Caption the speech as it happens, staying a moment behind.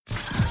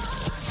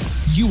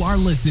You are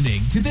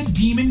listening to the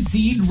Demon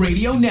Seed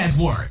Radio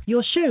Network.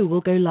 Your show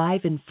will go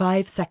live in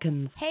 5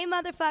 seconds. Hey,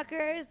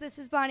 motherfuckers, this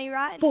is Bonnie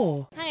Rotten.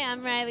 4. Hi,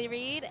 I'm Riley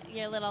Reed,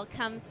 your little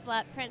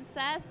cum-slut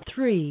princess.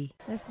 3.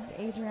 This is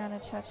Adriana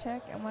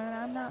Chechik, and when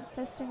I'm not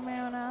fisting my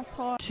own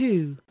asshole.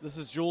 2. This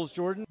is Jules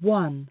Jordan.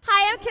 1.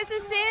 Hi, I'm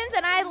Kisses Sins,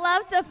 and I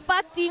love to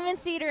fuck Demon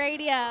Seed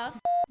Radio.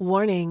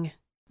 Warning.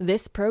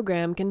 This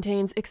program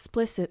contains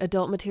explicit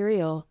adult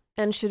material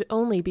and should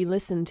only be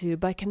listened to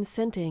by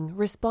consenting,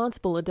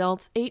 responsible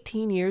adults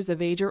 18 years of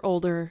age or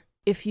older.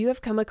 If you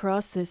have come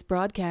across this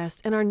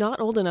broadcast and are not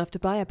old enough to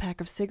buy a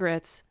pack of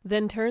cigarettes,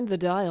 then turn the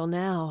dial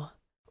now.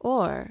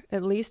 Or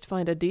at least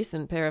find a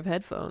decent pair of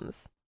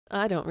headphones.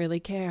 I don't really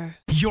care.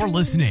 You're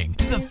listening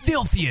to the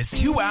filthiest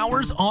 2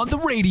 hours on the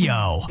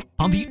radio,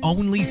 on the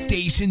only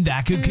station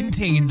that could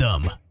contain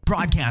them.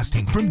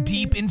 Broadcasting from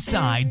deep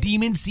inside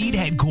Demon Seed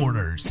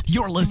headquarters,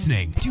 you're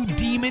listening to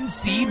Demon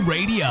Seed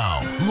Radio,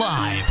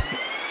 live.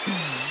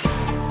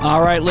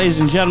 All right,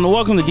 ladies and gentlemen,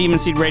 welcome to Demon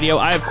Seed Radio.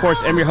 I, of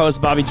course, am your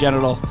host, Bobby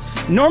Genital.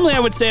 Normally,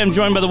 I would say I'm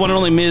joined by the one and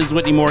only Ms.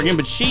 Whitney Morgan,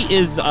 but she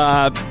is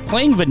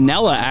playing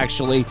Vanilla,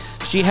 actually.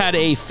 She had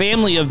a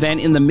family event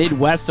in the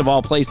Midwest, of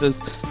all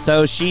places,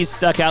 so she's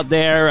stuck out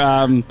there.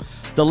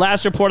 The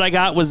last report I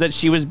got was that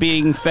she was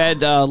being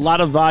fed a lot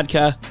of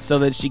vodka so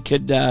that she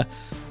could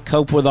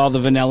cope with all the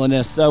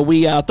vanilla-ness. So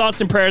we thoughts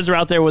and prayers are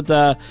out there with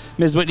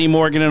Ms. Whitney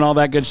Morgan and all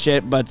that good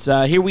shit. But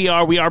here we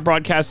are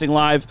broadcasting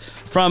live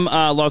from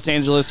Los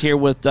Angeles here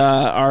with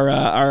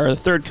our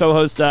third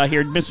co-host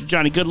here, Mr.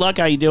 Johnny Goodluck.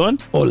 How you doing?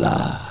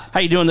 Hola. How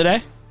you doing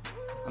today?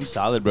 I'm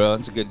solid, bro.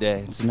 It's a good day.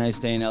 It's a nice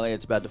day in LA.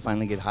 It's about to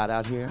finally get hot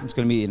out here. It's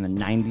going to be in the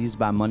 90s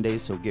by Monday,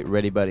 so get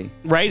ready, buddy.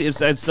 Right?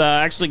 It's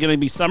actually going to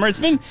be summer. It's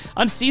been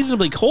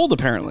unseasonably cold,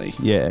 apparently.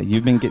 Yeah,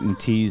 you've been getting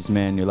teased,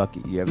 man. You're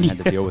lucky you haven't had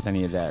to deal with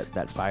any of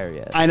that fire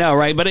yet. I know,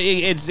 right? But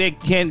it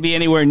can't be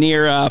anywhere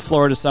near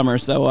Florida summer,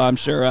 so I'm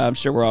sure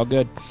we're all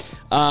good.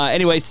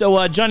 Anyway,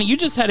 so Johnny, you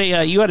just had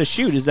a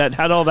shoot.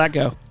 How'd all that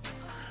go?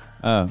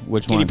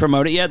 Which one? Can you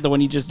promote it yet? The one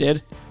you just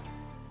did?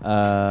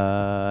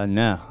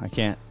 No, I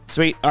can't.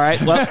 Sweet. All right.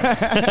 Well,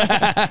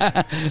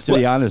 to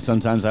be honest,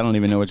 sometimes I don't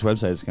even know which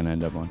website it's going to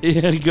end up on.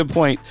 Yeah, good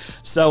point.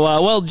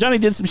 So, Johnny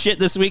did some shit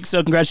this week,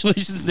 so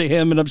congratulations to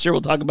him, and I'm sure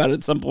we'll talk about it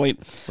at some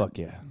point. Fuck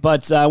yeah.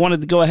 But I wanted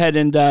to go ahead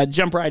and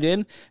jump right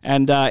in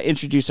and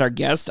introduce our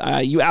guest.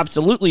 You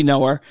absolutely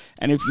know her,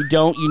 and if you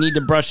don't, you need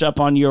to brush up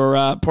on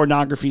your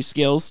pornography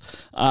skills.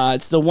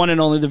 It's the one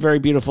and only, the very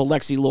beautiful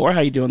Lexi Lore.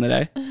 How you doing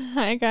today?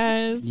 Hi,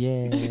 guys.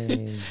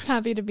 Yay.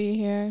 Happy to be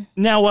here.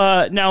 Now,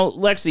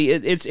 Lexi,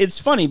 it's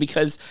funny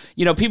because,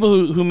 you know,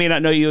 people who may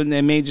not know you and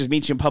they may just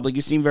meet you in public,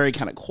 you seem very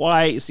kind of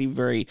quiet, you seem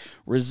very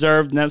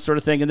reserved and that sort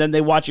of thing, and then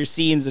they watch your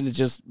scenes and it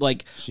just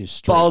like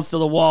balls to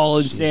the wall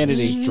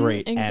insanity. She's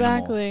straight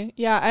exactly. animal.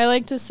 Yeah, I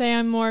like to say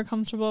I'm more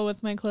comfortable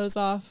with my clothes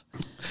off.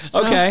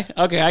 So, Okay,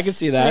 I can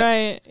see that.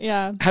 Right,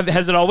 yeah.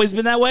 Has it always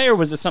been that way, or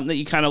was it something that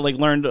you kind of like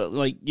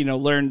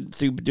learned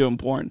through doing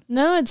porn?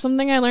 No, it's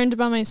something I learned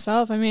about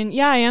myself. I mean,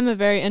 yeah, I am a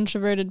very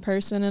introverted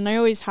person, and I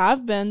always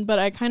have been, but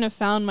I kind of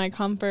found my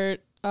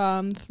comfort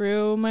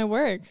through my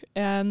work,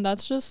 and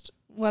that's just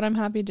what I'm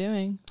happy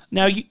doing.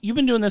 Now, you've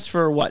been doing this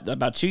for what,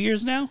 about 2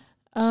 years now?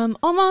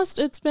 Almost.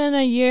 It's been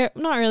a year.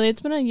 Not really.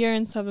 It's been a year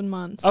and 7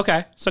 months.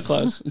 Okay, so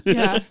close.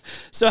 Yeah.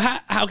 So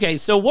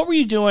so what were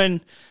you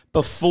doing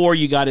before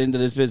you got into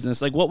this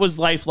business? Like, what was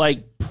life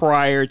like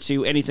prior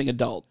to anything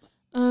adult?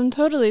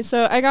 Totally.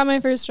 So I got my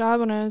first job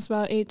when I was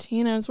about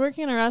 18. I was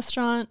working in a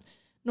restaurant,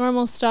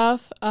 normal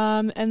stuff,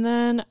 and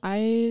then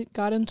I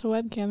got into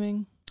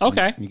webcamming.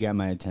 Okay. You got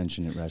my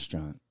attention at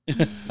restaurant.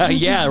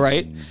 Yeah,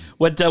 right.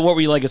 What were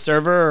you, like a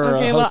server or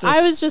a hostess? Well,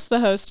 I was just the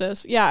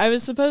hostess. Yeah, I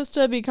was supposed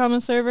to become a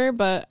server,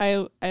 but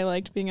I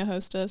liked being a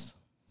hostess.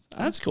 So.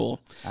 That's cool.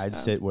 I'd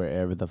sit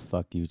wherever the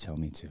fuck you tell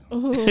me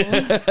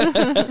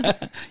to.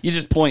 You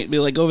just point, be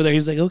like, over there.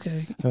 He's like,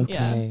 okay.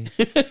 Okay.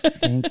 Yeah.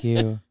 Thank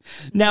you.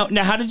 Now,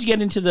 how did you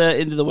get into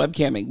the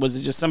webcamming? Was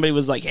it just somebody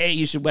was like, hey,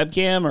 you should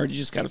webcam, or did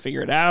you just kind of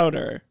figure it out,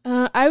 or?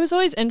 I was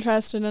always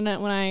interested in it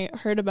when I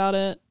heard about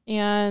it.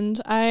 And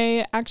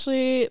I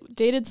actually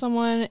dated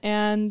someone,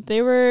 and they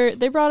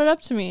brought it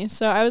up to me.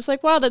 So I was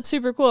like, wow, that's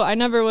super cool. I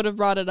never would have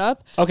brought it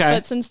up. Okay.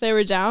 But since they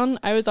were down,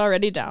 I was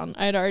already down.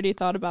 I had already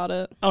thought about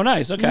it. Oh,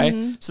 nice. Okay.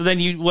 So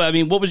then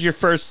what was your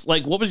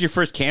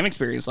first cam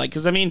experience like?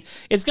 Because, I mean,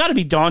 it's got to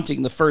be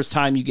daunting the first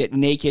time you get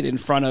naked in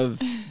front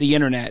of the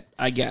internet,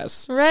 I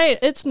guess. Right.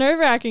 It's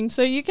nerve-wracking.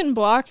 So you can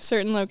block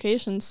certain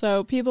locations.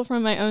 So people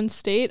from my own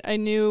state I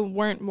knew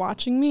weren't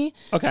watching me.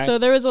 Okay. So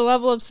there was a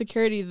level of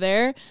security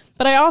there.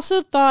 But I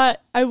also thought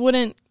I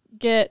wouldn't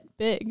get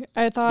big.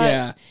 I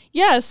thought,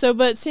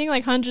 but seeing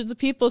like hundreds of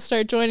people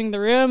start joining the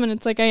room, and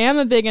it's like I am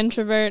a big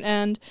introvert,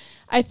 and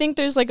I think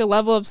there's like a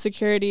level of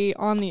security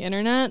on the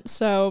internet,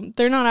 so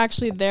they're not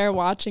actually there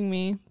watching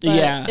me.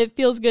 But it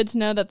feels good to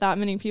know that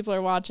many people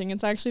are watching.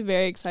 It's actually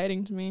very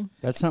exciting to me.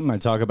 That's something I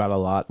talk about a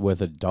lot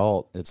with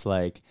adult. It's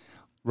like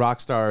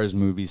rock stars,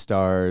 movie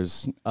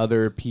stars,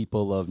 other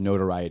people of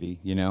notoriety,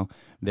 you know,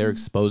 they're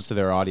exposed to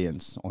their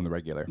audience on the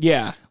regular.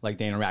 Yeah. Like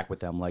they interact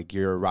with them. Like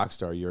you're a rock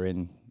star, you're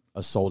in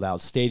a sold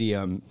out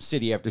stadium,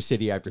 city after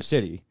city after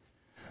city.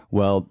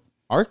 Well,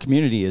 our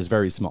community is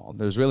very small.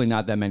 There's really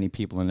not that many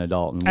people in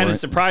adult. And it's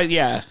surprised,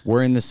 yeah.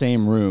 We're in the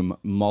same room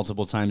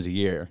multiple times a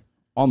year,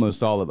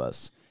 almost all of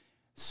us.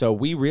 So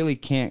we really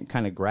can't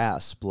kind of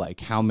grasp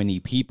like how many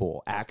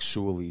people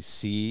actually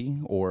see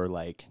or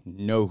like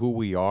know who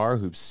we are,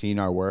 who've seen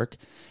our work.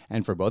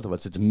 And for both of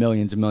us, it's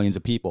millions and millions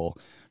of people.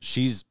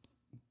 She's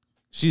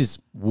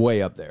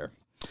way up there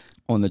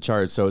on the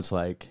charts. So it's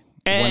like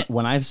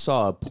when I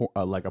saw a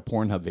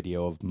Pornhub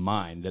video of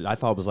mine that I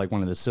thought was like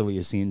one of the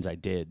silliest scenes I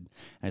did, and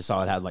I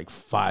saw it had like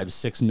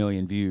 5-6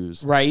 million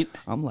views. Right.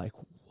 I'm like,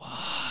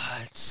 what?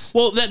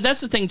 Well,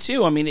 that's the thing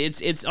too. I mean,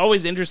 it's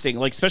always interesting,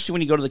 like especially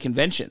when you go to the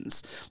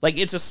conventions. Like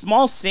it's a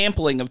small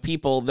sampling of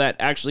people that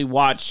actually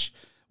watch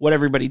what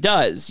everybody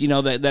does, you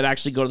know, that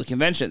actually go to the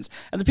conventions.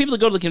 And the people that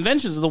go to the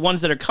conventions are the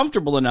ones that are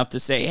comfortable enough to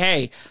say,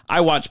 hey,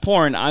 I watch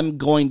porn. I'm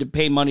going to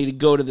pay money to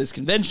go to this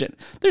convention.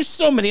 There's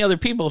so many other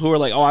people who are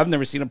like, oh, I've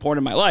never seen a porn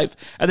in my life.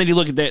 And then you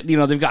look at that, you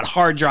know, they've got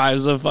hard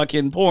drives of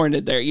fucking porn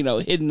that they're, you know,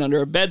 hidden under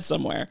a bed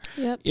somewhere.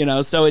 Yep. You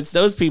know, so it's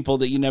those people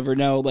that you never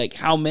know, like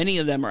how many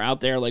of them are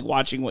out there like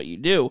watching what you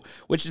do,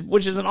 which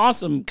is an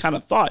awesome kind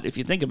of thought if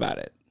you think about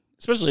it,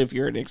 especially if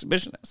you're an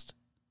exhibitionist.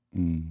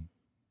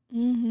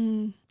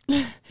 Mm-hmm.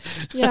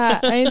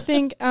 Yeah, I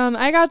think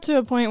I got to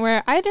a point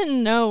where I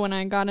didn't know when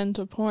I got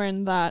into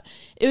porn that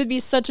it would be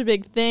such a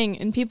big thing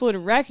and people would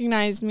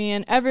recognize me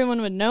and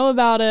everyone would know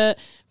about it,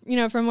 you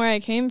know, from where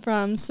I came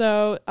from.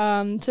 So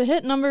to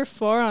hit number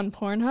 4 on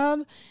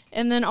Pornhub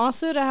and then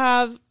also to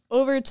have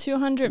over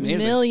 200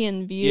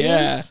 million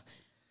views,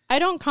 I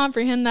don't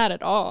comprehend that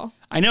at all.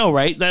 I know,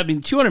 right? I mean,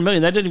 200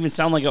 million. That didn't even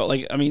sound like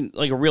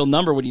a real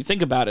number when you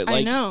think about it. Like,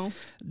 I know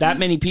that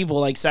many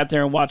people like sat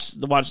there and watched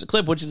the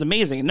clip, which is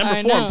amazing. And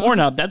number 4 on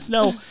Pornhub, that's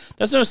no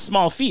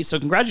small feat. So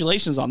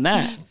congratulations on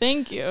that.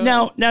 Thank you.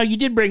 Now you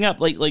did bring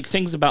up like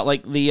things about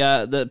like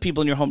the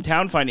people in your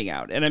hometown finding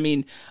out, and I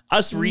mean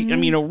us.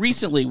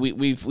 Recently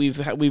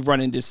we've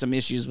run into some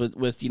issues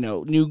with you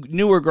know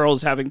newer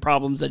girls having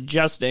problems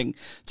adjusting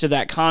to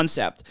that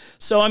concept.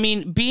 So I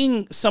mean,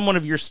 being someone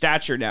of your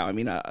stature now, I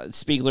mean,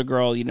 Spiegler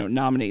girl, you know,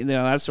 nominate, you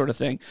know, that sort of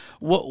thing.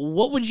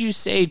 What would you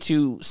say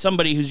to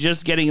somebody who's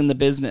just getting in the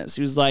business,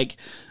 who's like,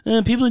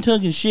 people are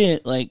talking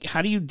shit? Like,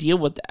 how do you deal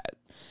with that?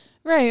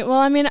 Right. Well,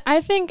 I mean,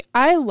 I think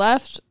I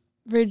left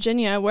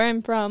Virginia, where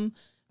I'm from,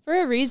 for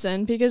a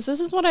reason, because this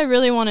is what I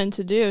really wanted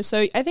to do.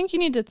 So I think you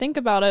need to think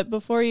about it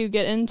before you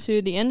get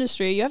into the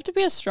industry. You have to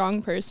be a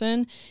strong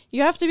person.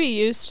 You have to be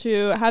used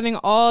to having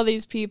all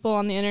these people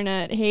on the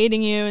internet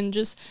hating you and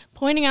just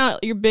pointing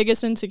out your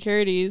biggest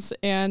insecurities.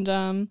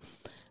 And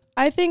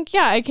I think,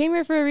 I came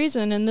here for a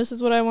reason, and this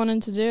is what I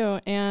wanted to do.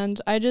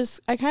 And I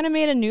kind of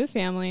made a new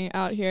family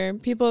out here,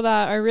 people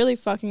that are really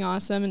fucking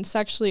awesome and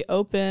sexually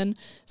open.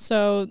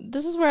 So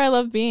this is where I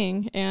love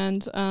being,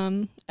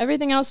 and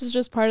everything else is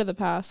just part of the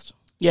past.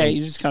 Yeah,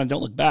 you just kind of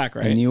don't look back,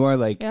 right? And you are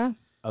like,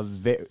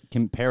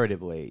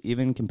 comparatively,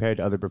 even compared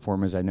to other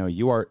performers I know,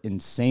 you are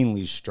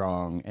insanely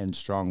strong and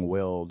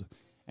strong-willed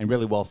and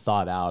really well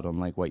thought out on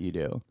like what you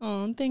do.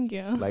 Oh, thank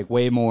you. Like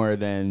way more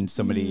than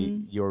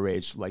somebody your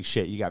age. Like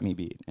shit, you got me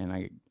beat, and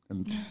I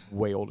am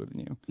way older than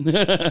you.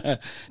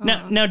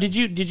 Now, did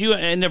you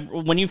end up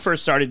when you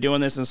first started doing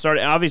this and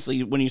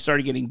obviously when you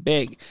started getting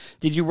big,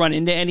 did you run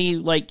into any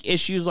like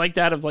issues like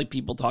that of like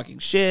people talking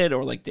shit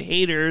or like the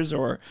haters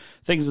or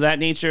things of that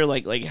nature?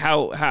 Like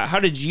how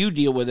did you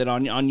deal with it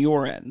on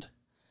your end?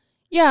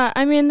 Yeah,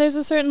 I mean, there's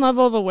a certain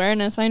level of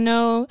awareness. I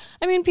know,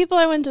 people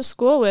I went to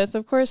school with,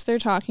 of course, they're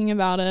talking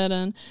about it,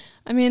 and,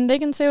 I mean, they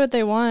can say what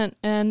they want,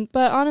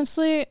 but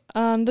honestly,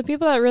 the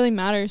people that really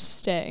matter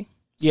stay.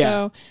 Yeah.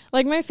 So,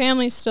 like, my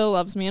family still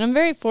loves me, and I'm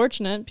very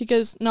fortunate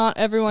because not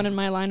everyone in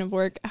my line of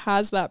work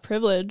has that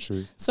privilege.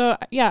 True. So,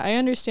 yeah, I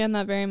understand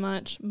that very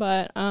much,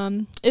 but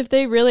if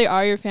they really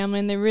are your family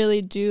and they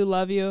really do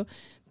love you,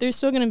 they're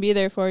still going to be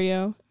there for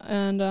you,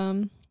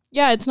 and,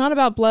 it's not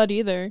about blood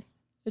either.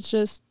 It's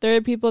just there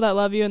are people that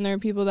love you and there are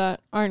people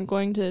that aren't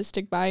going to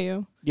stick by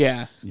you.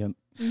 Yeah. Yep.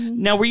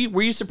 Mm-hmm. Now, were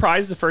you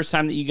surprised the first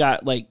time that you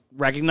got like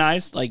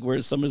recognized, like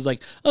where someone's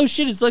like, "Oh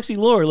shit, it's Lexi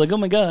Lore!" Like, "Oh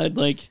my god!"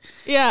 Like,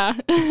 yeah,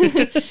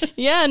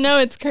 yeah. No,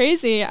 it's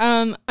crazy.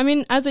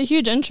 As a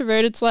huge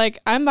introvert, it's like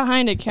I'm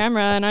behind a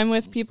camera and I'm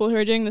with people who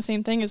are doing the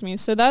same thing as me.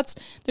 So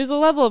there's a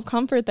level of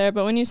comfort there.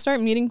 But when you start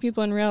meeting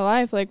people in real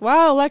life, like,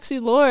 wow, Lexi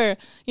Lore,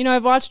 you know,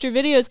 I've watched your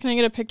videos. Can I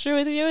get a picture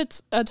with you?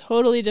 It's a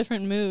totally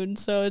different mood.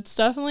 So it's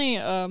definitely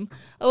a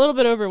little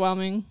bit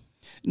overwhelming.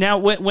 Now,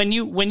 when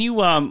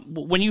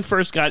you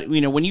first got,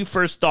 you know, when you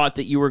first thought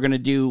that you were going to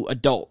do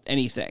adult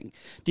anything,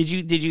 did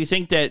you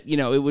think that, you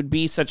know, it would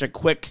be such a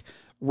quick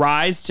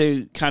rise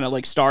to kind of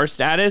like star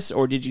status,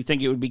 or did you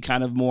think it would be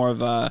kind of more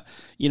of a,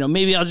 you know,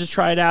 maybe I'll just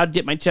try it out,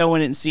 dip my toe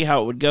in it and see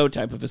how it would go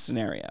type of a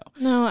scenario?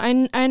 No,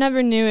 I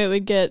never knew it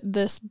would get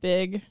this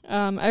big.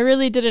 I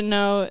really didn't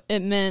know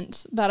it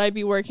meant that I'd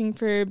be working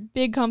for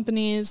big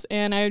companies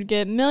and I would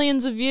get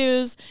millions of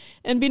views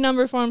and be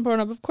number 4 on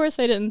Pornhub. Of course,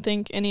 I didn't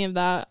think any of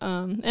that.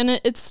 And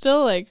it's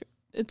still like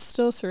it's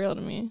still surreal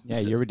to me. Yeah,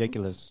 you're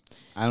ridiculous.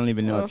 I don't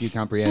even know if you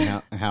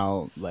comprehend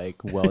how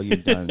like well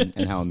you've done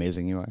and how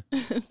amazing you are.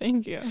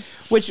 Thank you.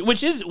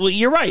 Which is, well,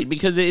 you're right,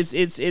 because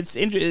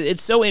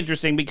it's so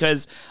interesting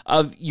because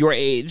of your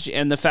age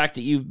and the fact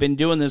that you've been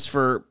doing this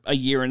for a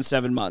year and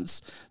 7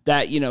 months.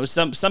 That, you know,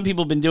 some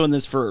people have been doing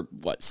this for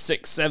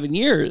 6-7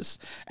 years,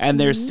 and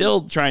they're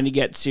still trying to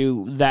get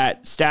to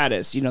that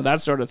status, you know,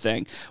 that sort of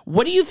thing.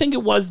 What do you think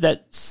it was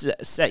that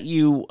set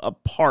you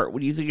apart?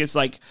 What do you think it's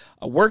like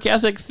a work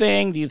ethic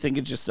thing? Do you think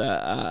it's just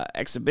a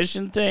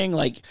exhibition thing?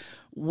 Like,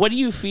 what do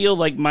you feel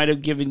like might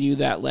have given you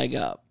that leg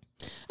up?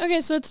 Okay,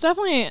 so it's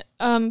definitely,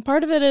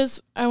 part of it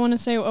is, I want to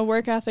say, a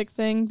work ethic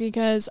thing,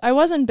 because I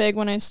wasn't big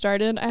when I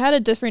started. I had a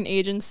different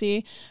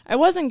agency. I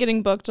wasn't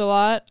getting booked a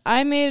lot.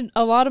 I made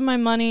a lot of my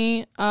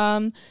money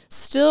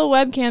still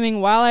webcamming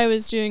while I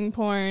was doing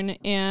porn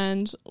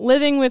and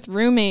living with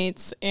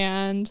roommates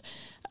and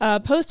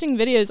posting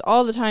videos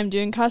all the time,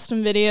 doing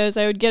custom videos.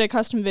 I would get a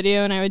custom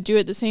video and I would do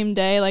it the same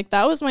day. Like,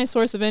 that was my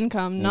source of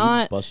income,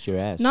 not bust your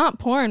ass. Not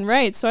porn,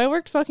 right? So I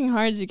worked fucking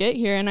hard to get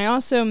here, and I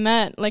also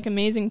met like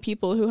amazing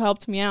people who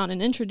helped me out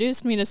and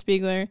introduced me to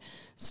Spiegler.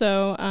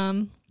 So,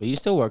 but you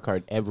still work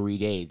hard every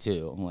day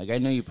too. Like, I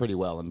know you pretty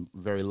well. I'm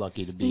very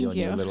lucky to be on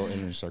your little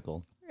inner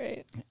circle.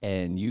 Right.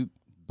 And you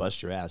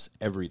bust your ass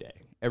every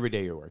day. Every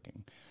day you're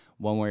working.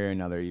 One way or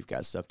another, you've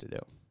got stuff to do.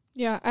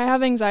 Yeah, I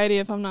have anxiety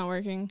if I'm not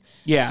working.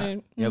 Yeah.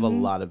 You have a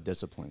lot of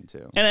discipline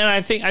too. And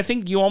I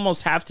think you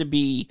almost have to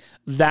be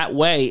that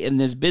way in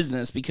this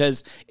business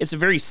because it's a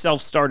very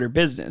self-starter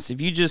business. If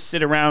you just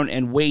sit around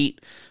and wait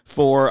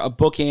for a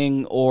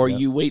booking or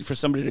you wait for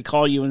somebody to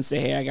call you and say,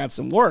 hey, I got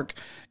some work,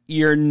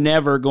 you're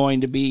never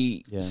going to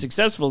be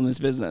successful in this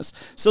business.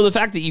 So the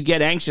fact that you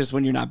get anxious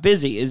when you're not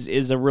busy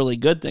is a really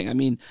good thing. I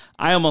mean,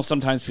 I almost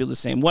sometimes feel the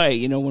same way,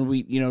 you know, when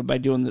we, you know, by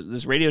doing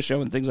this radio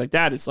show and things like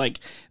that, it's like,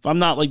 if I'm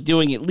not like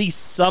doing at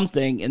least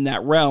something in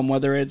that realm,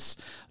 whether it's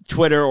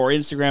Twitter or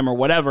Instagram or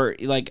whatever,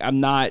 like I'm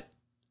not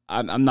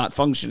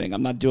functioning.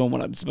 I'm not doing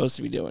what I'm supposed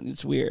to be doing.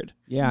 It's weird.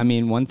 Yeah. I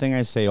mean, one thing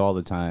I say all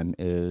the time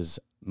is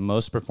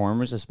most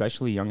performers,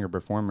 especially younger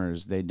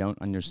performers, they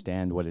don't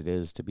understand what it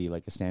is to be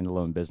like a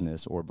standalone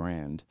business or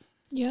brand.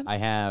 Yeah.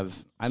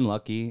 I'm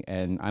lucky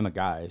and I'm a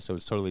guy, so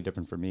it's totally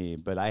different for me,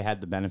 but I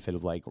had the benefit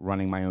of like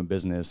running my own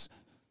business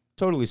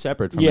totally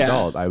separate from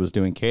adult. I was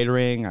doing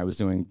catering, I was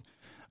doing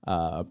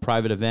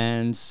private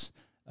events,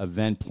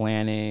 event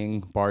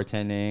planning,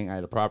 bartending. I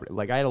had a property,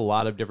 like I had a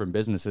lot of different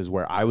businesses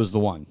where I was the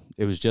one.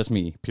 It was just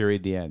me,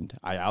 period, the end.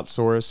 I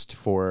outsourced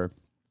for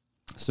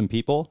some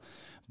people,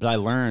 but I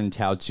learned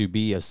how to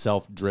be a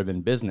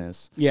self-driven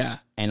business. Yeah.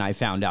 And I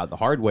found out the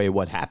hard way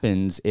what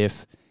happens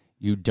if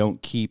you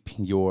don't keep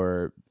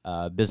your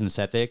business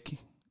ethic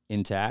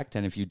intact,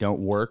 and if you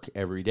don't work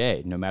every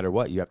day, no matter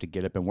what, you have to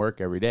get up and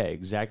work every day.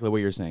 Exactly what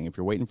you're saying. If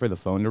you're waiting for the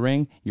phone to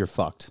ring, you're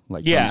fucked.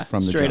 Like from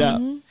the straight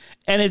jump. up.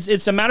 And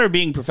it's a matter of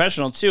being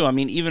professional too. I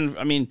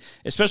mean,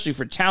 especially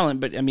for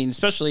talent, but I mean,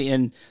 especially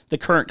in the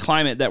current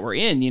climate that we're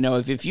in. You know,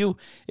 if you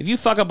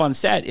fuck up on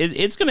set,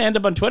 it's going to end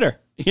up on Twitter.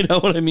 You know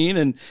what I mean?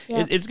 And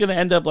it's going to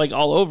end up like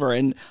all over.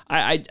 And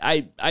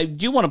I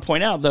do want to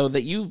point out though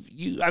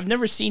that I've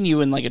never seen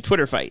you in like a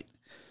Twitter fight.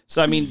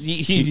 So I mean,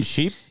 you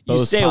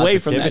stay away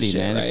from that shit,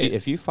 man. Right?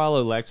 If you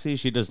follow Lexi,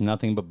 she does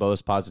nothing but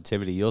boast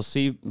positivity. You'll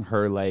see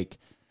her like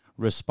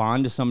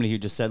respond to somebody who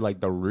just said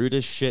like the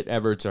rudest shit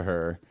ever to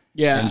her.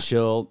 Yeah, and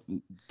she'll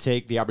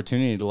take the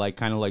opportunity to like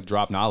kind of like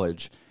drop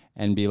knowledge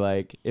and be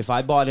like, if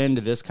I bought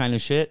into this kind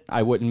of shit,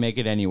 I wouldn't make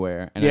it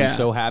anywhere. And I'm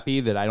so happy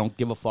that I don't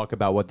give a fuck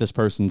about what this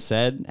person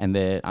said, and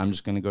that I'm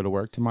just going to go to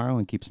work tomorrow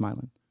and keep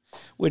smiling.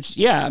 Which,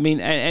 yeah, I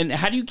mean, and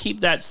how do you keep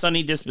that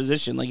sunny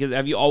disposition? Like,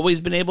 have you always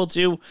been able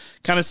to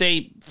kind of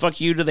say fuck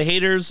you to the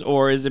haters,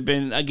 or has it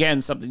been,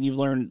 again, something you've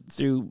learned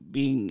through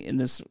being in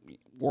this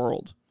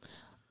world?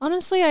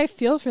 Honestly, I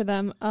feel for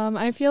them.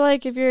 I feel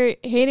like if you're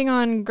hating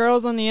on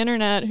girls on the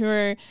internet who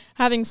are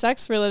having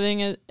sex for a living,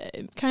 it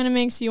kind of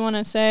makes you want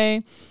to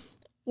say,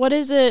 what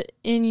is it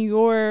in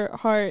your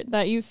heart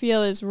that you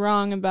feel is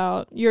wrong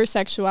about your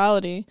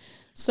sexuality?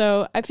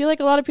 So I feel like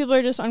a lot of people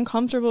are just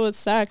uncomfortable with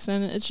sex,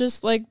 and it's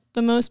just like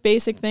the most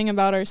basic thing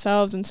about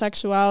ourselves and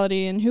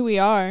sexuality and who we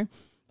are.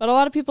 But a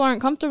lot of people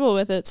aren't comfortable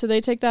with it, so they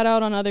take that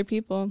out on other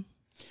people.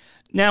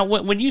 Now,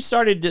 when you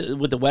started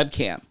with the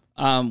webcam,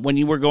 when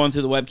you were going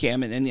through the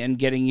webcam and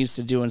getting used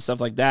to doing stuff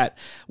like that,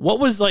 what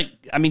was like,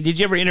 I mean, did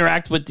you ever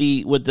interact with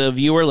the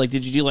viewer? Like,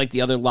 did you do like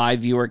the other live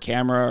viewer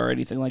camera or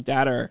anything like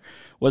that? Or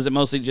was it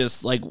mostly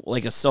just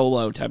like a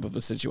solo type of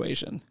a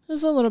situation? It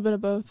was a little bit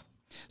of both.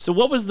 So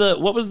what was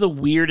the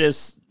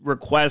weirdest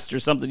request or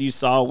something you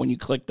saw when you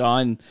clicked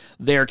on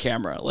their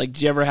camera? Like,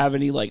 did you ever have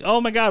any like, oh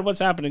my God, what's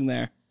happening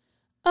there?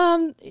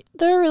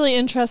 There are really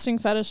interesting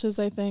fetishes,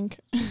 I think.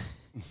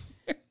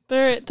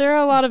 There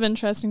are a lot of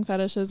interesting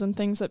fetishes and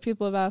things that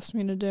people have asked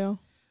me to do.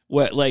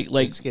 What like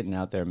it's getting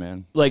out there,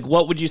 man. Like,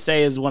 what would you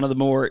say is one of the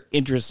more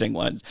interesting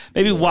ones?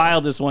 Maybe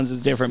wildest ones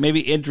is different. Maybe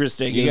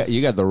interesting.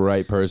 You got the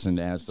right person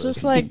to ask those.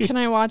 Just like, can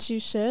I watch you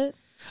shit?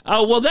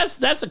 Oh, well,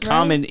 that's a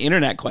common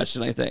internet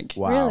question, I think.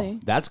 Wow. Really?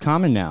 That's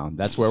common now.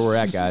 That's where we're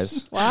at,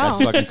 guys. Wow.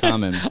 That's fucking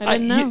common. I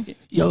didn't know.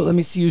 Yo, let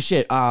me see your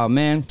shit. Oh,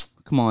 man.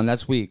 Come on,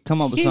 that's weak.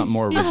 Come up with something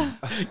more.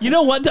 You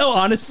know what, though?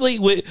 Honestly,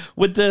 with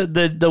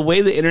the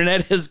way the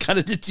internet has kind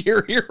of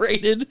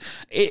deteriorated,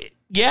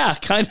 yeah,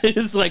 kind of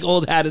is like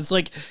old hat. It's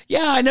like,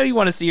 yeah, I know you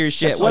want to see your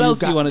shit. That's what else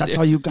do you want to do? That's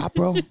all you got,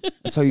 bro?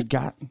 That's all you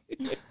got?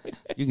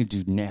 You can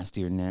do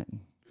nastier than that.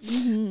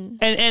 Mm-hmm.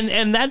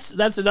 And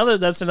that's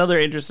another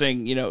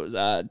interesting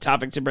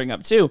topic to bring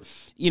up too.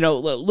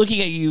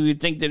 Looking at you,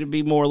 you'd think that it'd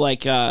be more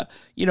like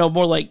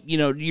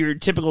your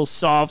typical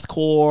soft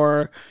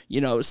core,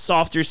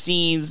 softer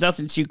scenes,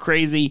 nothing too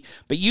crazy.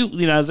 But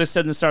as I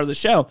said in the start of the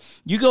show,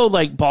 you go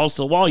like balls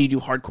to the wall. You do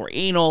hardcore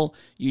anal.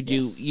 You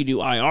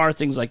do IR,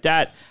 things like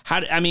that.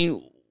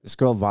 This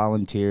girl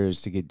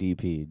volunteers to get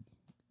DP'd.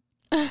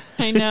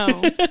 I know.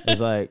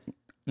 It's like,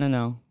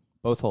 no,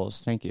 both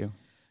holes, thank you.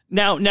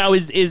 Now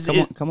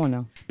come on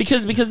now,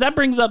 because that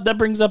brings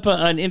up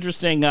an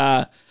interesting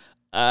porn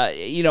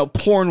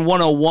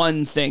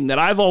 101 thing that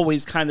I've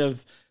always kind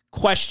of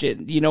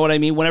questioned. You know what I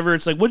mean? Whenever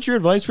it's like, what's your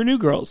advice for new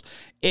girls?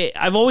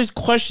 I've always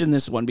questioned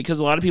this one because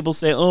a lot of people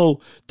say,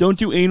 oh, don't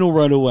do anal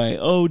right away.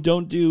 Oh,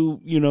 don't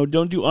do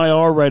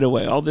IR right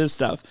away. All this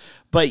stuff.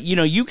 But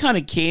you kind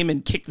of came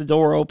and kicked the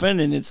door open,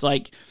 and it's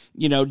like,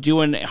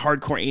 doing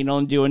hardcore anal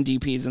and doing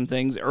DPs and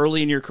things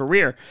early in your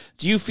career.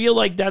 Do you feel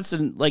like that's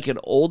an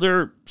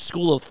older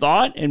school of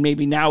thought, and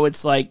maybe now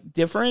it's like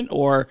different,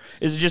 or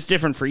is it just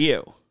different for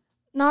you?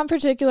 Not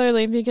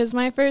particularly, because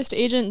my first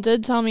agent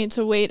did tell me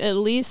to wait at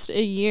least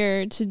a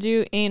year to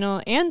do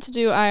anal and to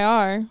do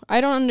IR. I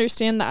don't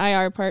understand the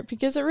IR part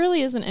because it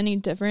really isn't any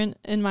different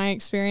in my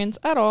experience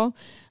at all.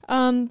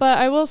 But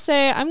I will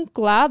say I'm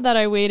glad that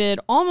I waited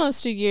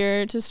almost a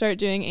year to start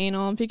doing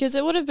anal because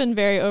it would have been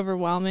very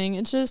overwhelming.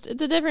 It's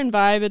a different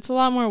vibe. It's a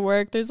lot more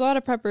work. There's a lot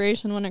of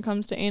preparation when it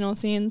comes to anal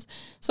scenes.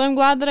 So I'm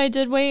glad that I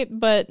did wait,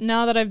 but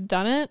now that I've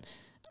done it,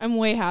 I'm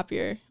way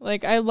happier.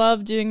 Like, I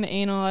love doing the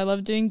anal. I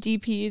love doing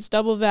DPs,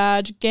 double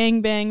vag,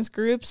 gangbangs,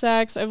 group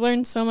sex. I've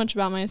learned so much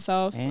about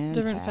myself, and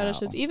different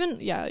fetishes,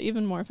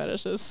 even more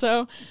fetishes.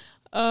 So,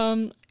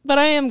 but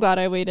I am glad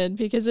I waited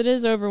because it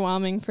is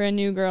overwhelming for a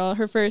new girl.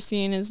 Her first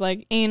scene is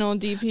like anal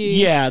DP.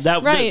 Yeah,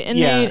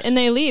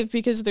 they leave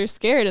because they're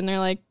scared and they're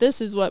like,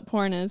 this is what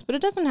porn is. But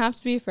it doesn't have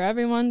to be for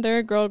everyone. There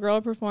are girl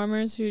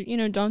performers who,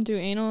 don't do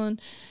anal,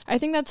 and I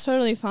think that's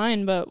totally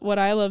fine. But what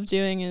I love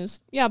doing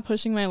is,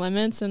 pushing my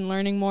limits and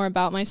learning more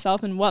about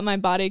myself and what my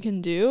body can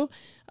do.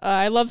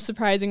 I love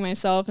surprising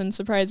myself and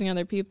surprising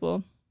other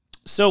people.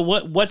 So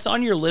what's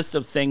on your list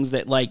of things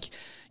that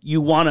you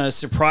want to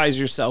surprise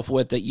yourself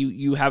with that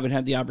you haven't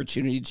had the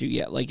opportunity to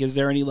yet? Like, is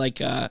there any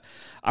I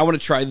want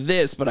to try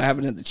this, but I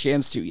haven't had the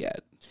chance to yet?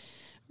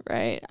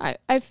 Right.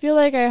 I feel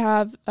like I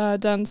have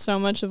done so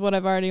much of what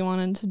I've already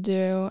wanted to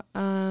do.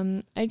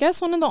 I guess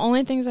one of the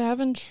only things I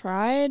haven't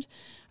tried,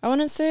 I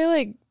want to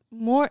say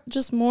more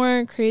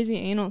crazy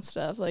anal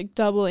stuff, like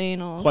double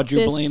anal,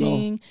 quadruple fisting.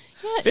 Anal.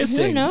 Yeah,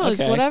 fisting. Who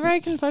knows? Okay. Whatever I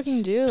can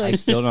fucking do. I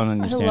still don't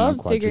understand I love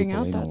how figuring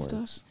out quadruple that anal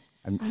works. stuff.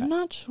 I'm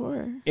not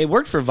sure. It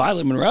worked for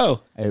Violet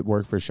Monroe. It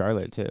worked for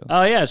Charlotte too.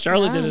 Oh yeah,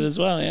 Charlotte did it as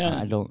well.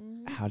 Yeah.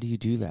 How do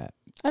do that?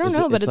 I don't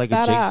know, but it's like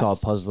badass. a jigsaw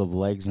puzzle of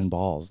legs and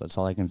balls. That's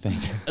all I can think.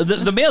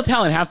 The male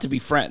talent have to be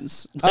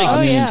friends.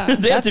 Yeah.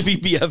 They have to be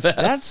BFF.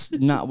 That's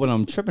not what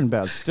I'm tripping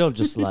about. It's still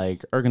just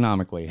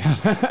ergonomically.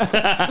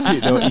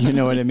 you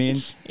know what I mean?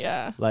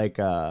 Yeah.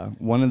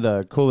 One of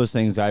the coolest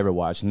things I ever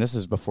watched, and this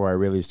is before I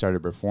really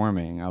started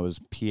performing, I was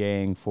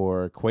PAing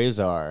for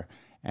Quasar,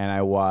 and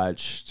I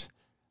watched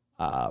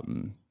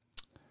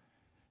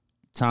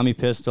Tommy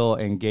Pistol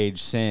and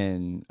Gage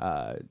Sin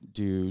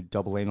do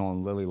double anal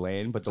on Lily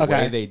Lane, but the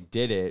way they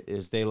did it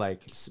is they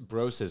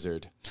bro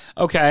scissored.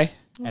 Okay.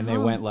 And they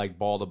went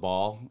ball to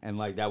ball, and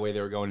that way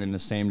they were going in the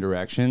same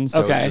direction.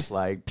 So it was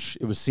just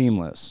it was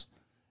seamless.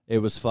 It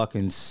was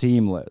fucking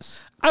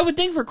seamless. I would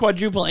think for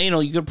quadruple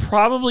anal, you could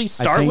probably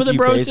start with a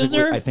bro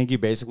scissor. I think you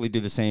basically do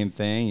the same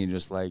thing. You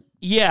just do and it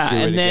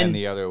then again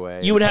the other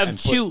way. You would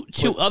have two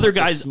other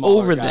guys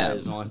over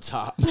guys them on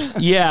top.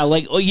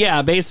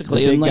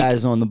 Basically, the big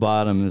guys on the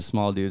bottom, and the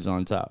small dudes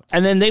on top.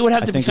 And then they would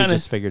have to kind of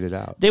just figured it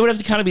out. They would have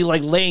to kind of be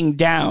laying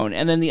down,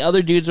 and then the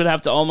other dudes would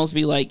have to almost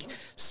be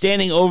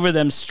standing over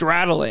them,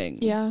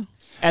 straddling. Yeah.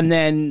 And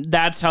then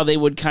that's how they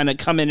would kind of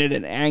come in at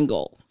an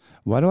angle.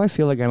 Why do I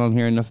feel like I don't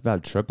hear enough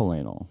about triple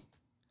anal?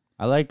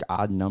 I like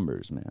odd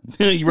numbers, man.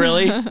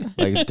 Really?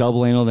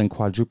 Double anal, then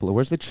quadruple.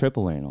 Where's the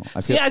triple anal?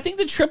 I think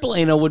the triple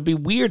anal would be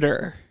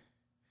weirder.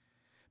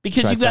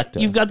 Because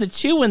you've got the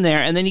two in there,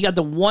 and then you got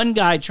the one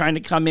guy trying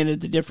to come in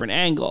at the different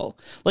angle.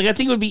 I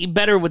think it would be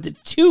better with the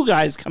two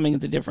guys coming at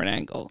the different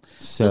angle.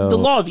 So the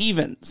law of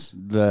evens.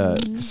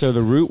 So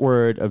the root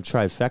word of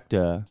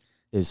trifecta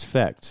is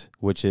fect,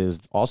 which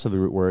is also the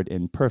root word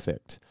in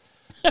perfect.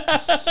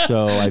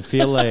 So I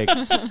feel like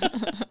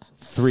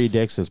 3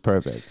 dicks is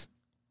perfect.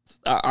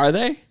 Are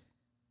they?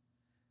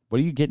 What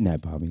are you getting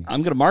at, Bobby?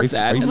 I'm going to mark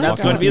that, and that's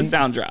going to be a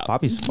sound drop.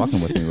 Bobby's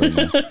fucking with me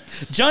right now.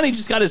 Johnny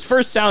just got his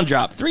first sound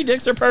drop. 3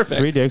 dicks are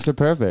perfect. 3 dicks are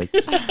perfect.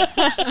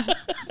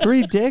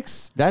 3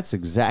 dicks? That's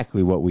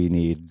exactly what we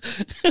need.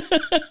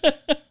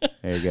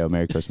 There you go.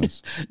 Merry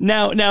Christmas.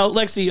 Now,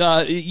 Lexi,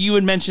 you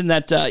had mentioned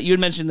that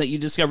you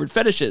discovered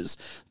fetishes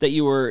that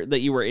you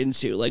were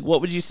into. Like,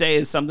 what would you say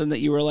is something that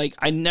you were like,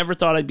 I never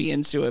thought I'd be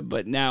into it,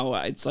 but now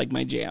it's like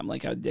my jam.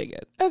 Like, I dig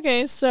it.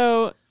 Okay,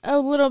 so a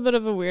little bit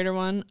of a weirder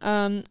one.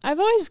 I've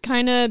always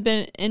kind of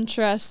been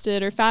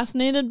interested or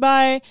fascinated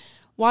by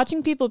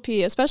watching people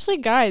pee, especially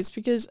guys,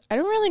 because I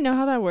don't really know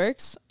how that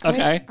works.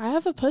 Okay. I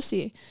have a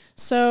pussy.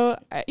 So,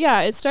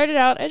 yeah, it started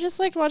out, I just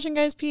liked watching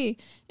guys pee.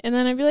 And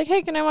then I'd be like,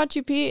 hey, can I watch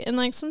you pee? And,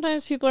 like,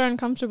 sometimes people are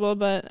uncomfortable,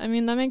 but, I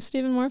mean, that makes it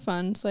even more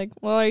fun. It's like,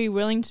 well, are you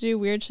willing to do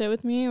weird shit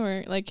with me?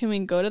 Or, like, can we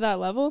go to that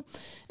level?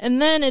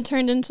 And then it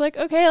turned into, like,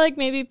 okay, like,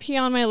 maybe pee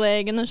on my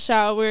leg in the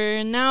shower.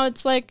 And now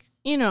it's, like,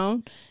 you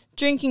know,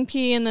 drinking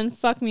pee and then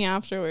fuck me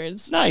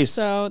afterwards. Nice.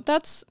 So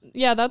that's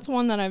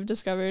one that I've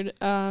discovered.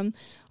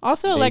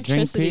 Also, They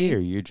electricity. drink pee or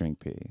you drink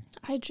pee?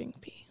 I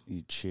drink pee.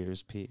 You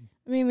cheers pee.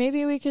 I mean,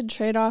 maybe we could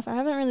trade off. I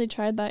haven't really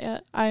tried that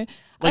yet. I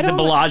Like the don't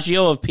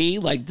Bellagio of pee,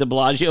 like the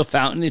Bellagio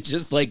fountain. It's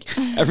just like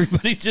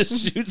everybody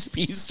just shoots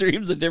pee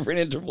streams at different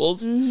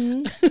intervals.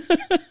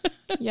 Mm-hmm.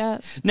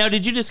 Yes. Now,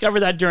 did you discover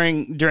that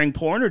during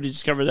porn, or did you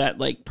discover that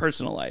like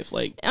personal life?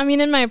 Like, I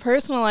mean, in my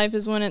personal life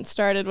is when it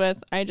started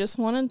with, I just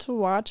wanted to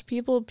watch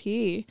people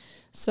pee.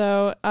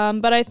 So,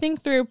 but I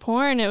think through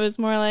porn, it was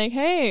more like,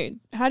 hey,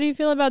 how do you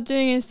feel about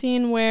doing a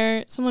scene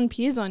where someone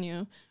pees on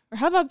you? Or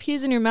how about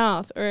pees in your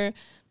mouth? Or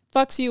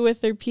fucks you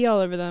with their pee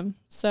all over them?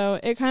 So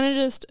it kind of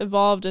just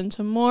evolved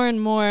into more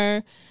and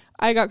more.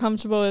 I got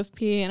comfortable with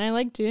pee, and I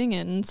like doing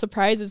it, and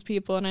surprises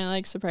people, and I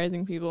like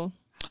surprising people.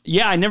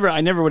 yeah, I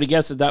never would have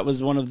guessed that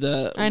was one of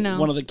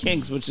the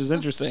kinks, which is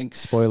interesting.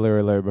 Spoiler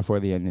alert before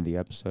the end of the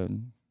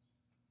episode.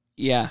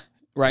 Yeah,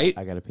 right.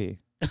 I gotta pee.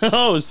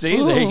 Oh, see,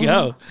 there you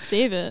go.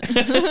 Save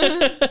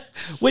it.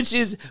 Which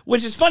is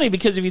funny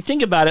because if you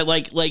think about it,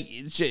 like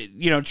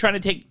you know, trying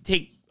to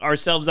take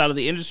ourselves out of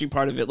the industry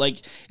part of it,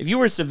 like if you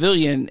were a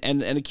civilian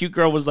and a cute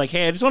girl was like,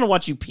 hey, I just want to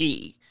watch you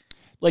pee.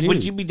 Like,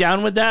 would you be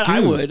down with that? Dude, I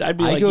would. I'd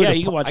be like, yeah,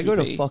 you can watch me pee. I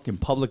go to fucking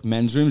public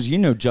men's rooms. You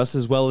know just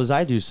as well as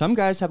I do. Some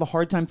guys have a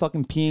hard time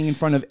fucking peeing in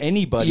front of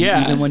anybody,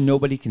 even when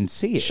nobody can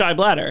see it. Shy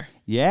bladder.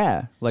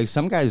 Yeah. Like,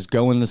 some guys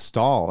go in the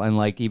stall and,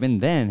 like, even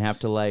then have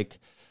to, like,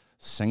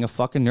 sing a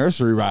fucking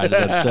nursery rhyme to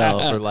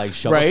themselves or, like,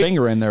 shove a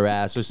finger in their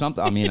ass or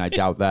something. I mean, I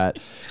doubt that.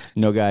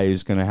 No guy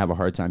who's going to have a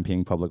hard time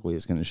peeing publicly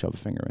is going to shove a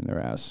finger in their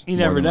ass. You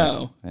never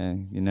know.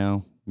 You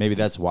know? Maybe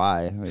that's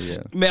why.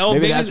 Yeah.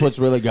 Maybe that's what's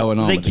really going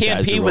on. They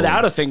can't pee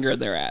without a finger in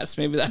their ass.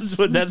 Maybe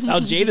that's how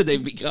jaded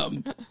they've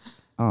become.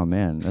 Oh,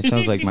 man. That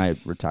sounds like my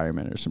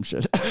retirement or some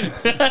shit.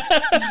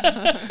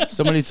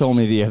 Somebody told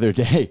me the other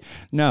day.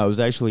 No, it was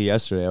actually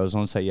yesterday. I was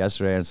on set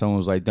yesterday, and someone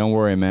was like, don't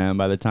worry, man.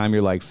 By the time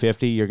you're like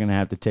 50, you're going to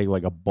have to take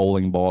like a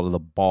bowling ball to the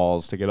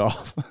balls to get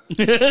off.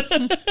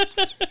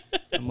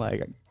 I'm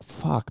like,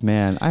 fuck,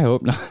 man. I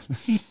hope not.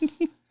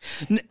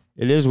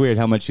 It is weird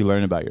how much you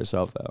learn about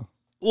yourself, though.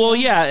 Well,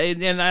 yeah,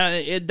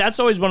 and that's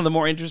always one of the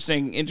more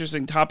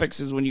interesting topics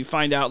is when you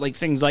find out like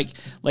things like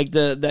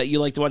that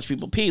you like to watch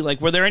people pee. Like,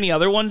 were there any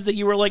other ones that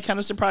you were like kind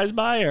of surprised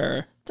by,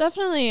 or?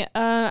 Definitely.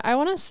 I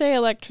want to say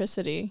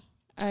electricity.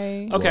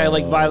 Like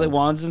violet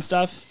wands and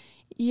stuff.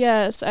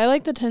 Yes, I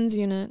like the TENS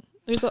unit.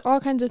 There's all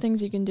kinds of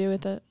things you can do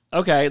with it.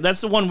 Okay,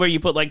 that's the one where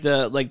you put like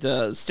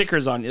the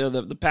stickers on you,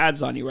 the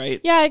pads on you, right?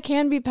 Yeah, it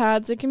can be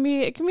pads. It can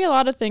be a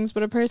lot of things,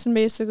 but a person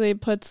basically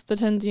puts the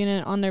TENS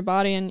unit on their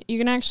body, and you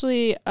can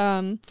actually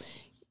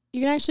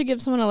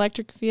give someone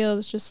electric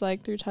fields just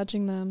like through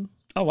touching them.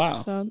 Oh wow!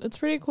 So it's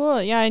pretty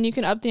cool. Yeah, and you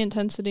can up the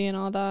intensity and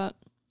all that.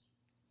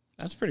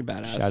 That's pretty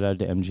badass. Shout out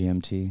to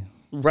MGMT.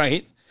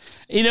 Right.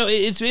 You know,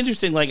 it's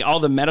interesting, like all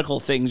the medical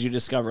things you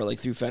discover like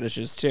through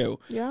fetishes too.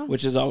 Yeah.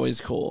 Which is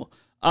always cool.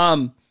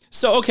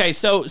 So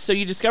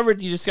you discovered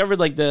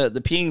like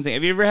the peeing thing.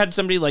 Have you ever had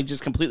somebody like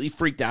just completely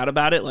freaked out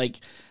about it? Like,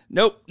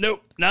 nope,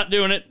 not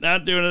doing it.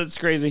 It's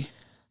crazy.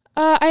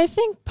 I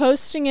think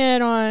posting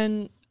it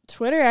on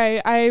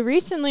Twitter, I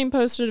recently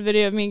posted a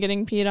video of me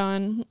getting peed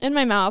on in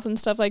my mouth and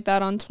stuff like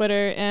that on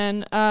Twitter.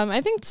 And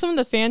I think some of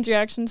the fans'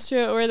 reactions to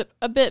it were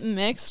a bit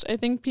mixed. I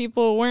think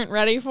people weren't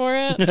ready for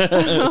it.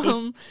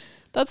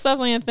 That's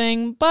definitely a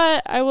thing.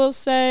 But I will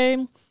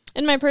say,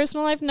 in my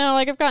personal life, no,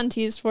 like I've gotten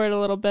teased for it a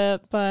little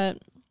bit, but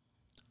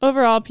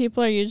overall,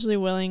 people are usually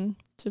willing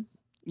to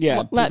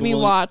let me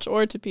watch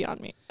or to pee on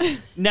me.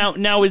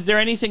 Now, is there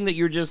anything that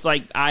you're just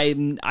like,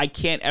 I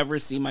can't ever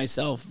see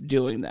myself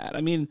doing that?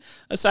 I mean,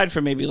 aside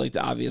from maybe like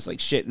the obvious like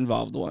shit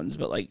involved ones,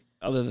 but like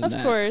other than that.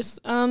 Of course.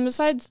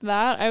 Besides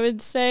that, I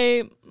would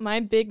say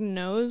my big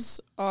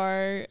no's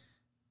are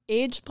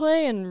age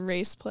play and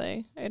race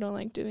play. I don't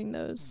like doing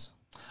those.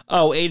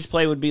 Oh, age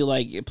play would be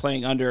like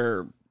playing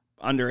under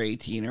under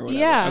 18 or whatever.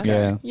 Yeah.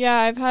 Okay. Yeah,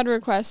 I've had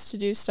requests to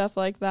do stuff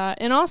like that.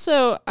 And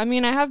also, I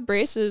mean, I have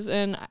braces,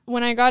 and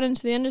when I got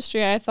into the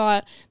industry, I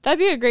thought that'd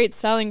be a great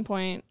selling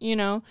point, you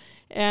know?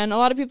 And a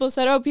lot of people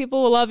said, oh,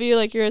 people will love you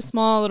like you're a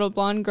small little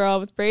blonde girl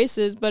with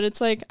braces. But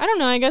it's like, I don't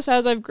know, I guess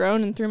as I've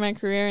grown and through my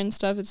career and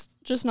stuff, it's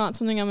just not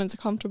something I'm as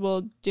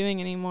comfortable doing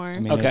anymore. I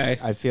mean,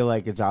 I feel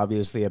like it's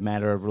obviously a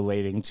matter of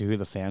relating to who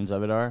the fans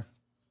of it are.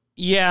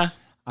 Yeah.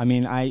 I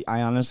mean, I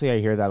honestly, I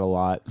hear that a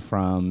lot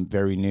from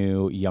very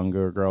new,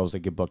 younger girls that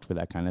get booked for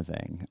that kind of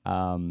thing.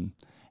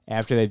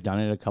 After they've done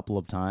it a couple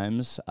of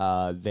times,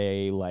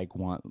 they like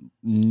want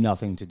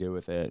nothing to do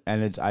with it.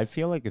 And I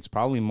feel like it's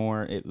probably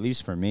more, at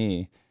least for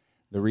me,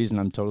 the reason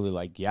I'm totally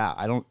like, yeah,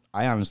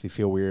 I honestly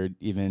feel weird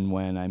even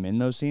when I'm in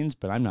those scenes,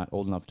 but I'm not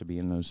old enough to be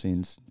in those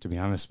scenes, to be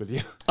honest with you.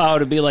 Oh,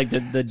 to be like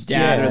the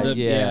dad or the...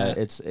 Yeah,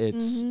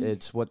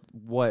 it's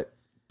what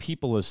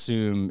people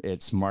assume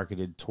it's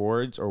marketed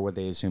towards or what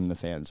they assume the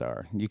fans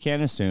are. You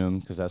can't assume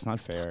because that's not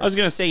fair. I was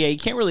going to say, yeah, you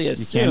can't really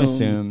assume. You can't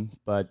assume,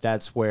 but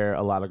that's where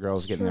a lot of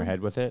girls get in their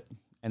head with it.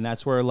 And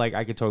that's where, like,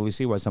 I could totally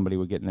see why somebody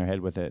would get in their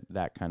head with it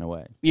that kind of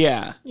way.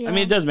 Yeah. I mean,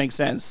 it does make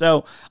sense.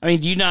 So, I mean,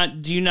 do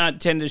you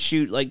not tend to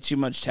shoot, like, too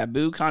much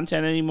taboo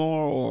content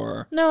anymore,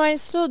 or? No, I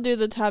still do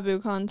the taboo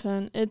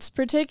content. It's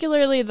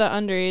particularly the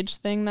underage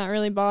thing that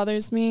really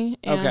bothers me.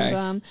 And,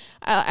 okay.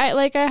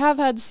 I have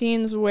had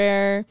scenes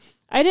where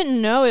I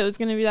didn't know it was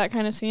going to be that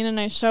kind of scene, and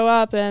I show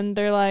up, and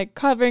they're, like,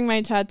 covering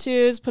my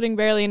tattoos, putting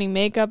barely any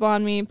makeup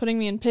on me, putting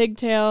me in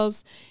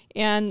pigtails,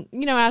 and,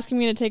 you know, asking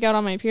me to take out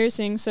all my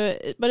piercings.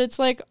 But it's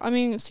like, I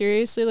mean,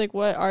 seriously, like,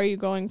 what are you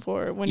going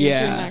for when you're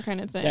doing that kind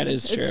of thing? That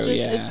is true,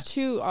 It's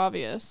too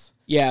obvious.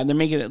 Yeah, and they're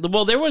making it...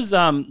 Well, there was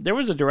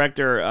a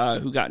director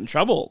who got in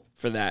trouble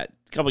for that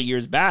a couple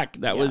years back.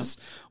 That was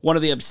one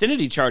of the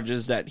obscenity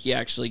charges that he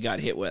actually got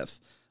hit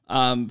with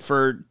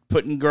for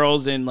putting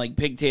girls in, like,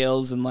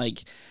 pigtails and,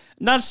 like...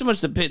 Not so much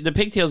the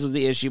pigtails was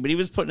the issue, but he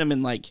was putting them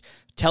in, like,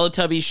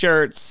 Teletubby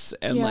shirts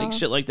and, like,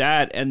 shit like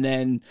that, and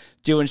then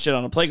doing shit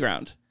on a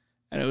playground.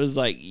 And it was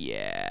like,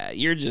 yeah,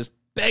 you're just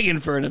begging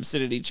for an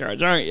obscenity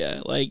charge, aren't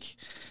you? Like,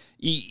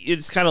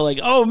 it's kind of like,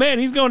 oh, man,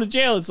 he's going to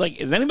jail. It's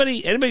like, is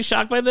anybody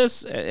shocked by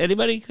this?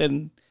 Anybody?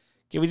 Can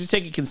we just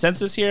take a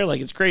consensus here?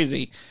 Like, it's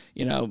crazy.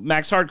 You know,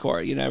 Max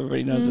Hardcore, you know,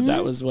 everybody knows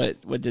that was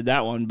what did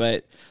that one.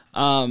 But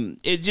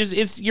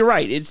you're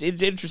right. It's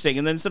interesting.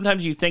 And then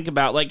sometimes you think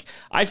about, like,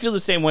 I feel the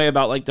same way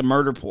about, like, the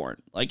murder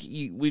porn. Like,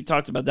 we've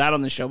talked about that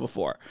on the show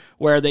before,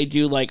 where they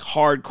do, like,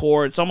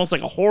 hardcore. It's almost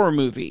like a horror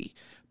movie,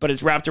 but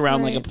it's wrapped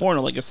around like a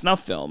porno, like a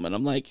snuff film. And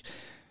I'm like,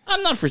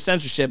 I'm not for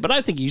censorship, but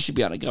I think you should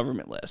be on a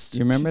government list. Do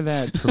you remember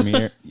that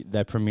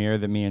premiere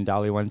that me and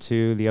Dolly went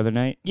to the other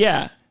night?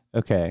 Yeah.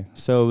 Okay,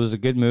 so it was a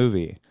good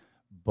movie,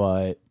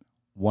 but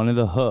one of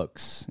the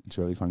hooks, it's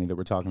really funny that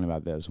we're talking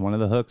about this, one of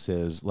the hooks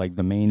is, like,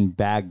 the main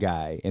bad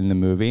guy in the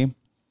movie.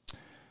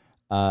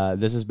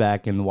 This is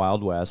back in the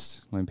Wild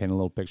West. Let me paint a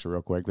little picture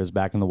real quick. This is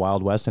back in the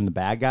Wild West, and the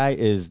bad guy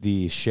is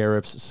the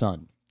sheriff's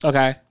son.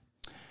 Okay.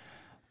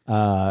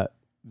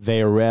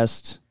 They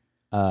arrest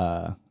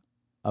a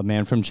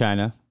man from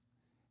China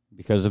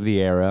because of the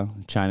era.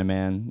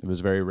 Chinaman. It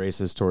was very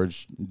racist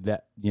towards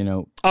that, you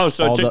know. Oh,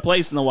 so it took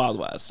place in the Wild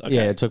West. Okay.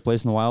 Yeah, it took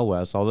place in the Wild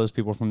West. All those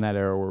people from that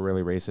era were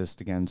really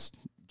racist against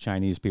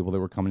Chinese people that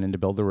were coming in to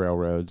build the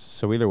railroads.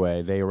 So either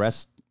way, they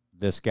arrest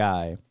this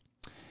guy,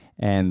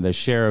 and the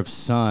sheriff's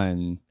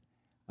son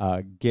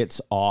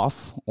gets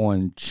off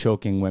on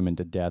choking women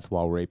to death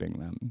while raping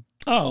them.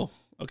 Oh,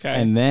 okay.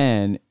 And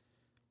then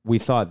we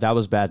thought that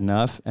was bad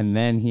enough, and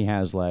then he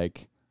has,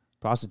 like,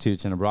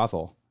 prostitutes in a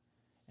brothel,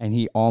 and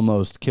he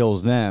almost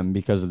kills them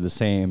because of the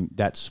same,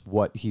 that's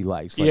what he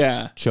likes.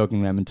 Like,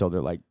 choking them until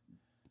they're, like,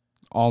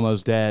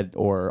 almost dead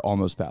or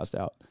almost passed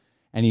out.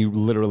 And he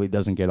literally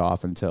doesn't get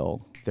off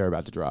until they're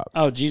about to drop.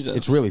 Oh, Jesus.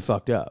 It's really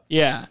fucked up.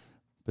 Yeah.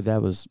 But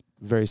that was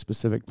a very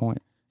specific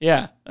point.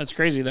 Yeah, that's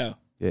crazy, though.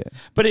 Yeah.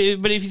 But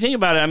if you think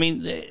about it, I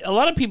mean, a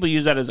lot of people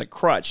use that as a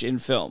crutch in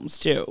films,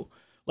 too.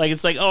 Like,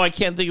 it's like, oh, I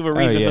can't think of a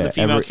reason for the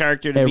female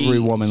character to be strong. Every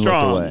woman looked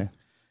away.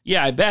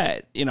 Yeah, I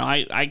bet. You know,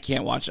 I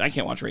can't watch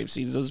rape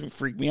scenes. Those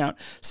freak me out.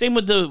 Same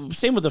with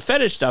the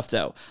fetish stuff,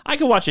 though. I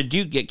could watch a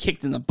dude get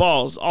kicked in the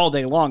balls all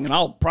day long, and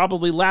I'll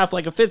probably laugh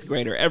like a fifth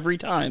grader every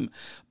time.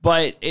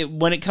 But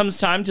when it comes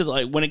to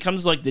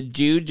like the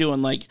dude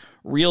doing, like,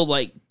 real,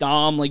 like,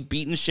 dom, like,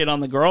 beating shit on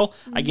the girl,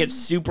 I get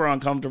super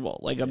uncomfortable.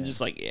 Like, I'm just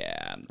like,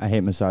 I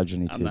hate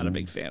misogyny too. I'm not a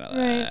big fan of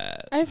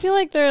that. I feel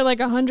like there are, like,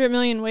 100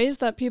 million ways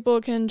that people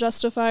can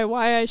justify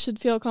why I should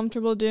feel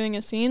comfortable doing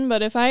a scene,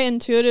 but if I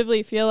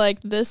intuitively feel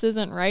like this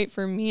isn't right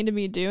for me to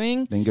be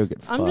doing, then go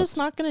get fucked. I'm just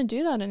not going to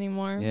do that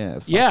anymore. Yeah,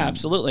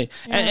 absolutely.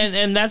 Yeah.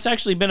 And that's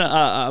actually been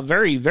a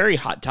very, very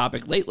hot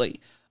topic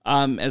lately.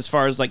 As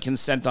far as, like,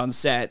 consent on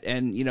set,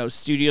 and, you know,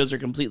 studios are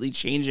completely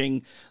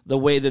changing the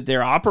way that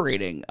they're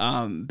operating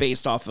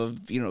based off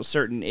of, you know,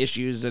 certain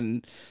issues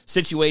and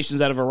situations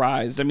that have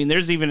arisen. I mean,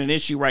 there's even an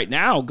issue right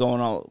now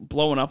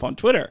blowing up on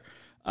Twitter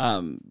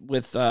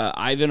with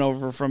Ivan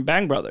over from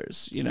Bang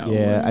Brothers, you know.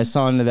 Yeah, I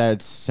saw into that.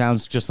 It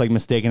sounds just like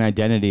Mistaken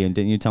Identity. And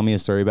didn't you tell me a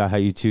story about how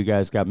you two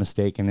guys got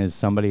mistaken as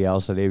somebody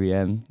else at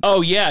AVN?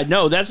 Oh yeah,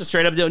 no, that's a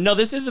straight up deal. No,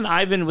 this isn't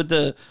Ivan with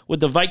the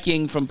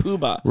Viking from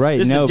Puba. Right,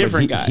 this is a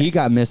different but guy. He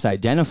got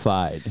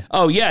misidentified.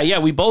 Oh yeah,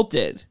 we both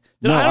did.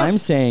 No, I'm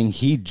saying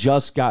he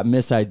just got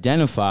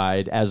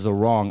misidentified as the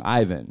wrong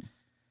Ivan.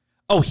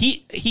 Oh,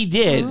 he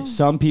did.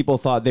 Some people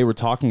thought they were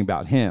talking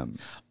about him.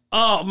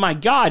 Oh my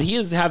God, he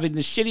is having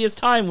the shittiest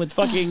time with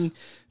fucking.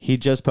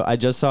 I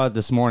just saw it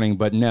this morning,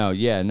 but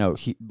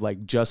he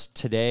like just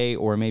today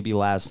or maybe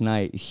last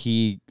night,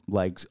 he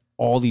like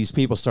all these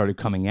people started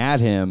coming at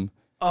him,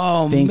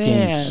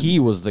 thinking he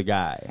was the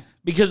guy.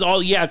 Because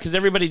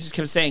everybody just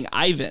kept saying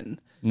Ivan.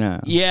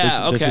 No.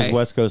 Yeah, This is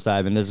West Coast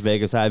Ivan. This is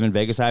Vegas Ivan.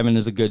 Vegas Ivan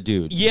is a good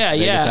dude. Yeah,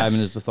 Vegas Ivan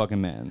is the fucking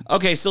man.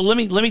 Okay, so let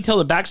me tell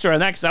the backstory on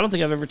that because I don't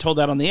think I've ever told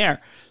that on the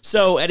air.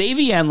 So at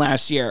AVN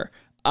last year,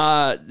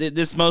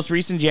 this most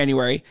recent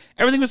January,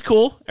 everything was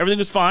cool. Everything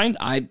was fine.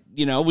 I've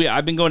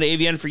been going to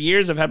AVN for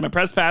years. I've had my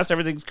press pass.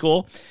 Everything's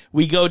cool.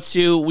 We go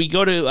to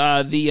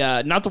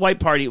the not the white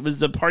party. It was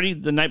the party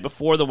the night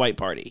before the white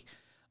party.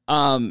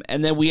 And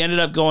then we ended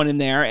up going in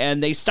there,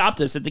 and they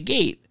stopped us at the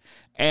gate.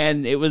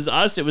 And it was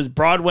us. It was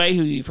Broadway,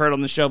 who you've heard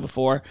on the show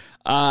before,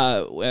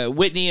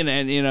 Whitney, and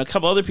a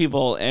couple other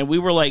people. And we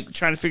were like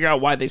trying to figure out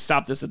why they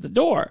stopped us at the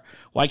door.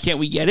 Why can't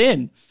we get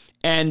in?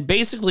 And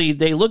basically,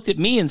 they looked at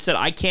me and said,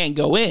 I can't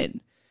go in.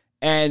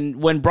 And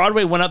when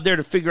Broadway went up there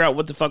to figure out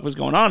what the fuck was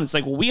going on, it's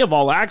like, well, we have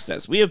all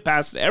access. We have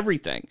passed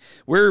everything.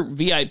 We're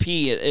VIP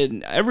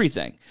in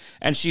everything.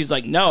 And she's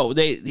like, no,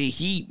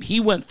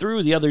 he went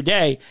through the other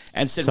day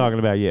and said, talking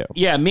about you.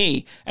 Yeah,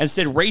 me, and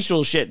said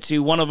racial shit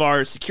to one of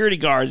our security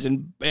guards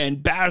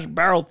and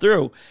barreled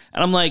through.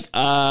 And I'm like,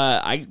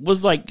 I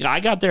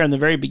got there in the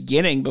very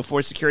beginning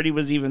before security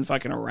was even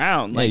fucking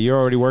around. Like, you're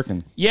already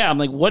working. Yeah, I'm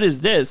like, what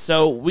is this?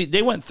 So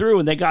they went through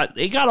and they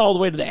got all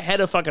the way to the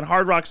head of fucking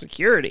Hard Rock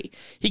security.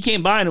 He came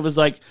by and it was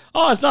like,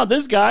 oh, it's not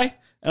this guy.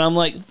 And I'm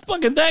like,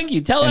 fucking thank you.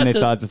 Tell and that they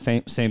thought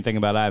the same thing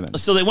about Ivan.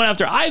 So they went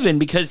after Ivan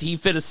because he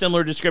fit a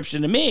similar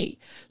description to me.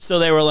 So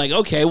they were like,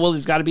 okay, well,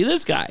 there's got to be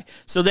this guy.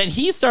 So then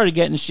he started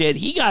getting shit.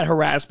 He got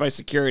harassed by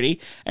security.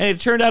 And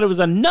it turned out it was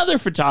another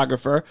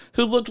photographer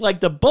who looked like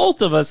the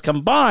both of us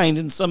combined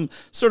in some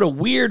sort of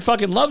weird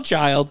fucking love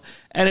child.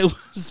 And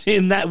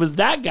that was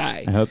that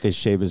guy. I hope they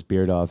shave his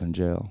beard off in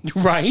jail.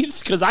 Right?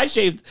 Because I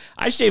shaved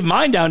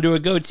mine down to a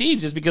goatee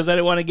just because I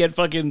didn't want to get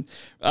fucking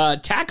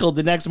tackled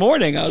the next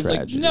morning. I was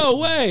like, no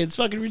way. It's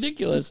fucking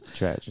ridiculous.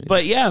 Tragedy.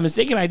 But yeah,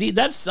 mistaken ID.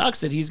 That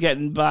sucks that he's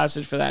getting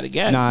blasted for that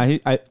again. Nah,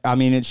 I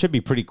mean, it should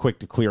be pretty quick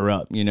to clear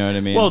up. You know what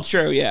I mean? Well,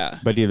 true, yeah.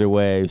 But either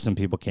way, some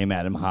people came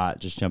at him hot,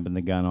 just jumping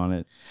the gun on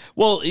it.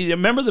 Well, you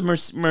remember the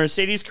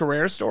Mercedes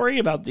Carrera story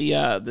about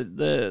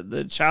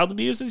the child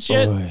abuse and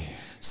shit? Boy.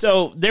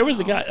 So there was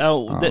a guy.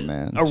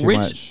 Man, too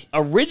much.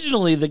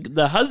 Originally,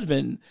 the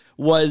husband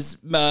was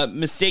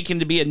mistaken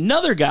to be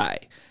another guy,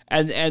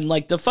 and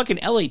like the fucking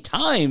LA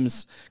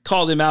Times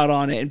called him out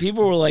on it, and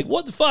people were like,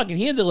 "What the fuck?" And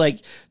he had to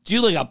like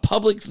do like a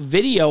public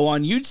video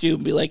on YouTube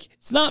and be like,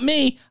 "It's not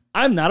me.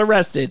 I'm not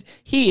arrested.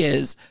 He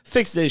is.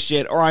 Fix this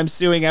shit, or I'm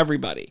suing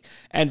everybody."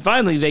 And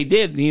finally, they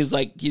did, and he's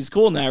like, "He's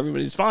cool now.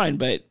 Everybody's fine."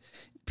 But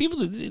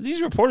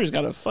these reporters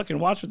got to fucking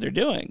watch what they're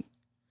doing.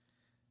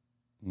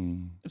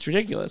 It's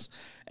ridiculous.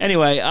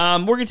 Anyway,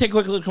 we're going to take a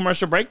quick little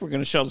commercial break. We're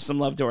going to show some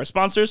love to our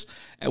sponsors,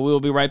 and we will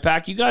be right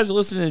back. You guys are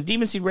listening to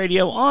Demon Seed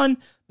Radio on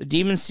the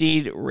Demon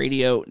Seed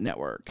Radio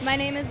Network. My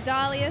name is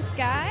Dahlia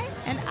Sky.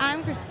 And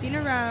I'm Christina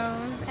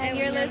Rose. And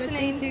you're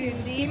listening to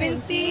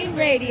Demon Seed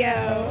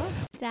Radio.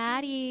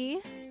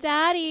 Daddy,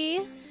 buy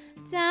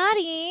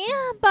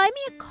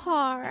me a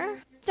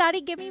car.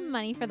 Daddy, give me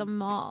money for the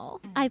mall.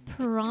 I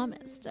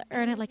promise to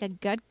earn it like a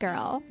good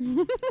girl.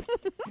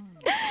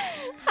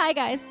 Hi,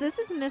 guys. This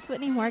is Miss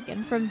Whitney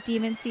Morgan from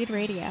Demon Seed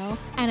Radio.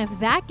 And if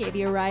that gave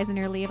you a rise in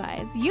your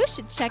Levi's, you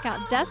should check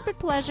out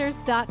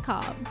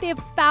DesperatePleasures.com. They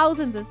have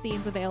thousands of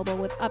scenes available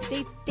with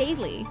updates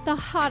daily. The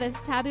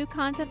hottest taboo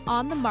content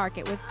on the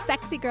market with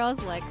sexy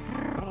girls like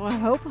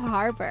Hope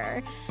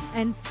Harbor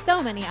and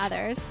so many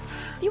others.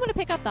 If you want to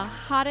pick up the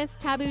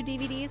hottest taboo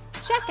DVDs,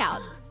 check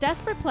out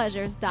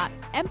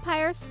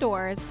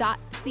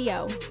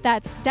DesperatePleasures.EmpireStores.co.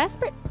 That's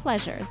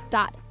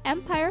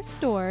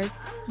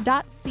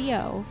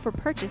DesperatePleasures.EmpireStores.co for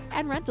purchase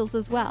and rentals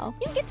as well.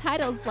 You can get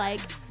titles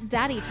like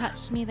Daddy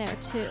Touched Me There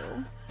Too,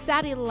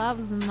 Daddy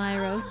Loves My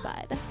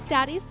Rosebud,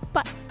 Daddy's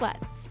Butt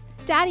Sluts,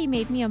 Daddy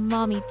Made Me a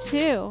Mommy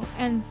Too,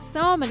 and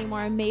so many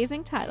more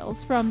amazing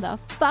titles from the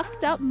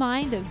fucked up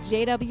mind of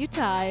JW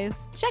Ties.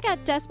 Check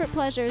out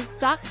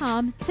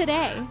DesperatePleasures.com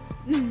today.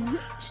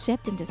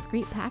 Shipped in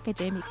discreet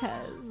packaging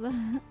because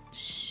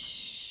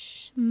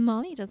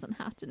Mommy doesn't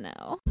have to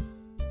know.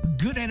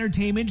 Good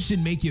entertainment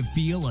should make you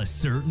feel a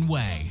certain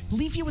way.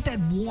 Leave you with that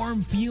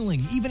warm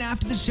feeling even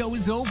after the show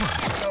is over.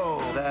 Oh,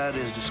 that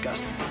is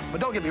disgusting.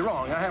 But don't get me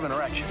wrong, I have an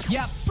erection.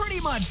 Yeah, pretty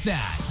much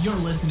that. You're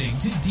listening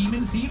to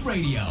Demon Seed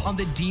Radio on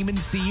the Demon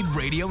Seed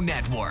Radio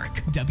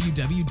Network.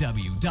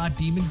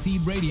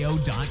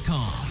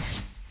 www.demonseedradio.com.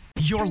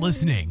 You're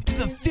listening to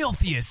the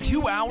filthiest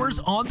 2 hours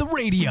on the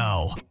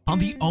radio, on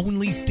the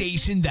only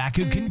station that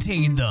could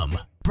contain them.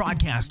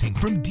 Broadcasting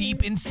from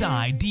deep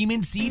inside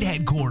Demon Seed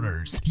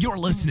headquarters, you're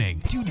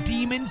listening to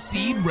Demon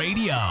Seed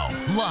Radio,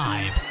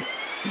 live.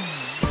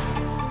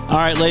 All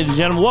right, ladies and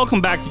gentlemen, welcome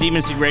back to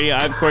Demon Seed Radio.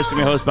 I, of course, am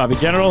your host, Bobby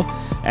General,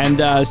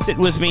 and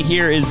sitting with me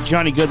here is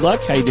Johnny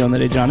Goodluck. How you doing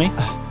today, Johnny?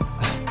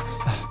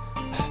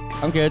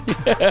 I'm good.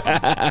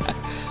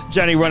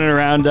 Johnny running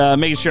around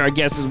making sure our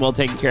guest is well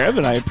taken care of,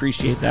 and I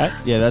appreciate that.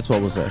 Yeah, that's what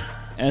we'll say.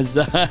 As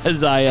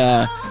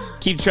I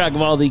keep track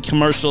of all the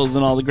commercials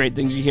and all the great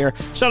things you hear.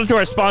 Shout out to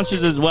our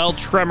sponsors as well,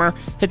 Tremor.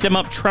 Hit them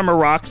up,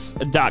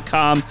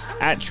 TremorRocks.com,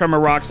 at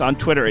TremorRocks on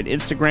Twitter and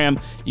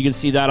Instagram. You can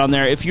see that on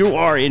there. If you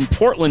are in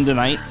Portland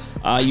tonight,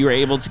 you are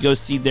able to go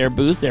see their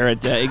booth. They're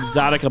at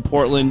Exotica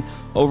Portland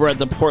over at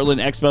the Portland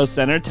Expo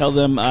Center. Tell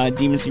them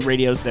Demon Seed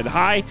Radio said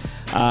hi.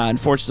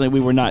 Unfortunately, we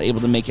were not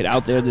able to make it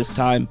out there this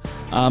time.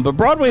 But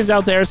Broadway's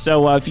out there,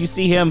 so if you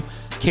see him,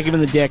 kick him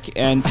in the dick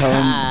and tell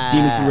him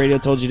Demon Seed Radio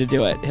told you to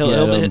do it.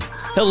 He'll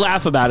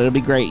laugh about it. It'll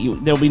be great.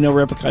 There'll be no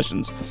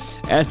repercussions.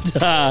 And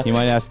he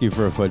might ask you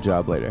for a foot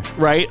job later.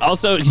 Right.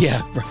 Also,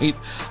 yeah, right.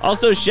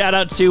 Also, shout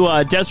out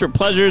to Desperate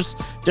Pleasures.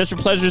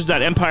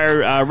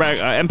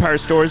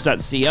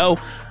 DesperatePleasures.EmpireStores.co.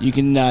 You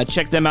can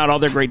check them out, all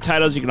their great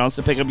titles. You can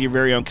also pick up your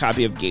very own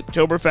copy of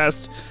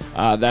Gapetoberfest.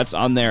 That's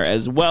on there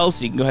as well,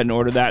 so you can go ahead and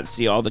order that,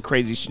 see all the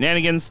crazy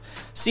shenanigans,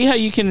 see how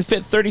you can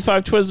fit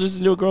 35 Twizzlers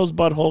into a girl's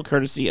butthole,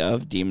 courtesy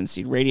of Demon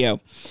Seed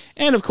Radio.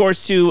 And, of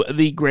course, to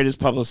the greatest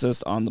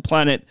publicist on the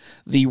planet,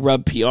 the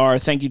Rub PR.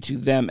 Thank you to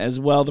them as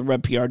well,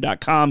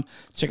 therubpr.com.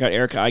 Check out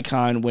Erica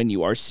Icon when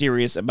you are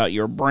serious about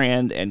your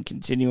brand and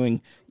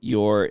continuing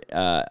your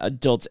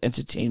adult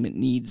entertainment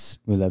needs.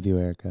 We love you,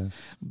 Erica.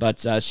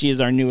 But she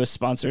is our newest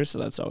sponsor, so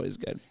that's always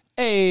good.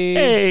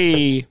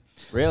 Hey.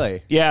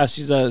 Really? Yeah,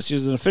 she's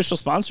an official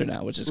sponsor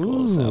now, which is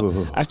cool. Ooh.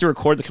 So I have to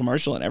record the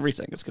commercial and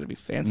everything. It's going to be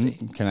fancy.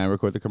 Can I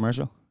record the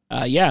commercial?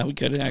 Yeah, we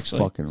could actually.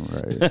 Fucking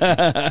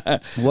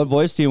right. What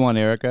voice do you want,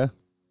 Erica?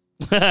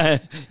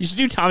 You should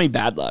do Tommy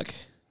Badluck.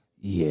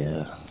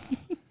 Yeah.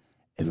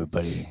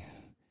 Everybody,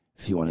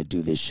 if you want to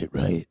do this shit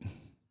right,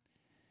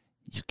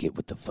 you get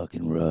with the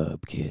fucking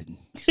rub, kid.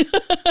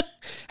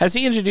 Has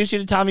he introduced you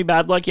to Tommy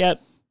Badluck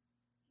yet?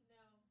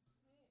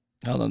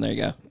 No. Hold on, there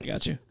you go. I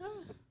got you.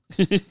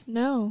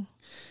 No.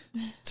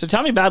 So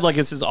Tommy Badluck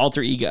is his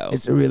alter ego.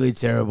 It's a really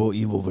terrible,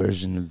 evil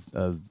version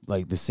of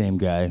like the same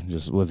guy,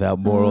 just without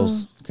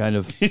morals, kind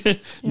of.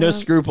 No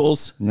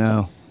scruples.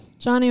 No.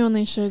 Johnny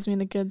only shows me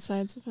the good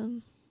sides of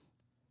him.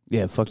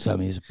 Yeah, fuck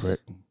Tommy, he's a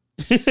prick.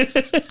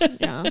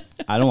 Yeah.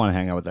 I don't want to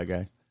hang out with that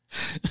guy.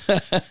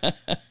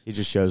 He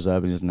just shows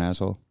up and he's an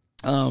asshole.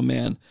 Oh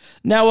man!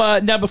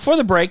 Now before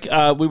the break,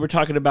 we were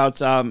talking about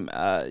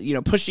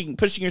pushing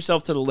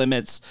yourself to the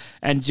limits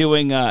and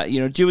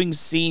doing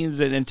scenes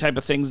and type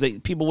of things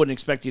that people wouldn't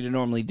expect you to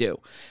normally do.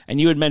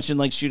 And you had mentioned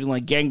like shooting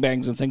like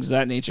gangbangs and things of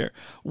that nature.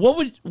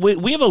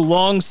 We have a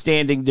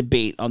long-standing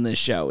debate on this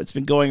show. It's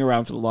been going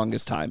around for the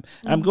longest time.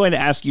 And I'm going to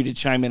ask you to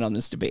chime in on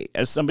this debate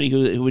as somebody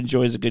who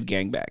enjoys a good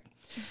gangbang.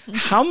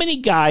 How many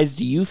guys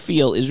do you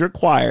feel is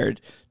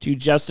required to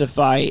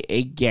justify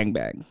a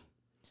gangbang?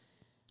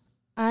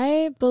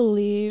 I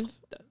believe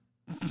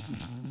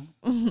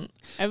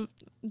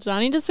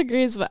Johnny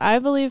disagrees, but I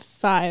believe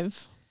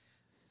 5.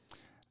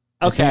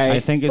 Okay, I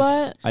think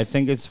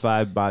it's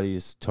 5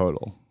 bodies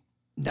total.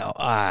 No,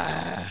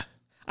 I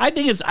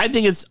think it's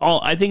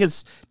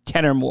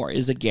 10 or more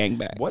is a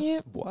gangbang. What? Yeah.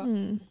 What?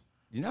 You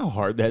know how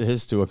hard that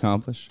is to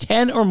accomplish?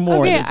 10 or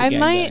more.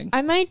 Okay,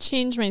 I might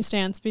change my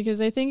stance because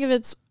I think if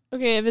it's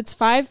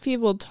 5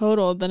 people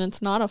total, then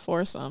it's not a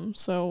foursome.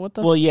 So what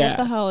the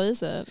hell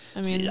is it?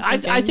 I mean,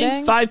 I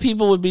think 5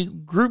 people would be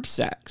group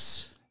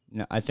sex.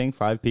 No, I think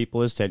 5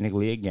 people is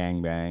technically a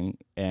gangbang,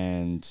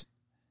 and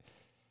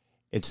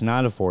it's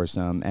not a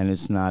foursome, and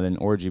it's not an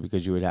orgy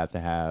because you would have to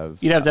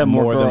have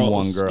more than girls.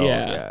 one girl.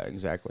 Yeah,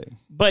 exactly.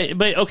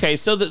 But okay,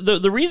 so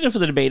the reason for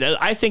the debate,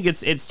 I think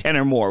it's 10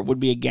 or more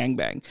would be a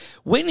gangbang.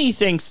 Whitney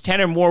thinks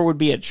 10 or more would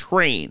be a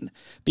train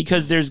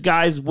because there's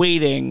guys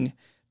waiting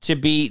to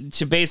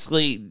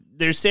basically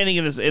they're standing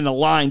in a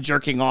line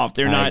jerking off.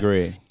 They're not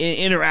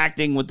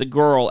interacting with the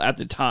girl at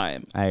the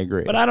time. I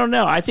agree. But I don't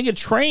know. I think a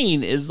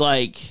train is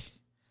like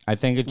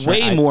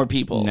way more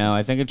people. No,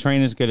 I think a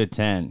train is good at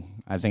 10.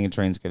 I think a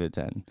train's good at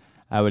 10.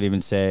 I would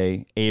even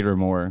say 8 or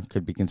more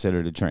could be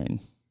considered a train.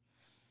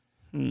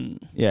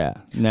 Yeah.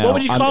 No. What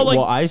would you call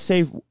Well, I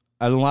say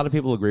a lot of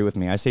people agree with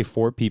me. I say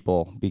 4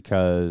 people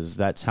because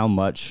that's how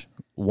much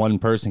one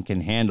person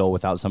can handle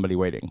without somebody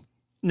waiting.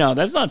 No,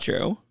 that's not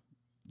true.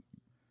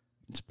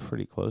 It's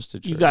pretty close to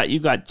true. You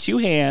got 2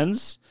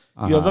 hands.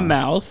 You have a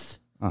mouth.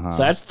 So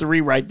that's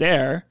 3 right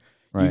there.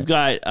 Right. You've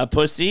got a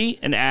pussy,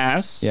 an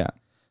ass. Yeah.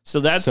 So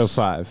that's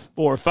 5.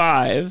 4 or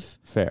 5.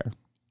 Fair.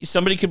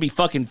 Somebody could be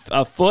fucking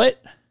a foot.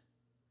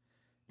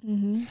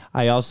 Mm-hmm.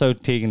 I also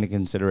take into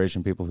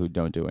consideration people who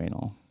don't do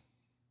anal.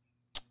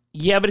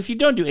 Yeah, but if you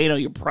don't do anal,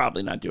 you're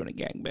probably not doing a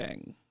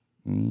gangbang.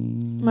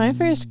 My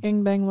first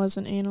gangbang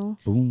wasn't anal.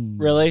 Boom.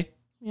 Really?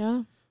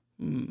 Yeah.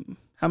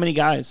 How many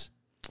guys?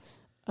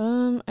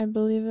 I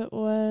believe it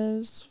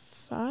was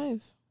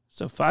 5.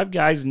 So 5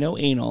 guys, no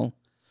anal.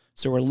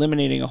 So we're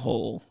eliminating a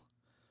hole.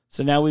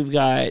 So now we've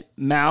got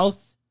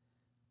mouth,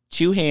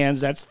 2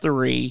 hands, that's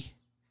 3.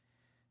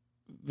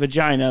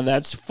 Vagina,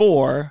 that's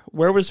 4.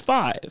 Where was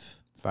 5?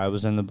 5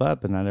 was in the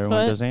butt, but not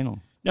everyone does anal.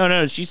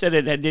 No, she said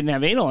it didn't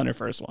have anal on her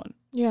first one.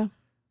 Yeah.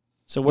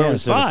 So where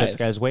was 5? The 5th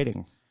guy's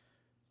waiting.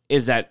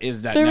 Is that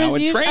now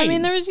a train? I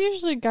mean, there was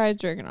usually guys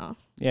jerking off.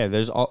 Yeah,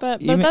 there's all. But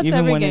that's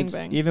every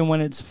gangbang. Even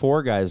when it's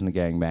 4 guys in a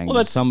gangbang,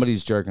 Well,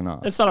 somebody's jerking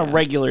off. That's not a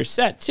regular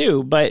set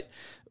too. But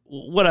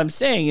what I'm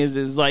saying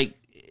is like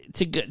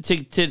to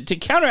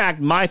counteract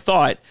my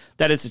thought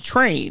that it's a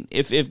train.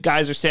 If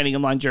guys are standing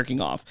in line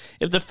jerking off,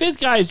 if the 5th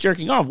guy is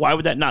jerking off, why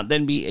would that not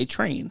then be a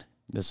train?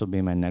 This will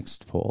be my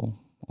next poll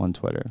on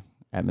Twitter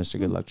at Mr.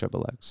 Goodluck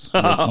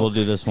XXX. We'll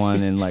do this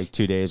one in like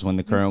 2 days when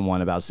the current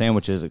one about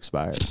sandwiches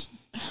expires.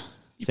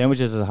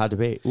 Sandwiches is a hot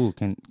debate. Ooh,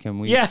 can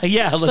we? Yeah.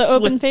 The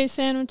open face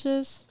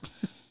sandwiches,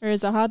 or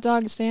is a hot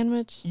dog a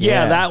sandwich?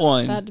 Yeah, that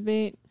one. That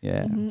debate.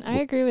 Yeah, I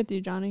agree with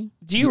you, Johnny.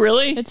 Do you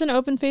really? It's an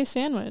open face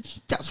sandwich.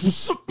 That's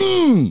what's up.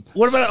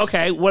 What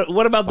about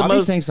What about the Bobby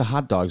most? thinks a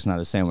hot dog's not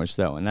a sandwich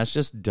though, and that's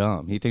just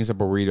dumb. He thinks a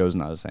burrito's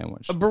not a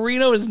sandwich. A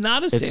burrito is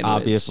not a sandwich. It's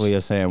obviously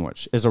a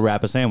sandwich. Is a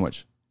wrap a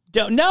sandwich?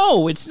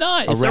 No, it's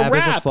not. It's a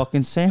wrap. Is a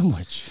fucking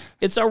sandwich.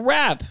 It's a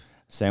wrap.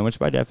 Sandwich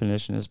by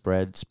definition is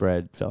bread,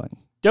 spread, filling.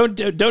 Don't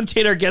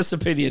taint our guest's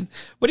opinion.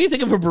 What do you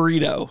think of a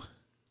burrito?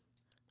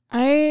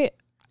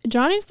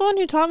 Johnny's the one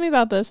who taught me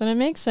about this, and it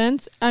makes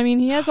sense. I mean,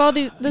 he has all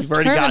this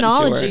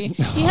terminology.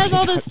 He has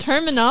all this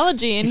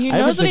terminology, and he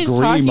knows what he's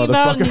talking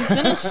about, and he's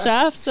been a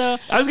chef. So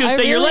I was going to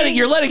say,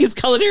 you're letting his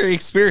culinary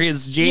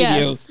experience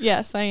jade you.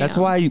 Yes, I am. That's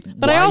why.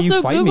 But I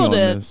also Googled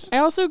it. I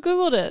also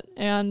Googled it,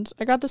 and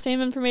I got the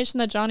same information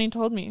that Johnny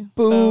told me.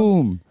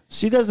 Boom. So.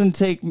 She doesn't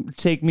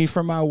take me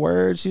for my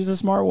word. She's a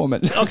smart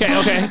woman.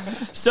 Okay.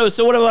 So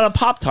what about a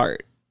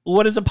Pop-Tart?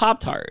 What is a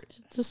Pop-Tart?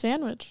 It's a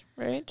sandwich,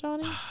 right,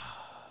 Johnny?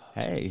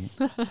 Hey,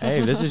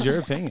 this is your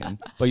opinion,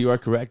 but you are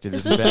correct.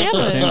 It's a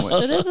sandwich.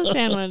 It is a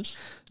sandwich.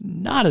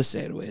 Not a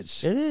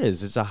sandwich. It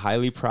is. It's a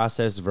highly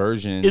processed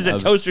version. Is a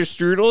toaster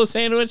strudel a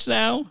sandwich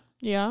now?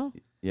 Yeah.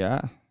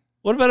 Yeah.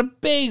 What about a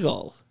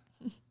bagel?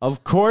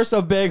 Of course,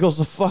 a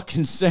bagel's a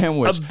fucking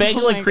sandwich. A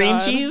bagel and cream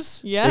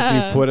cheese? Yeah.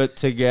 If you put it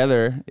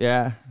together,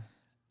 yeah.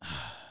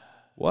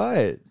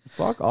 What?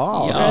 Fuck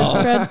off. Bread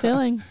spread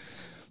filling.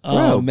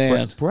 Oh,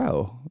 man.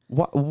 Bro.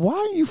 Why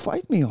are you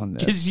fighting me on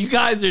this? Because you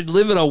guys are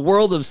living a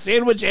world of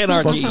sandwich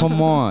anarchy. But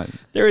come on.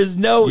 There is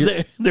no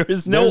order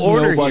There's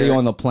nobody here.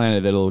 on the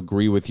planet that'll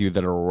agree with you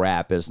that a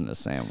wrap isn't a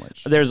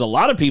sandwich. There's a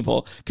lot of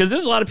people, because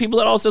there's a lot of people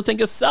that also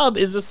think a sub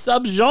is a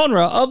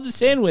subgenre of the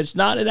sandwich,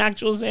 not an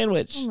actual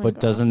sandwich. But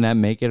doesn't that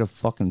make it a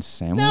fucking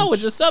sandwich? No,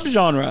 it's a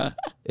subgenre.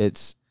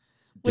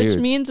 Which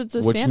means it's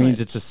a sandwich. Which means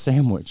it's a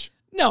sandwich.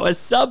 No, a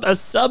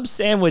sub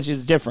sandwich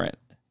is different.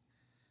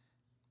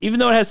 Even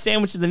though it has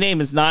sandwich in the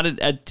name, it's not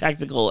a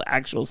technical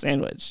actual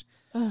sandwich.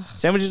 Ugh.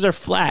 Sandwiches are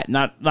flat,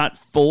 not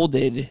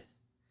folded.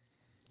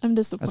 I'm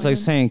disappointed. That's like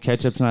saying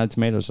ketchup's not a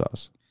tomato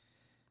sauce.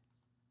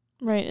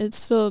 Right, it's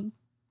still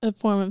a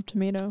form of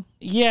tomato.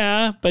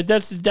 Yeah, but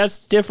that's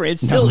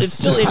different. It's still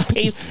in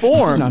paste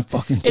form. It's not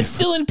fucking different. It's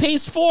still in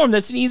paste form.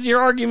 That's an easier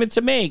argument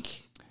to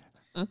make.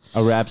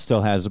 A wrap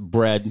still has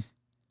bread,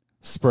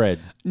 spread.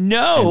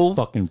 No, and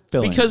fucking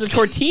filling. Because a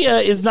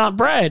tortilla is not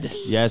bread.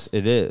 Yes,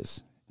 it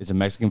is. It's a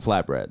Mexican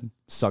flatbread.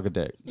 Suck a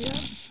dick. Yeah.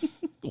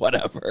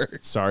 Whatever.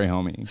 Sorry,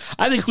 homie.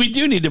 I think we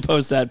do need to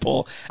post that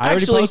poll. I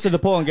already posted the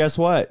poll, and guess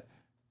what?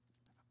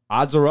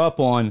 Odds are up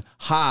on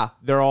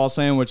they're all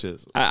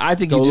sandwiches. I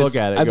think go you look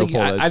at it.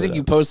 I think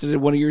you posted it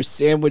in one of your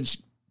sandwich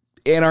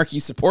anarchy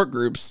support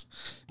groups.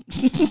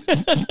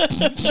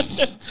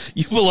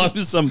 You belong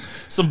to some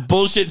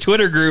bullshit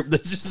Twitter group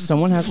that's just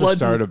someone has to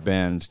start a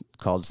band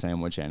called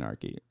Sandwich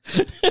Anarchy,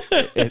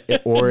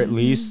 or at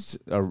least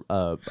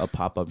a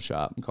pop-up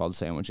shop called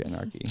Sandwich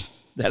Anarchy.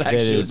 That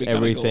is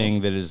everything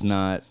cool. that is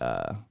not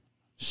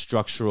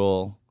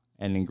structural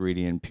and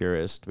ingredient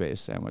purist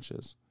based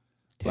sandwiches.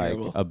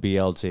 Terrible. Like a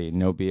BLT.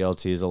 No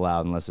BLT is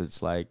allowed unless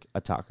it's like a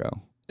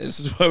taco.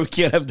 This is why we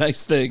can't have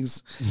nice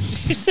things.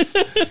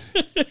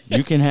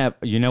 You can have,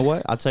 you know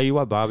what? I'll tell you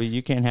what, Bobby.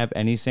 You can't have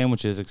any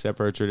sandwiches except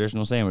for a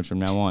traditional sandwich from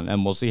now on,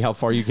 and we'll see how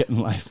far you get in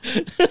life.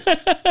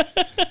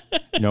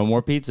 No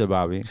more pizza,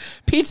 Bobby.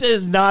 Pizza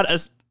is not a...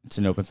 It's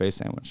an open-faced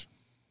sandwich.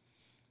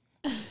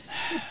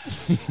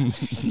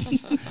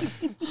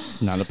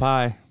 It's not a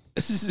pie.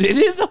 It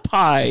is a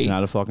pie. It's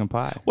not a fucking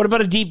pie. What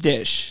about a deep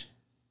dish?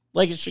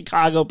 Like a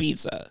Chicago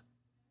pizza.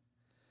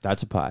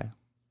 That's a pie.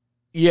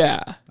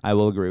 Yeah. I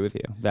will agree with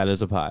you. That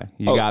is a pie.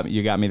 You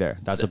got me there.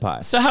 That's a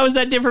pie. So how is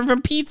that different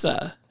from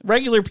pizza?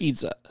 Regular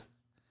pizza.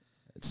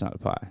 It's not a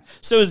pie.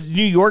 So is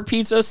New York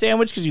pizza a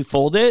sandwich because you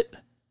fold it?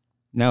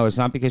 No, it's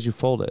not because you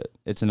fold it.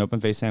 It's an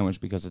open-faced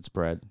sandwich because it's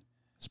bread,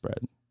 spread,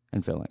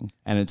 and filling.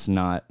 And it's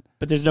not...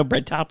 But there's no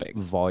bread topping.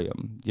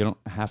 Volume. You don't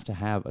have to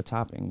have a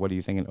topping. What do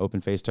you think, an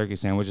open-faced turkey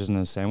sandwich isn't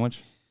a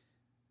sandwich?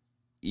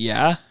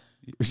 Yeah.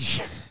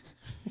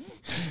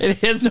 It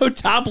has no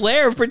top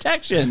layer of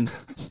protection.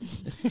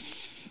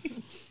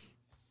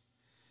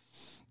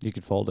 You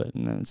could fold it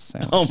and then it's a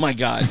sandwich. Oh my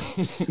god!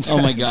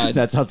 Oh my god!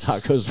 That's how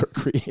tacos were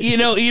created. You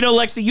know,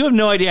 Lexi, you have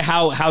no idea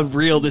how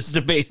real this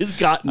debate has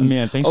gotten. I mean,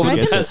 I think over she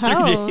the gets past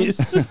it. 3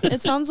 days.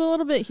 It sounds a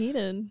little bit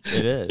heated.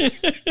 It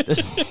is.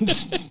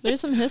 There's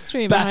some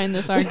history behind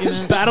this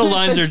argument. Battle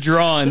lines are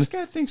drawn. This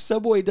guy thinks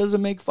Subway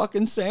doesn't make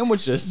fucking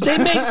sandwiches. They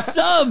make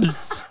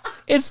subs.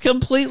 It's a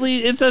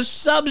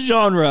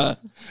subgenre.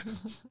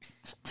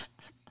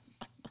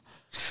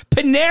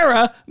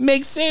 Panera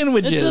makes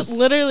sandwiches. It's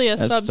literally a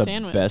That's sub the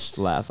sandwich. best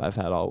laugh I've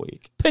had all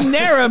week.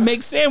 Panera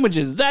makes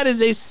sandwiches. That is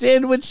a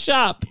sandwich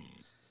shop.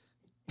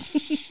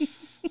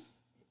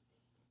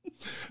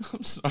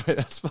 I'm sorry,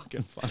 that's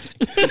fucking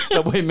funny.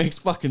 Subway makes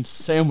fucking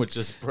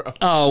sandwiches, bro.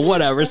 Oh,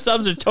 whatever.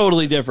 Subs are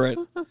totally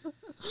different.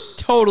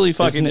 Totally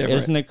fucking different.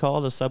 Isn't it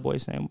called a Subway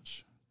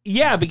sandwich?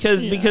 Yeah,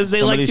 because they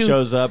Somebody like to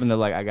shows up and they're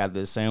like, I got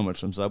this sandwich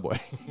from Subway.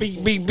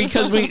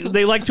 because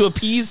they like to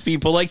appease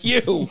people like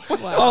you.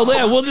 Oh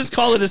yeah, we'll just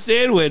call it a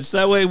sandwich.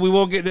 That way we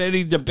won't get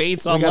any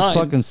debates We online. got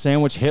fucking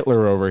Sandwich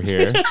Hitler over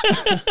here.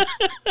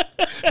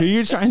 Who are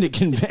you trying to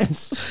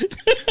convince?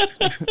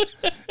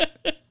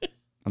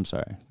 I'm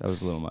sorry, that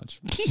was a little much.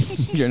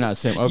 You're not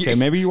sandwich. Okay,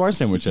 maybe you are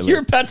Sandwich Hitler.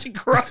 You're about to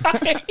cry.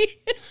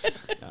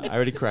 I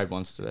already cried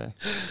once today.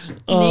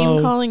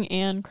 Name calling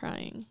and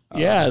crying.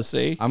 Yeah,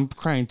 see? I'm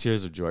crying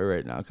tears of joy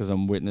right now because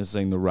I'm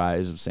witnessing the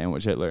rise of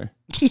Sandwich Hitler.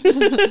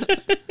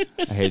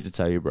 I hate to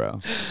tell you,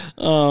 bro.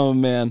 Oh,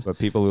 man. But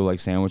people who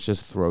like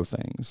sandwiches throw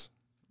things.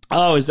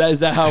 Oh, is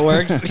that how it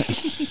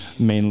works?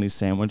 Mainly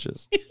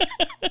sandwiches.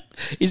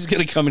 He's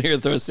going to come in here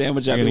and throw a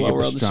sandwich at You're me going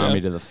while to we're get on the show.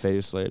 pastrami to the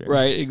face later.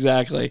 Right,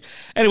 exactly.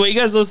 Anyway, you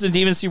guys listen to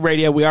Demon Seed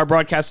Radio. We are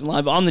broadcasting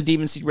live on the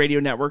Demon Seed Radio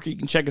Network. You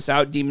can check us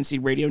out,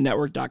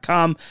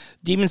 demonseedradionetwork.com,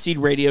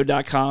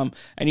 demonseedradio.com,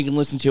 and you can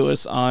listen to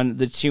us on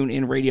the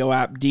TuneIn Radio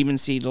app,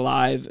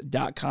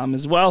 demonseedlive.com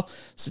as well.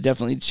 So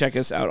definitely check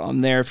us out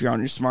on there. If you're on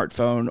your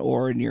smartphone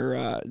or in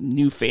your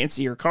new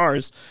fancier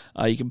cars,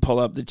 you can pull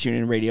up the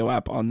TuneIn Radio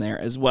app on there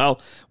as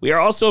well. We are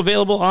also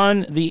available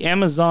on the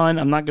Amazon.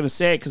 I'm not going to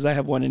say it because I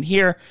have one in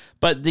here,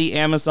 but the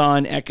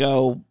Amazon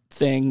Echo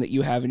thing that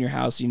you have in your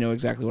house, you know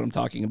exactly what I'm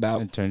talking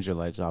about. It turns your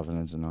lights off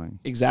and it's annoying.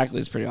 Exactly.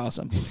 It's pretty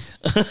awesome.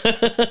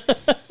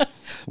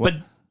 But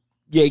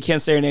yeah, you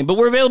can't say her name, but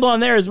we're available on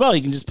there as well.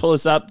 You can just pull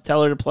us up,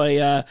 tell her to play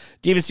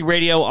DMC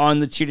Radio on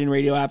the TuneIn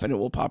Radio app, and it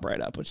will pop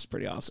right up, which is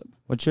pretty awesome.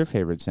 What's your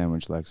favorite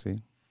sandwich,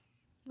 Lexi?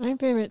 My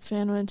favorite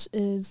sandwich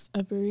is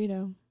a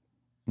burrito.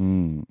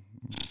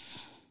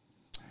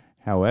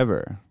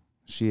 However,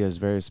 she has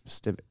very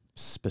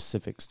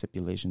specific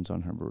stipulations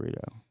on her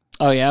burrito.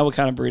 Oh, yeah? What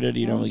kind of burrito do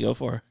you normally go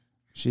for?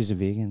 She's a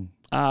vegan.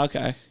 Ah,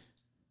 okay.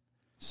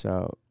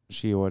 So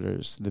she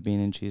orders the bean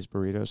and cheese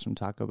burritos from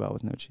Taco Bell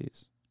with no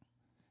cheese.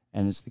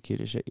 And it's the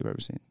cutest shit you've ever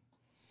seen.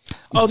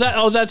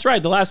 That's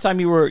right. The last time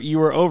you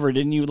were over,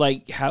 didn't you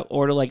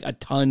order like a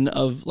ton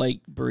of like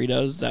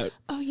burritos? That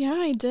Oh yeah,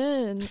 I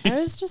did. I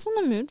was just in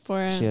the mood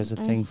for it. She has a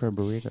thing for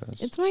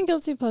burritos. It's my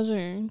guilty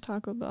pleasure,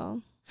 Taco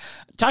Bell.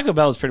 Taco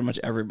Bell is pretty much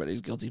everybody's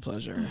guilty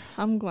pleasure.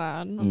 I'm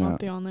glad I'm not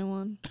the only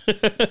one.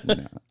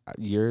 No.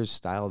 Your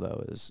style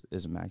though is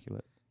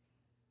immaculate.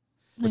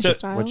 My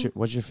style?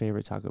 What's your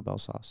favorite Taco Bell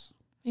sauce?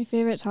 My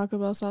favorite Taco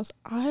Bell sauce.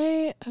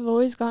 I have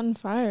always gotten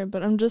fire,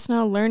 but I'm just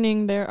now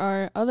learning there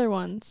are other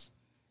ones.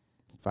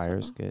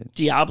 Fire's good.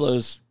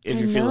 Diablo's, if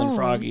you're feeling know.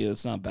 froggy,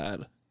 that's not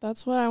bad.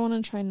 That's what I want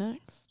to try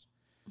next.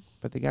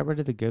 But they got rid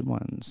of the good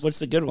ones. What's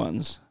the good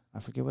ones? I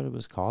forget what it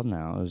was called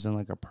now. It was in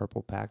like a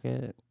purple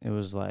packet. It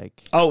was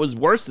like... Oh, it was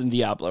worse than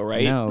Diablo,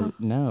 right?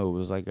 No, it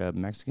was like a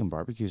Mexican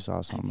barbecue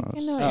sauce almost. I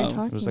know what you're talking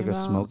about. It was like a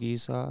smoky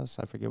sauce.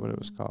 I forget what it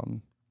was called.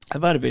 I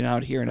might have been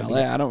out here in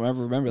LA. I don't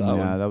remember that one.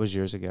 No, that was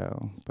years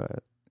ago,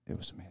 but it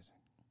was amazing.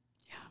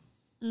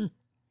 Yeah.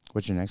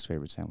 What's your next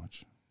favorite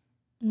sandwich?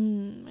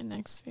 My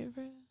next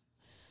favorite.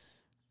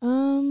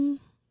 I'm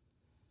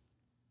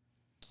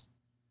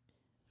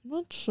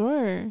not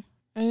sure.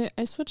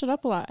 I switch it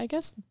up a lot. I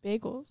guess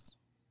bagels.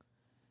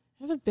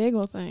 I have a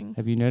bagel thing.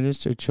 Have you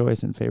noticed your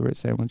choice in favorite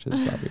sandwiches,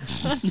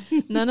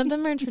 Bobby? None of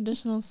them are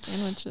traditional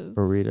sandwiches.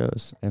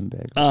 Burritos and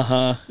bagels.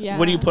 Uh-huh. Yeah.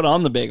 What do you put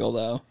on the bagel,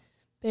 though?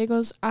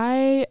 Bagels.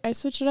 I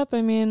switch it up.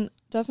 I mean,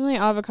 definitely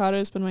avocado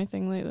has been my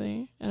thing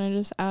lately. And I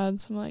just add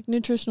some, like,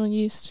 nutritional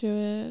yeast to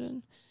it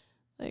and,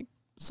 like,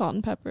 salt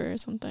and pepper or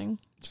something.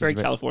 It's very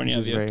California of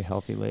She's you. a very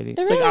healthy lady.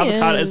 It's really like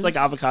avocado. is. It's like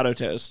avocado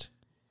toast.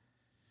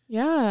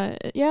 Yeah,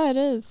 it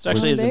is. It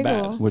actually isn't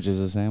bagel. bad. Which is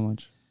a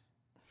sandwich?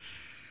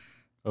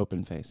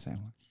 Open face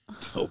sandwich.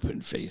 Open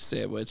face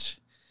sandwich.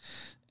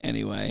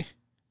 Anyway,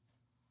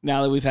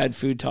 now that we've had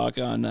food talk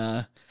on,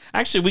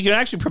 actually, we can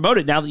actually promote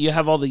it now that you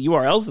have all the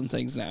URLs and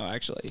things now,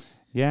 actually.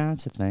 Yeah,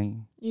 it's a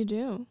thing. You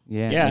do?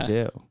 Yeah, I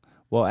do.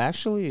 Well,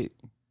 actually,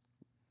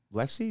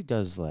 Lexi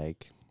does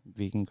like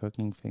vegan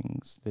cooking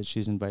things that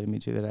she's invited me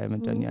to that I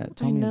haven't done yet.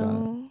 Tell me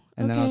about it.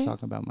 and then I'll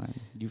talk about mine.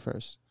 You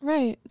first.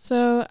 Right.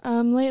 So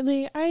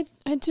lately I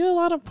do a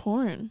lot of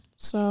porn.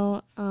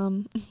 So I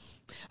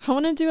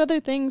want to do other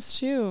things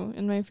too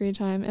in my free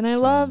time. And I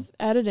love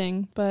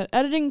editing, but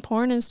editing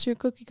porn is too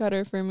cookie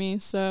cutter for me.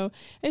 So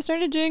I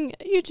started doing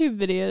YouTube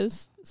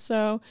videos.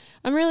 So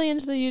I'm really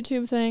into the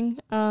YouTube thing.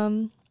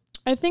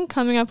 I think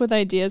coming up with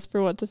ideas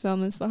for what to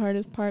film is the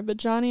hardest part, but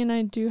Johnny and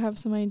I do have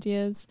some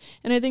ideas,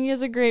 and I think he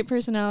has a great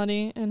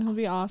personality, and he'll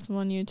be awesome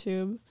on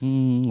YouTube.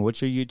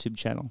 What's your YouTube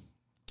channel?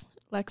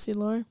 Lexi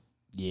Lore.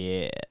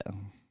 Yeah.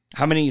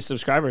 How many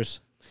subscribers?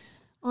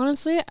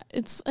 Honestly,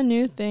 it's a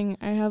new thing.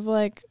 I have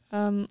like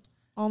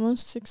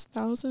almost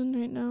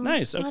 6,000 right now.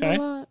 Nice, Not okay. a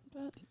lot,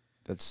 but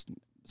That's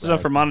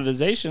enough for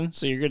monetization,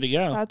 so you're good to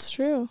go. that's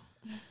true.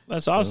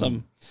 That's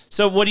awesome.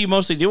 So what do you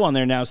mostly do on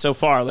there now so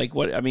far? Like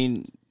what, I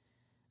mean,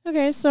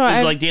 Okay, so is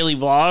I it like daily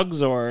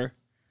vlogs or?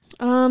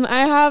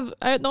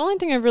 the only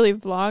thing I've really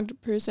vlogged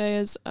per se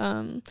is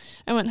I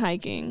went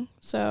hiking.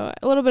 So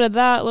a little bit of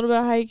that, a little bit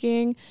of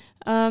hiking.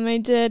 I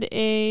did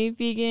a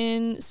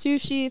vegan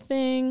sushi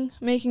thing,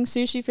 making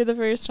sushi for the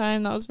first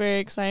time. That was very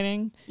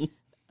exciting.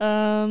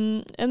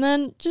 And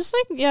then just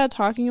like,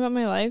 talking about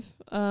my life.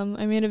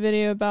 I made a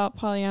video about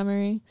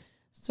polyamory.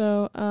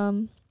 So,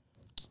 I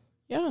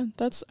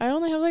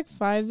only have like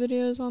 5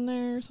 videos on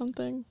there or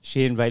something.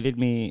 She invited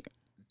me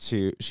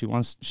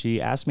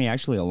she asked me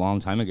actually a long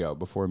time ago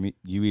before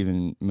you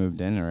even moved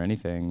in or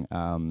anything,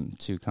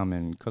 to come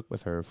and cook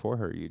with her for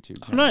her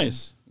YouTube channel. Oh,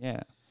 nice.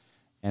 Yeah.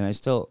 And I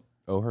still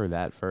owe her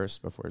that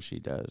first before she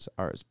does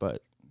ours,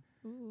 but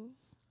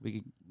we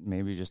could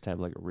maybe just have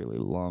like a really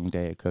long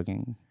day of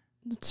cooking.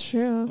 That's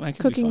true. That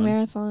could be Cooking fun.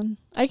 marathon.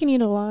 I can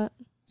eat a lot.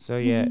 So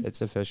yeah,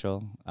 it's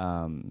official.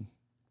 I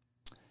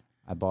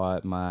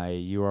bought my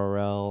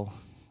URL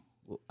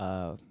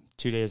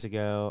 2 days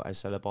ago. I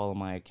set up all of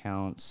my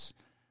accounts.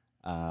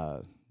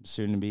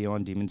 Soon to be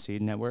on Demon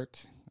Seed Network.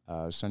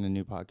 Starting a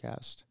new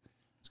podcast.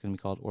 It's going to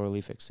be called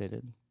Orally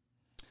Fixated.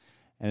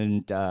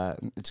 And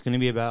it's going to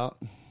be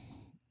about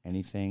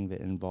anything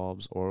that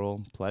involves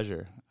oral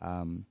pleasure.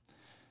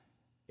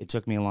 It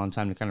took me a long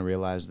time to kind of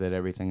realize that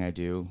everything I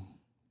do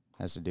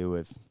has to do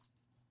with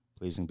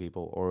pleasing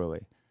people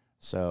orally.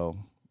 So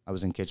I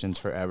was in kitchens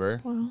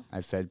forever. Wow. I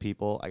fed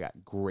people. I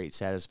got great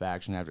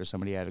satisfaction after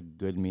somebody had a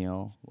good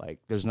meal. Like,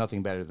 there's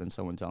nothing better than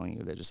someone telling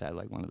you they just had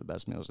like one of the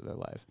best meals of their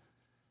life.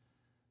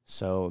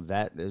 So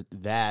that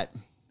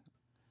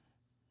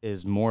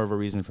is more of a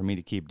reason for me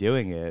to keep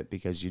doing it,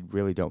 because you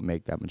really don't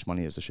make that much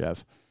money as a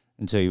chef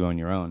until you own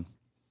your own.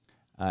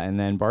 And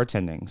then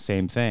bartending,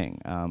 same thing.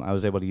 I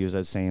was able to use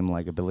that same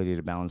like ability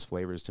to balance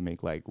flavors to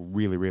make like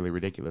really, really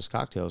ridiculous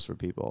cocktails for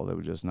people that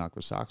would just knock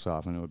their socks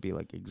off, and it would be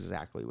like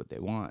exactly what they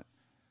want.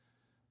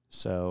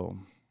 So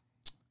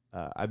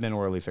I've been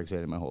orally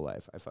fixated my whole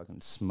life. I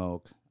fucking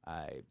smoke.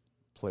 I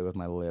play with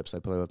my lips. I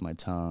play with my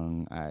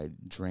tongue. I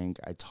drink.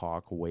 I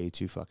talk way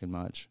too fucking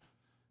much.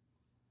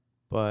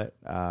 But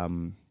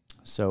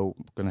so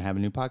I'm going to have a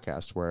new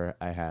podcast where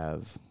I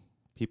have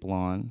people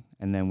on,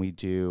 and then we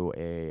do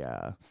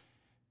a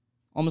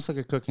almost like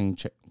a cooking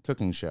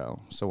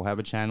show. So we'll have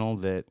a channel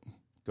that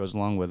goes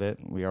along with it.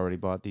 We already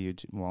bought the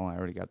YouTube. Well, I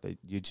already got the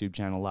YouTube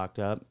channel locked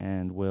up,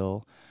 and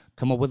we'll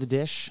come up with a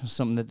dish,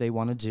 something that they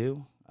want to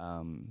do,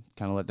 kind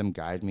of let them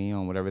guide me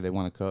on whatever they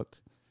want to cook.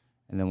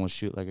 And then we'll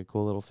shoot like a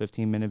cool little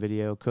 15-minute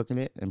video cooking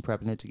it and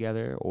prepping it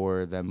together,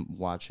 or them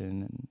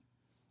watching and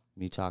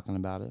me talking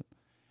about it.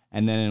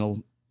 And then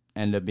it'll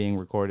end up being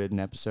recorded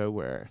an episode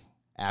where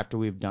after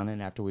we've done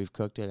it, after we've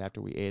cooked it, after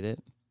we ate it,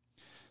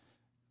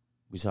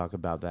 we talk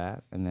about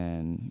that, and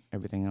then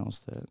everything else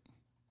that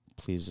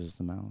pleases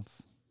the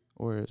mouth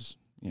or is,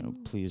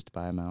 pleased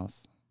by a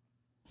mouth.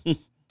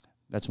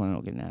 That's when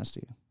it'll get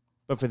nasty.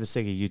 But for the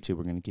sake of YouTube,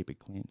 we're going to keep it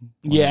clean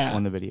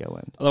on the video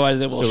end.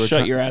 Otherwise, it will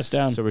shut your ass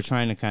down. So we're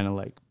trying to kind of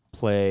like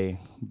play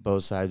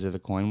both sides of the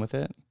coin with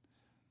it.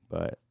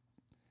 But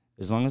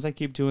as long as I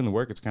keep doing the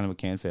work, it's kind of a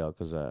can fail,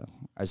 because I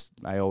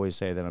always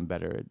say that I'm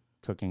better at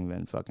cooking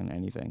than fucking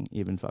anything,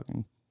 even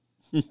fucking.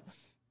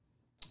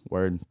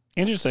 Word.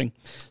 Interesting.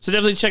 So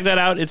definitely check that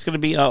out. It's going to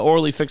be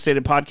Orally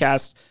Fixated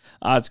Podcast.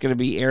 It's going to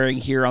be airing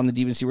here on the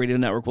Demon Seed Radio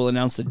Network. We'll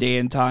announce the day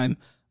and time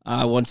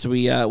once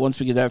we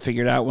get that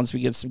figured out, once we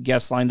get some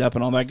guests lined up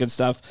and all that good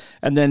stuff.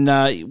 And then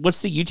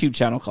what's the YouTube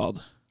channel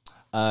called?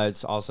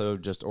 It's also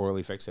just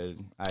Orally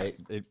Fixated.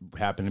 It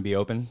happened to be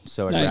open,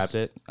 so I grabbed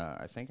it.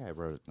 I think I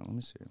wrote it. Let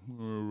me see. I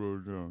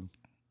wrote it down.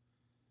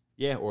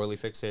 Yeah, Orally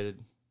Fixated.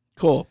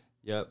 Cool.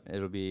 Yep,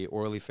 it'll be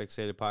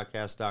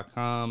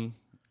orallyfixatedpodcast.com,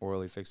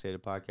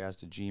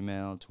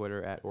 orallyfixatedpodcast@gmail,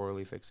 Twitter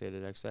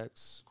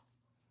 @orallyfixatedxx.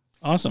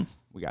 Awesome.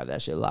 We got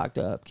that shit locked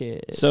up,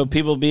 kid. So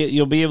you'll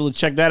be able to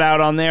check that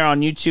out on there on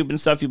YouTube and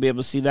stuff. You'll be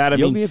able to see that.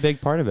 You'll be a big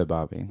part of it,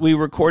 Bobby. We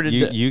recorded.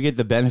 You get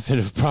the benefit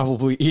of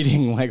probably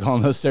eating like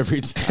almost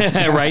every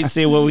time. Right?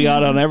 See what we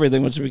got on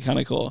everything, which would be kind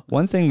of cool.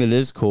 One thing that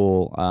is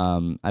cool,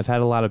 I've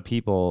had a lot of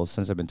people,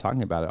 since I've been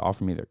talking about it,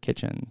 offer me their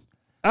kitchen.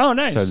 Oh,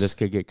 nice. So this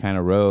could get kind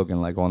of rogue and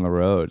like on the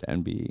road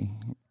and be.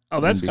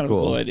 Oh, that's kind of a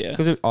cool idea.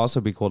 Because it'd also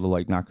be cool to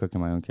like not cook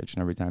in my own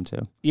kitchen every time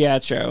too. Yeah,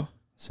 true.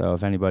 So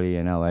if anybody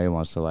in LA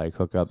wants to like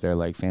hook up their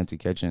like fancy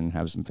kitchen,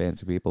 have some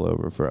fancy people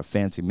over for a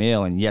fancy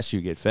meal, and yes, you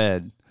get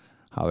fed,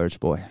 holler at your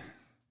boy.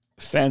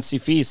 Fancy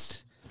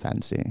feast.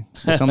 Fancy.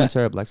 You come into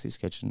her at Lexi's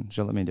kitchen.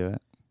 She'll let me do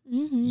it.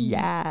 Mm-hmm.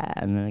 Yeah.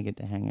 And then I get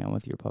to hang out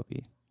with your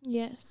puppy.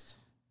 Yes.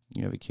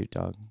 You have a cute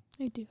dog.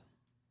 I do.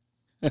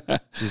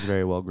 She's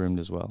very well groomed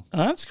as well.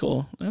 Oh, that's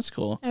cool. That's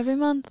cool. Every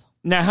month.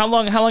 Now, how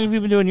long have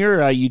you been doing your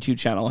YouTube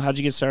channel? How'd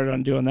you get started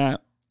on doing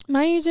that?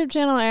 My YouTube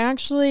channel, I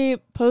actually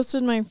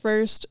posted my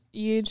first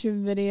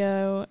YouTube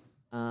video.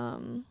 I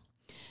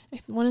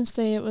want to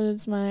say it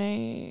was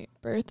my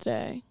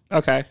birthday.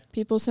 Okay.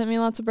 People sent me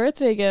lots of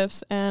birthday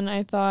gifts, and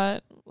I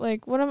thought,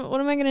 like, what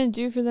am I going to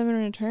do for them in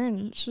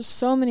return? It's just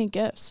so many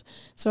gifts.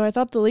 So I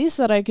thought the least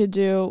that I could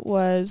do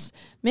was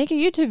make a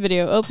YouTube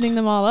video opening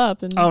them all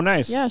up. And oh,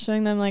 nice. Yeah,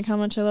 showing them, like, how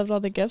much I loved all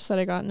the gifts that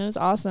I got, and it was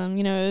awesome.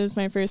 You know, it was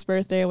my first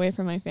birthday away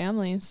from my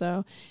family,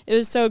 so it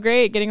was so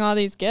great getting all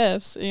these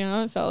gifts. You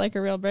know, it felt like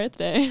a real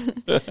birthday.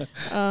 But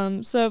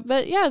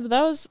yeah,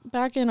 that was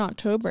back in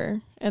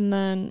October. And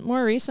then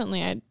more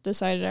recently, I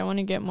decided I want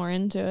to get more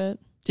into it.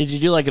 Did you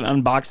do like an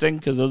unboxing?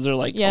 Because those are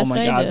like, yes, oh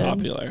my I God, did.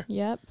 popular.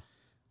 Yep.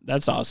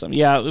 That's awesome.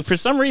 Yeah, for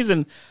some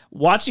reason,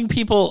 watching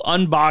people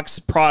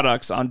unbox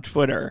products on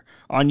Twitter,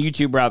 on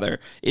YouTube rather,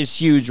 is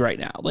huge right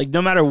now. Like,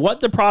 no matter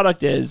what the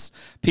product is,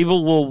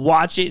 people will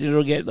watch it and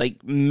it'll get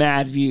like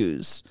mad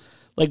views.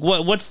 Like,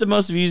 what's the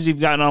most views you've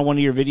gotten on one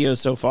of your videos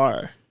so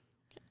far?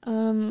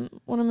 One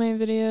of my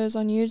videos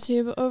on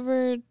YouTube,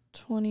 over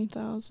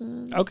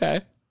 20,000.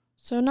 Okay.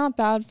 So not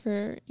bad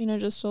for, you know,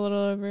 just a little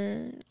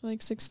over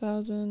like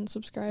 6,000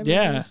 subscribers.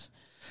 Yeah.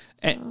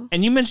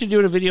 And you mentioned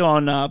doing a video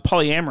on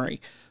polyamory.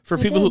 For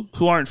people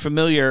who aren't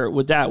familiar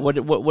with that,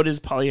 what is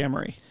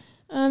polyamory?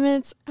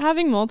 It's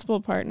having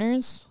multiple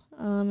partners.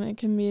 It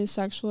can be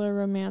sexual or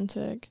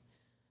romantic.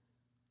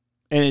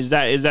 And is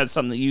that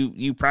something that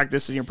you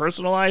practice in your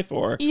personal life,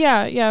 or?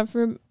 Yeah,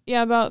 for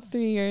about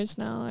 3 years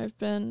now I've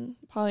been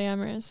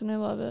polyamorous, and I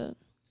love it.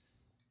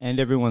 And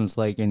everyone's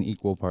like an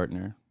equal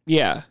partner.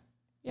 Yeah.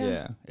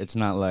 Yeah. It's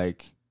not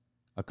like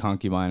a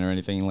concubine or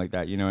anything like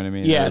that. You know what I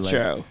mean? Yeah, like,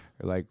 true.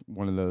 Or like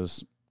one of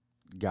those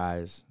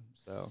guys.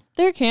 So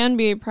there can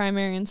be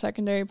primary and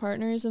secondary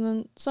partners, and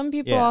then some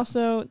people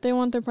also, they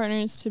want their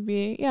partners to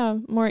be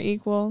more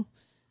equal.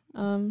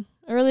 It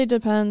really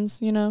depends,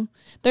 you know.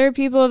 There are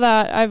people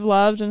that I've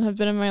loved and have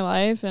been in my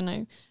life, and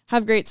I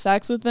have great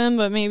sex with them,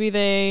 but maybe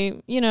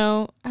they, you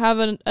know, have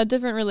a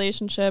different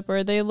relationship,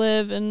 or they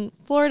live in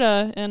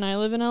Florida and I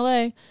live in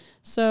LA.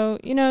 So,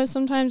 you know,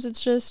 sometimes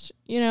it's just,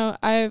 you know,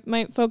 I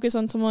might focus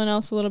on someone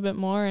else a little bit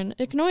more, and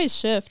it can always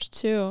shift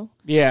too.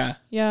 Yeah.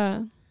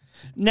 Yeah.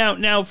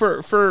 Now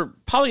for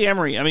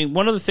polyamory, I mean,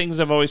 one of the things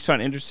I've always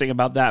found interesting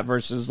about that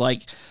versus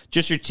like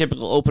just your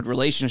typical open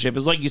relationship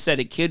is, like you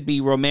said, it could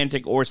be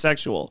romantic or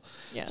sexual.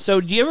 Yes.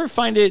 So do you ever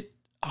find it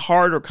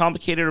hard or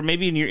complicated, or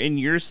maybe in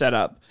your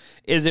setup,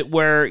 is it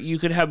where you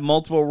could have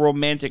multiple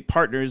romantic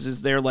partners?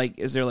 Is there like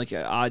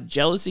a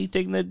jealousy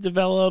thing that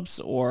develops,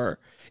 or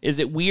is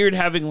it weird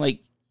having like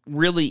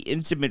really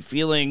intimate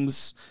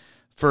feelings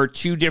for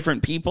two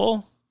different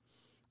people?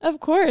 Of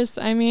course.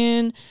 I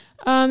mean,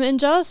 and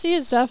jealousy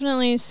is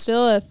definitely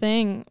still a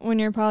thing when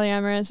you're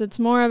polyamorous. It's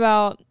more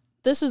about,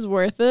 this is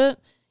worth it.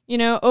 You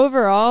know,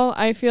 overall,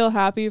 I feel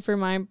happy for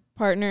my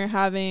partner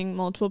having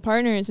multiple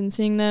partners and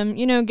seeing them,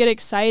 you know, get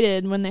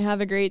excited when they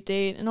have a great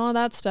date and all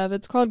that stuff.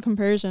 It's called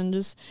compersion,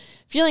 just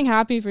feeling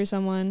happy for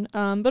someone.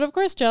 But of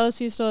course,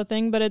 jealousy is still a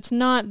thing, but it's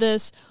not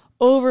this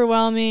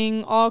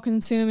overwhelming,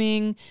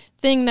 all-consuming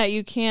thing that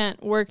you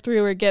can't work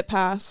through or get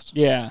past.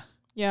 Yeah.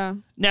 Yeah.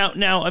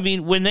 Now, I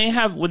mean, when they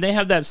have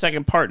that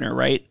second partner,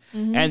 right,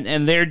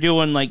 and they're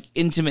doing like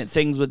intimate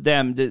things with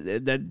them,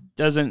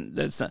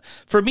 that's not,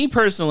 for me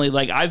personally.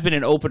 Like, I've been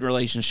in open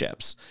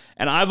relationships,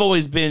 and I've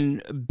always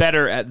been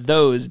better at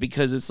those,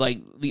 because it's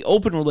like the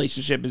open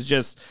relationship is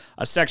just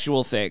a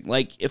sexual thing.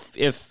 Like,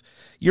 if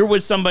you're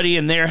with somebody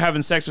and they're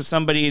having sex with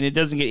somebody and it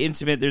doesn't get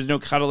intimate, there's no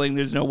cuddling,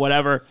 there's no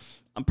whatever,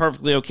 I'm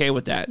perfectly okay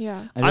with that.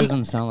 Yeah. It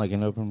doesn't sound like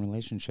an open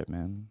relationship,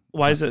 man.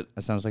 Why is it?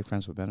 It sounds like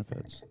friends with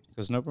benefits.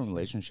 Because an open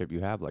relationship, you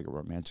have like a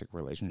romantic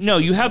relationship. No,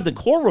 you have the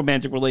core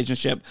romantic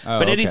relationship,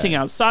 but anything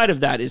outside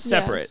of that is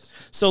separate. Yes.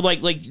 So like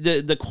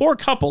the core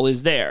couple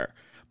is there.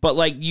 But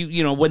like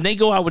you know, when they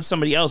go out with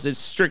somebody else, it's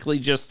strictly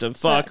just to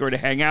fuck or to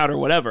hang out or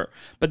whatever.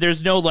 But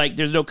there's no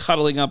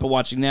cuddling up and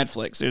watching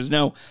Netflix. There's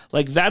no,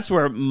 like, that's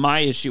where my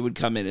issue would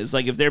come in, is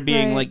like if they're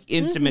being like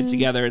intimate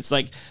together, it's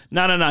like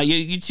no,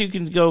 you two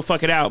can go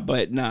fuck it out,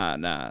 but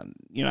nah,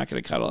 you're not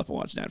gonna cuddle up and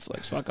watch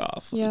Netflix. Fuck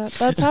off. Yeah,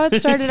 that's how it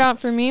started out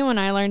for me when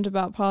I learned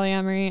about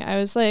polyamory. I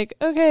was like,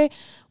 okay,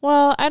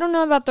 well, I don't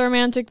know about the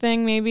romantic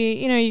thing. Maybe,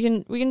 you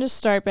know, we can just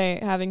start by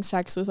having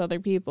sex with other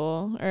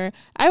people. Or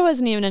I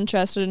wasn't even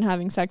interested in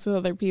having sex with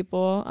other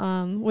people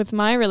with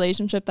my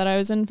relationship that I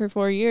was in for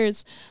 4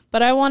 years.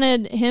 But I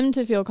wanted him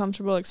to feel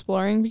comfortable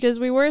exploring, because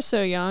we were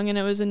so young and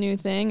it was a new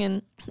thing.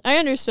 And I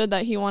understood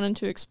that he wanted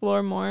to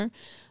explore more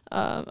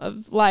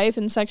of life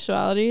and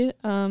sexuality.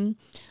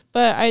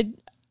 But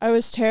I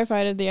was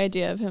terrified of the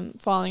idea of him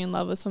falling in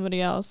love with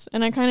somebody else.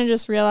 And I kind of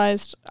just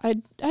realized I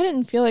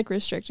didn't feel like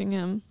restricting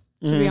him,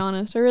 to be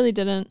honest. I really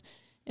didn't.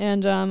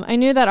 And I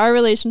knew that our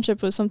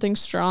relationship was something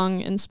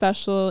strong and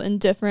special and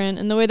different,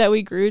 and the way that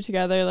we grew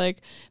together, like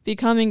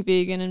becoming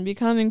vegan and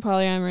becoming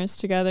polyamorous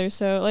together.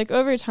 So like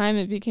over time,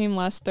 it became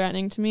less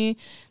threatening to me,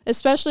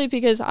 especially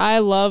because I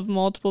love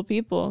multiple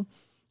people.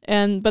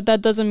 But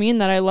that doesn't mean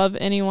that I love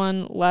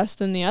anyone less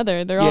than the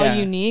other. They're all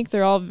unique.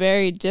 They're all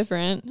very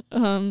different.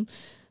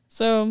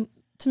 So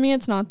to me,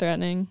 it's not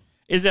threatening.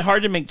 Is it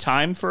hard to make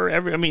time for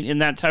in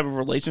that type of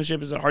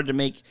relationship, is it hard to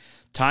make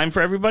time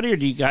for everybody, or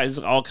do you guys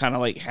all kind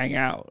of like hang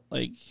out?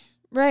 Like,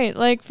 right.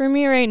 Like for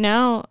me right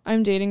now,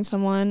 I'm dating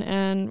someone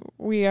and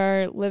we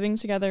are living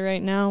together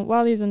right now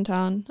while he's in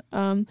town.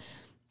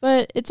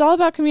 But it's all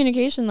about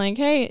communication. Like,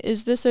 hey,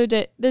 is this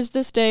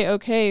day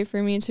okay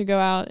for me to go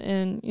out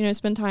and,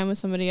 spend time with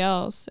somebody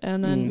else?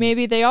 And then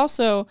maybe they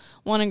also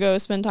want to go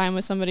spend time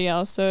with somebody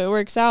else. So it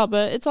works out.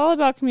 But it's all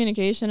about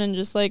communication and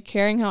just like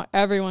caring how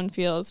everyone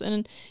feels.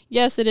 And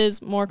yes, it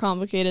is more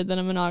complicated than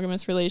a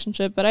monogamous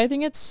relationship, but I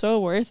think it's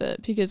so worth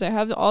it because I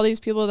have all these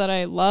people that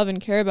I love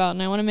and care about,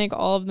 and I want to make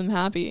all of them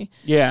happy.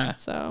 Yeah.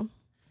 So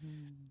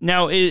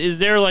now, is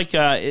there like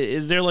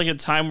a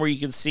time where you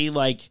can see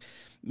like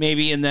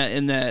maybe in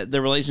the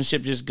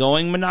relationship just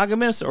going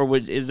monogamous, or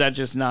is that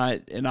just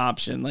not an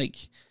option? Like,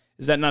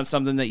 is that not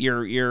something that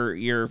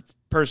you're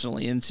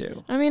personally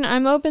into? I mean,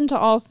 I'm open to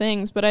all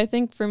things, but I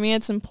think for me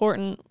it's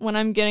important when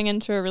I'm getting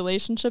into a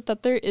relationship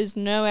that there is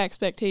no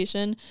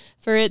expectation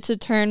for it to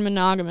turn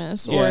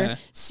monogamous or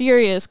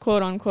serious,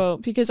 quote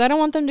unquote, because I don't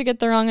want them to get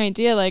the wrong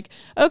idea. Like,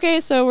 okay,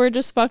 so we're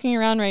just fucking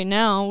around right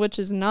now, which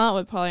is not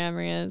what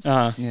polyamory is.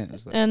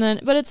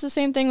 But it's the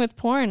same thing with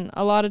porn.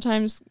 A lot of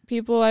times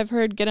people I've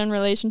heard get in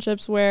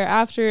relationships where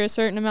after a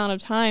certain amount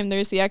of time,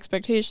 there's the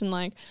expectation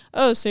like,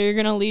 oh, so you're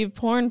going to leave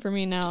porn for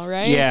me now,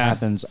 right? Yeah. It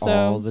happens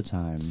all the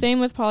time.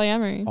 Same with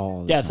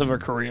polyamory. Death of a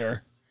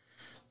career.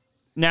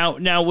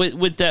 Now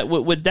with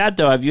that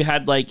though, have you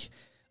had like,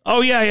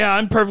 oh yeah,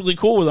 I'm perfectly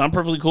cool with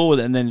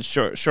it, and then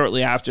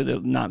shortly after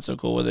they're not so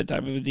cool with it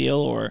type of a deal,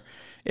 or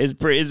is it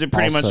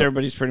pretty much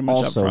everybody's pretty much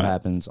also upfront?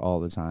 Happens all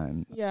the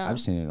time. Yeah, I've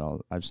seen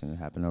it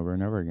happen over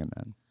and over again,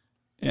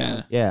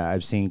 man. Yeah,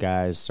 I've seen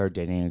guys start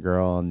dating a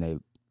girl and they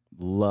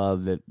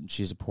love that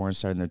she's a porn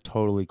star and they're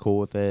totally cool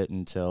with it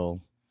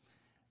until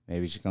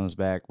maybe she comes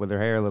back with her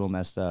hair a little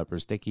messed up or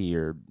sticky,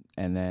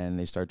 and then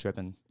they start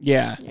tripping.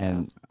 Yeah.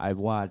 And I've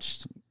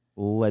watched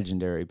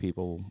legendary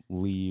people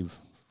leave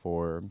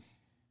for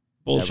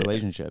bullshit that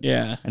relationship.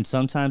 Yeah. And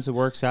sometimes it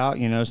works out,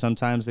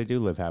 sometimes they do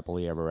live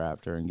happily ever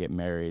after and get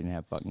married and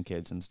have fucking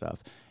kids and stuff.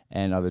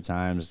 And other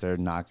times they're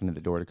knocking at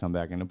the door to come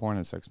back into porn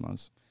in 6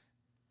 months.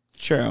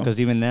 True.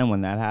 Because even then,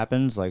 when that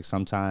happens, like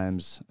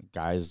sometimes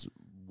guys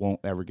won't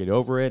ever get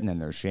over it and then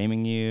they're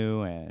shaming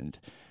you, and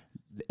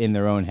in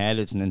their own head,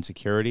 it's an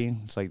insecurity.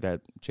 It's like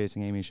that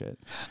Chasing Amy shit.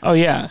 Oh,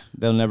 yeah.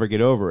 They'll never get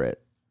over it.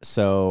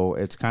 So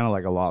it's kind of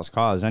like a lost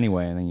cause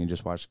anyway. And then you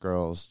just watch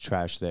girls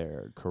trash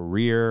their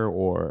career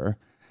or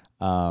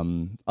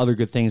other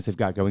good things they've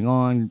got going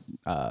on,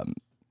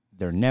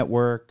 their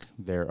network,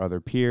 their other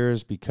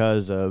peers,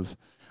 because of,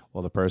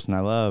 well, the person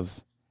I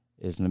love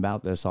isn't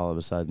about this all of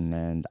a sudden,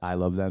 and I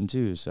love them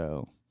too.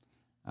 So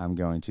I'm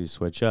going to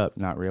switch up,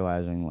 not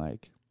realizing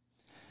like,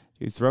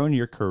 you throwing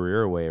your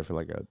career away for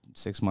like a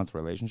 6-month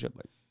relationship,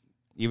 like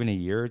even a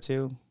year or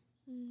two.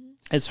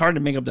 It's hard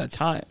to make up that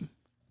time.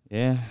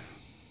 Yeah.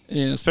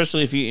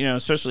 Especially if you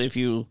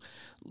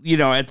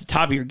at the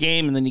top of your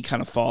game and then you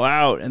kind of fall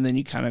out and then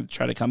you kind of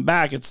try to come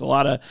back. It's a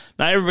lot of,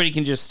 not everybody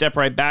can just step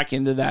right back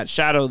into that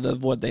shadow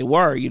of what they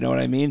were, you know what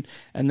I mean?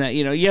 And that,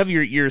 you have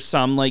your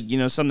some like,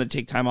 some that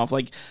take time off,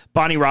 like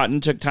Bonnie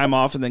Rotten took time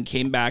off and then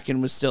came back and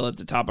was still at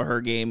the top of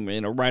her game,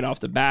 right off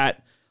the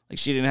bat. Like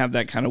she didn't have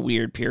that kind of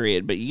weird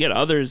period, but you get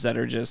others that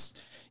are just,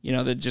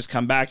 that just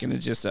come back and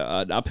it's just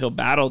an uphill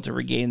battle to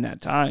regain that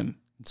time.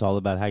 It's all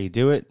about how you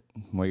do it,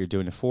 what you're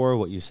doing it for,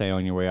 what you say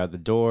on your way out the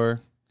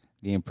door,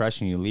 the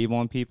impression you leave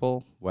on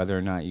people, whether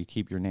or not you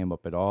keep your name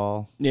up at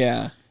all.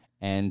 Yeah.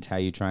 And how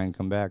you try and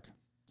come back.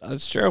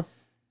 That's true.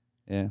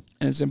 Yeah.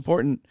 And it's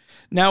important.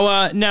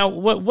 Now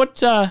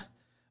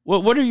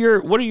what are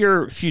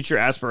your future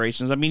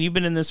aspirations? I mean, you've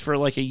been in this for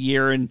like a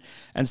year and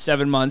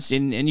 7 months,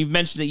 and you've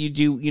mentioned that you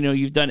do,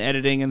 you've done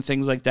editing and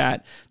things like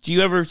that. Do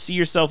you ever see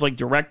yourself like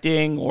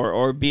directing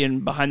or being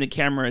behind the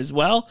camera as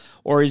well?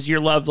 Or is your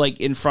love like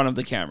in front of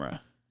the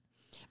camera?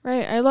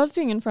 Right. I love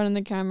being in front of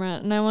the camera,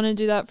 and I want to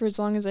do that for as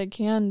long as I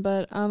can.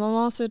 But I'm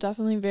also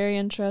definitely very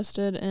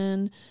interested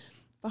in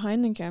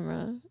behind the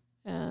camera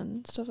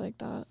and stuff like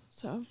that.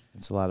 So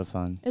it's a lot of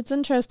fun. It's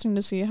interesting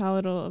to see how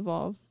it'll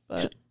evolve.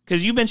 But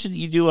because you mentioned that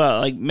you do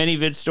like mini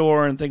vid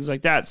store and things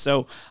like that,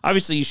 so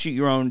obviously you shoot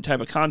your own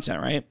type of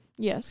content, right?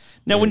 Yes.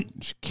 Now, when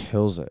she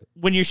kills it,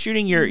 when you're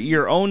shooting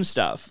your own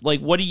stuff,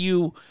 like what do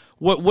you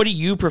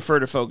prefer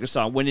to focus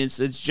on when it's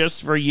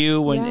just for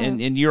you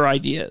and your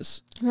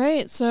ideas?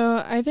 Right.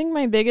 So I think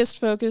my biggest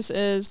focus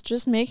is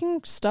just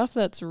making stuff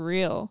that's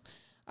real.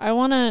 I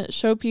want to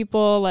show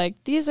people, like,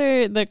 these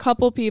are the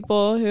couple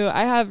people who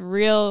I have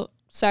real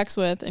sex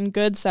with and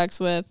good sex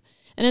with,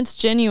 and it's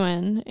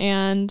genuine,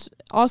 and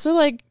also,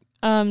 like,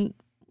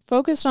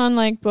 focused on,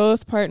 like,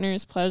 both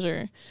partners'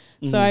 pleasure.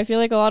 So I feel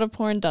like a lot of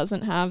porn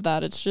doesn't have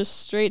that. It's just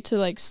straight to,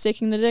 like,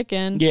 sticking the dick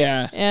in.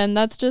 Yeah. And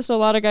that's just a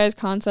lot of guys'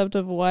 concept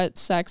of what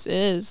sex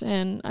is.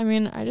 And, I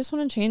mean, I just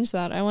want to change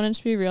that. I want it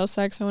to be real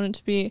sex. I want it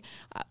to be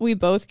we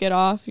both get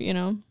off, you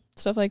know,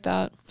 stuff like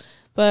that.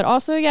 But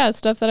also, yeah,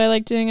 stuff that I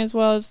like doing as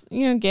well as,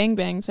 you know,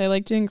 gangbangs. I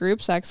like doing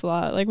group sex a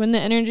lot. Like, when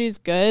the energy is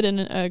good in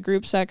a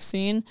group sex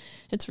scene,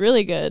 it's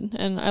really good.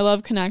 And I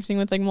love connecting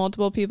with, like,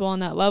 multiple people on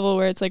that level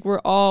where it's like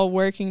we're all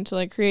working to,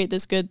 like, create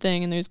this good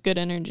thing and there's good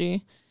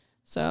energy.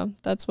 So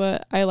that's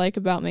what I like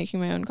about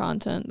making my own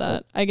content,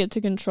 that I get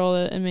to control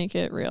it and make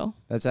it real.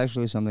 That's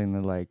actually something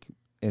that, like,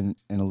 in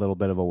a little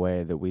bit of a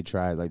way that we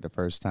tried, like, the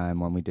first time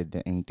when we did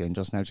the Inked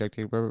Angel Snapchat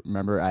takeover.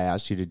 Remember, I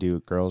asked you to do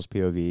girls'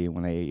 POV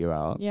when I ate you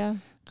out? Yeah.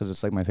 Because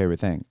it's, like, my favorite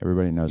thing.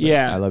 Everybody knows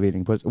Yeah. it. I love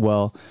eating pussy.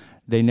 Well,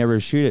 they never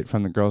shoot it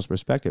from the girl's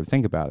perspective.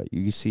 Think about it.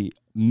 You see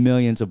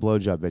millions of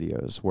blowjob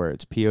videos where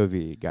it's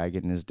POV, guy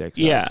getting his dick sucked,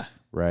 Yeah.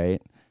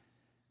 right?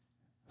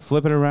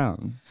 Flip it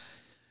around.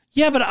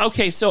 Yeah, but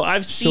okay, so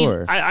I've seen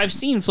Sure. I've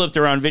seen flipped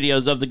around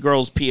videos of the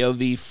girl's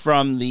POV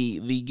from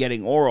the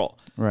getting oral.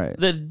 Right.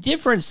 The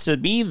difference to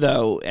me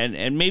though,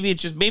 and maybe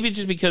it's just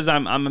because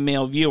I'm a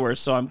male viewer,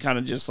 so I'm kind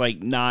of just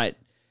like not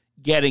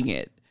getting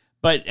it.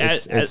 But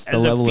It's as the a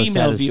level of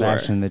female viewer,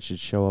 satisfaction that should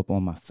show up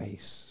on my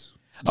face.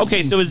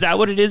 okay, so is that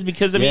what it is?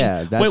 Because I mean,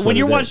 Yeah, that's when what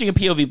you're it watching is. a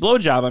POV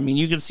blowjob, I mean,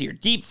 you can see her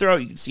deep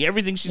throat, you can see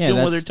everything she's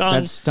doing with her tongue.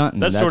 That's stunting.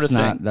 That sort of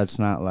not, thing. That's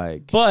not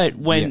like. But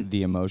when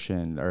the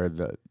emotion or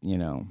the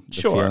the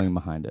Sure. feeling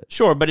behind it.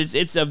 Sure, but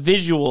it's a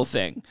visual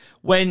thing.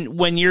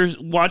 When you're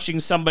watching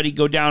somebody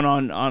go down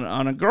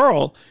on a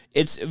girl,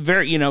 it's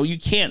very you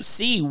can't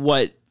see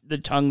what the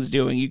tongue's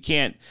doing. You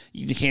can't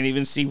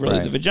even see really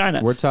Right. the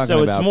vagina. We're talking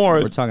so about it's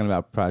more. we're talking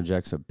about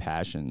projects of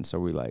passion, so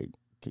we like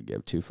could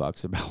give two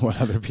fucks about what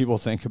other people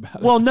think about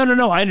it. Well,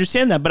 no, I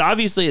understand that, but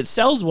obviously it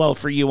sells well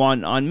for you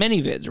on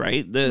many vids,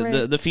 right?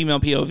 The female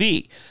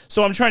POV.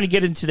 So I'm trying to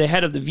get into the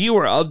head of the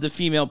viewer of the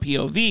female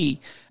POV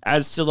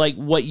as to like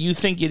what you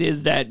think it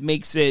is that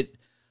makes it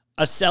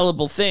a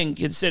sellable thing,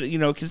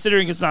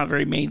 considering it's not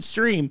very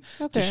mainstream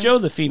to show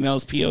the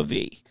female's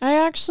POV.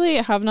 I actually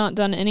have not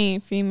done any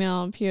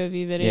female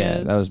POV videos. Yeah,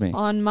 that was me.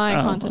 On my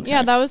content. okay.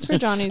 Yeah, that was for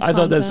Johnny's I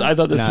thought content.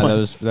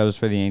 that was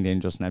for the Inked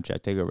Angel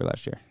Snapchat takeover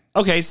last year.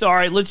 Okay, so all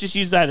right, let's just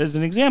use that as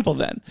an example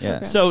then.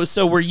 Yeah. Okay.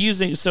 So we're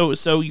using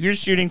so you're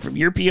shooting from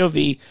your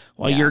POV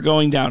while you're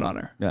going down on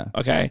her. Yeah.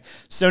 Okay.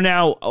 So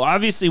now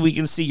obviously we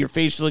can see your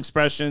facial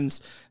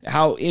expressions,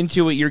 how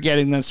into it you're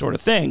getting, that sort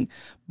of thing.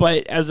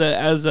 But as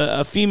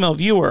a female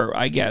viewer,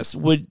 I guess,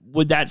 would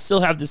that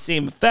still have the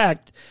same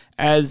effect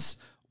as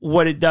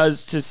what it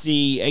does to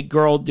see a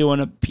girl doing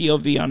a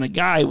POV on a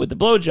guy with the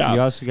blowjob?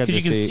 You also got to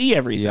you can see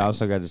everything. You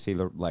also got to see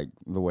the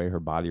way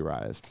her body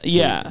writhed.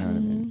 Yeah. You know what I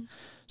mean?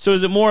 So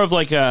is it more of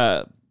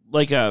the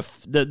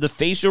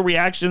facial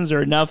reactions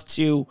are enough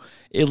to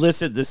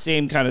elicit the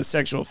same kind of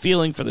sexual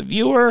feeling for the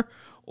viewer?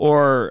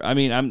 Or, I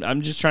mean,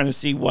 I'm just trying to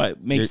see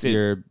what makes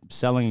You're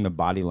selling the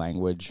body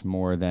language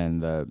more than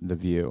the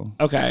view.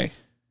 Okay.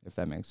 If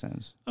that makes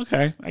sense.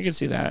 Okay, I can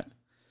see that.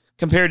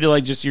 Compared to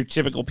like just your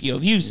typical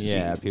POVs.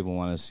 Yeah, people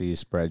want to see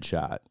spread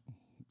shot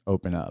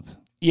open up.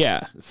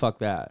 Yeah. Fuck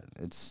that.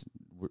 It's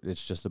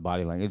just the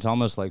body language. It's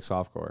almost like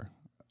softcore.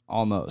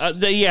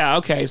 Almost. Yeah,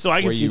 okay. So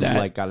I can see that.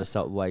 Like gotta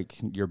sell, like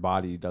your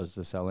body does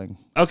the selling.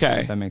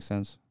 Okay. If that makes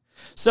sense.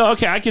 So,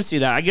 okay, I can see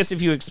that. I guess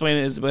if you explain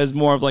it as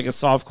more of like a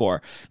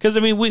softcore. Because, I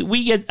mean,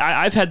 we get,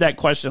 I've had that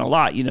question a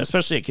lot,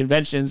 especially at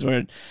conventions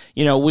where,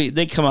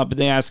 they come up and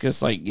they ask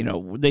us, like,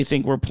 they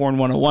think we're Porn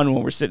 101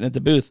 when we're sitting at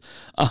the booth,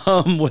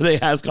 where they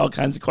ask all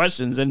kinds of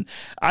questions. And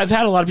I've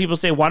had a lot of people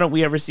say, why don't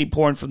we ever see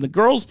porn from the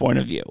girl's point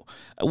of view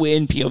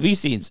in POV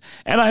scenes?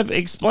 And I've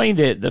explained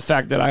it, the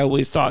fact that I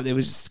always thought it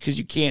was just because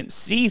you can't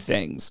see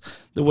things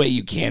the way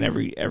you can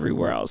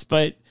everywhere else.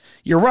 But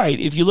you're right.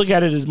 If you look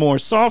at it as more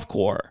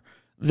softcore,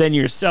 then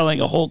you're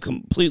selling a whole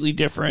completely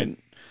different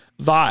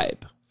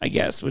vibe, I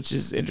guess, which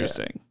is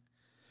interesting. Yeah.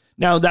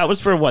 Now, that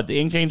was for what? The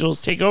Inked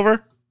Angels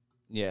takeover?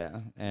 Yeah,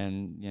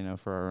 and,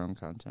 for our own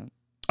content.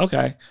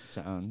 Okay.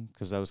 To own,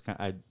 because that was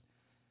I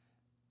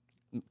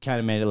kind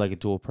of made it like a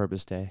dual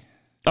purpose day.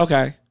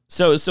 Okay.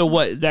 So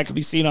what, that could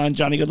be seen on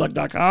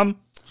JohnnyGoodluck.com?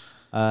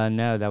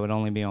 No, that would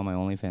only be on my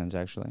OnlyFans,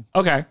 actually.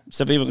 Okay,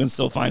 so people can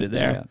still find it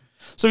there. Yeah.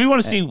 So if you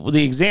want to see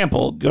the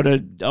example, go to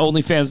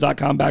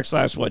onlyfans.com/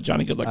 what,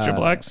 Johnny Goodluck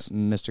XXX?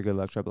 Mr.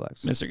 Goodluck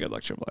XXX. Mr.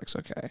 Goodluck XXX,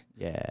 okay.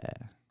 Yeah.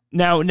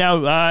 Now,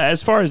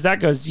 as far as that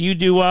goes, do you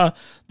do the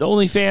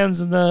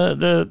OnlyFans and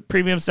the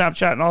premium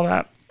Snapchat and all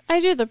that? I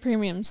do the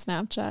premium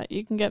Snapchat.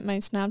 You can get my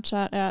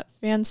Snapchat at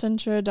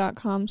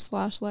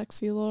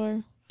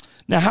fancentro.com/LexiLore.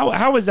 Now,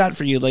 how is that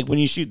for you? Like when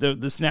you shoot the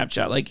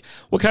Snapchat, like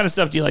what kind of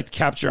stuff do you like to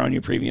capture on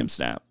your premium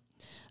Snap?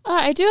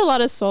 I do a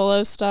lot of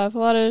solo stuff, a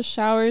lot of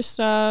shower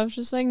stuff,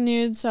 just like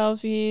nude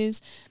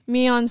selfies,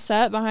 me on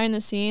set behind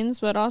the scenes,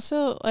 but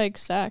also like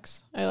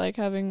sex. I like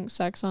having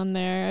sex on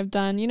there. I've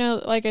done,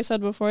 like I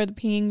said before, the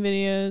peeing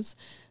videos.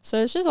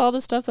 So it's just all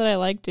the stuff that I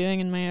like doing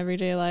in my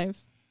everyday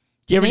life.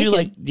 Do you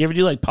ever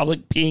do like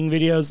public peeing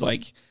videos?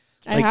 Like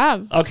I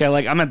have. Okay,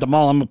 like I'm at the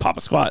mall, I'm gonna pop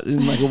a squat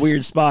in like a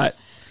weird spot.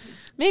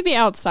 Maybe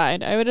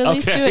outside. I would at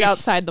least do it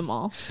outside the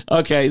mall.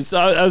 Okay, so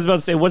I was about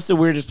to say, what's the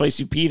weirdest place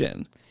you peed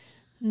in?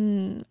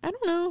 I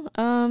don't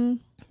know.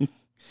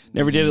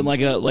 Never did it in like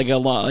a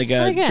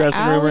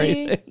dressing room or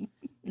anything.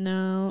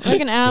 No,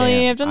 like an alley.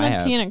 Damn, I've done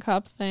the peanut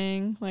cup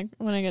thing, like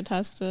when I get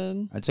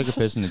tested. I took a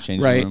piss in the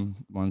changing room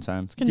one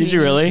time. Did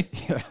you really?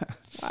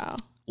 Wow.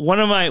 One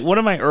of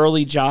my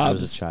early jobs. I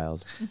was a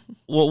child.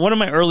 Well, one of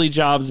my early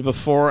jobs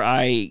before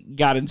I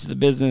got into the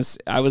business,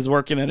 I was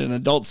working at an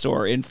adult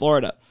store in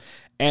Florida,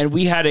 and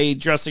we had a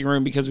dressing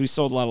room because we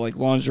sold a lot of like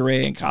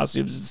lingerie and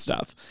costumes and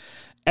stuff.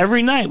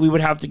 Every night we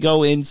would have to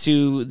go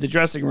into the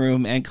dressing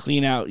room and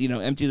clean out,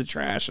 empty the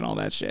trash and all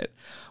that shit.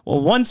 Well,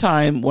 one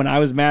time when I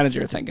was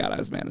manager, thank God I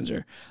was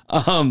manager,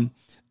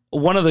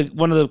 one of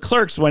the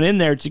clerks went in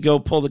there to go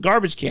pull the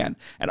garbage can,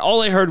 and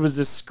all I heard was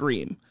this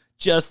scream.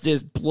 Just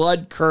this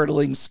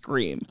blood-curdling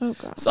scream. Oh,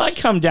 God. So I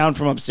come down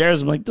from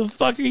upstairs. I'm like, the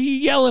fuck are you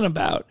yelling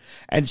about?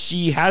 And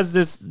she has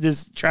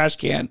this trash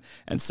can,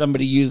 and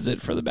somebody used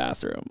it for the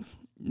bathroom.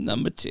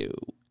 Number 2.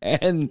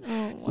 And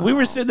we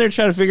were sitting there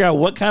trying to figure out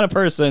what kind of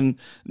person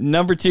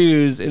number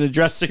 2's in a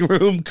dressing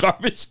room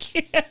garbage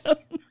can.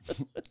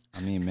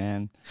 I mean,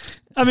 man.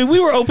 We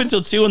were open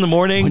till 2 in the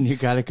morning. When you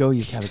gotta go,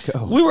 you gotta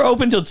go. We were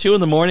open till 2 in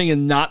the morning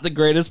and not the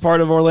greatest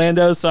part of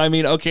Orlando. So,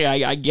 okay,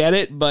 I get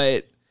it,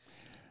 but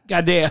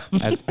goddamn.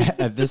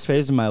 At this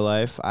phase of my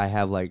life, I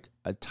have like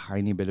a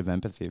tiny bit of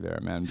empathy there,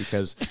 man,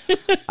 because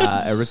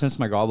ever since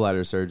my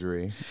gallbladder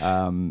surgery,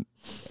 I'm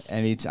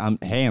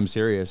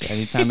serious.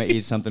 Anytime I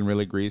eat something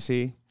really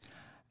greasy,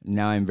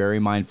 now I'm very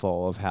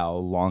mindful of how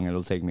long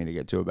it'll take me to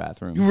get to a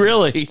bathroom.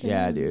 Really?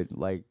 Yeah, dude.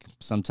 Like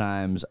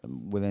sometimes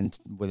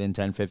within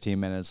 10, 15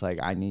 minutes, like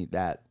I need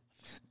that.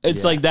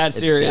 It's like that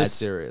serious. It's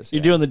that serious.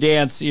 You're doing the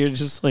dance. You're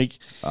just like,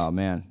 oh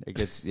man, it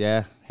gets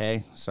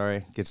Hey, sorry,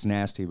 it gets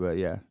nasty, but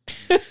yeah.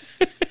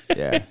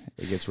 Yeah,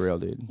 it gets real,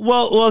 dude.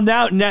 Well,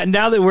 now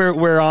that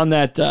we're on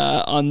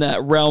that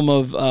realm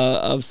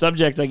of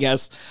subject, I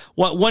guess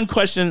one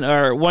question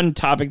or one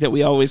topic that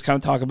we always kind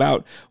of talk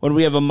about when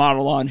we have a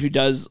model on who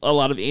does a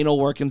lot of anal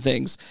work and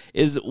things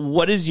is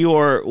what is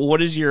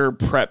your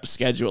prep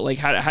schedule? Like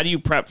how do you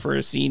prep for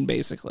a scene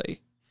basically?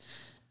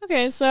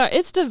 Okay, so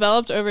it's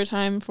developed over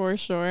time for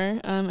sure.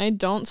 I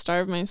don't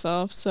starve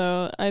myself,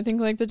 so I think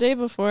like the day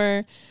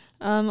before,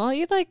 I'll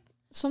eat like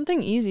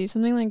something easy,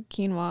 something like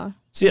quinoa.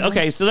 See,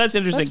 okay, so that's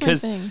interesting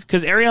because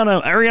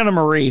Ariana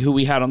Marie, who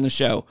we had on the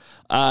show,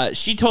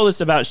 she told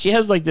us about, she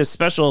has like this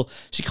special,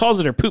 she calls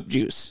it her poop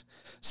juice.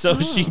 So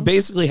she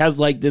basically has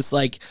like this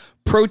like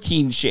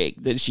protein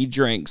shake that she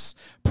drinks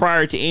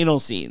prior to anal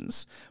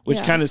scenes,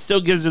 which kind of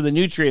still gives her the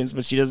nutrients,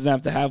 but she doesn't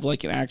have to have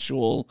like an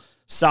actual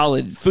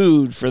solid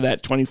food for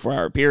that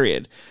 24-hour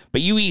period.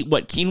 But you eat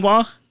what,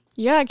 quinoa?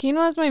 Yeah,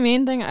 quinoa is my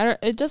main thing.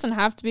 It doesn't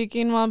have to be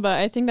quinoa, but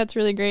I think that's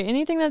really great.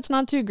 Anything that's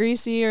not too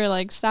greasy or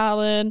like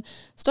salad,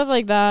 stuff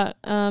like that.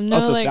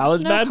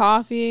 Salad's bad?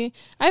 Coffee.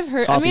 I've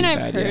heard. Coffee's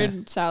I've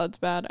heard salad's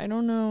bad. I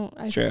don't know.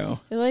 True.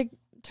 It like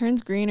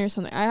turns green or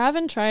something. I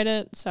haven't tried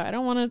it, so I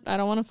don't want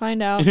to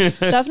find out.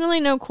 Definitely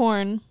no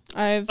corn.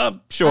 I've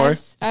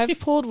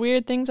pulled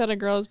weird things out of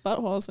girls'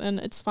 buttholes, and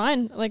it's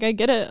fine. Like I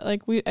get it.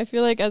 Like I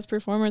feel like as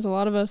performers, a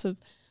lot of us have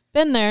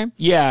been there.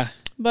 Yeah.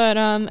 But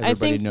everybody I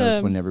think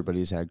knows when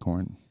everybody's had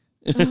corn.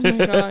 Oh my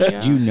God,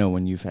 yeah. You know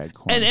when you've had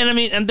corn.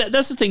 And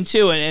that's the thing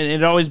too, and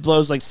it always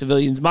blows like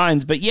civilians'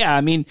 minds. But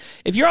yeah,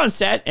 if you're on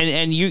set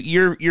and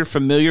you're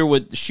familiar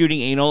with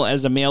shooting anal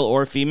as a male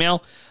or a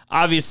female,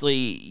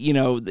 obviously,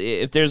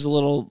 if there's a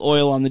little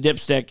oil on the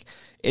dipstick,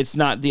 it's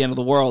not the end of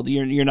the world.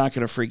 You're not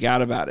going to freak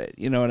out about it.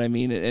 You know what I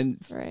mean? And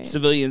right.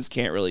 Civilians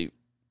can't really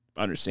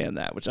understand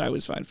that, which I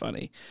always find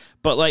funny.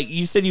 But like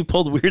you said, you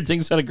pulled weird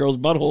things out of girls'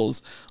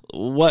 buttholes.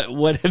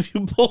 What have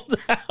you pulled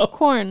out?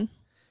 Corn.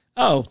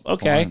 Oh,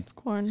 okay.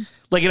 Corn.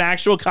 Like an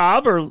actual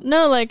cob or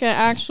no? Like an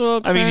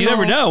actual. Kernel, you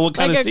never know what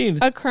kind of scene.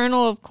 A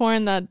kernel of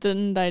corn that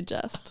didn't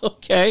digest.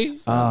 Okay.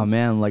 So. Oh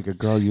man, like a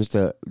girl used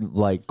to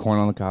like corn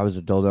on the cob as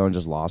a dildo and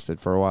just lost it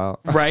for a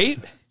while. Right.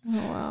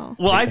 Oh wow.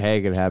 Well, hey,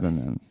 it could happen,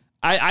 man.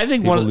 I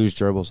think people lose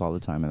gerbils all the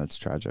time, and it's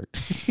tragic.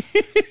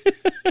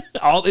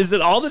 Is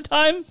it all the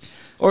time?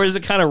 Or is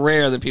it kind of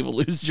rare that people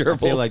lose gerbils? I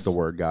feel like the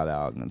word got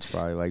out, and it's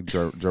probably like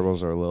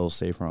gerbils are a little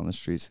safer on the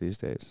streets these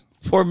days.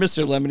 Poor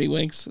Mr. Lemony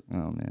Winks.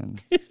 Oh, man.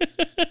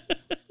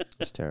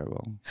 It's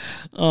terrible.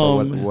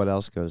 Oh, what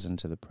else goes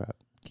into the prep?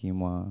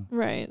 Quinoa.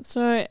 Right.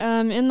 So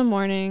in the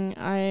morning,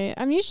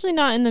 I'm usually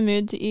not in the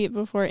mood to eat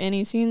before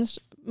any scenes,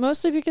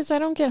 mostly because I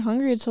don't get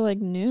hungry until like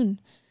noon.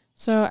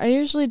 So I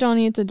usually don't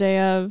eat the day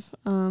of,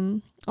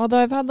 although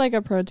I've had like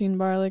a protein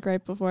bar like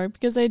right before,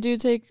 because I do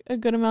take a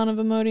good amount of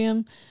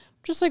Imodium.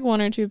 Just like 1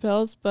 or 2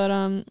 pills, but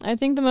I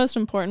think the most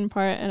important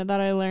part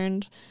that I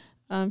learned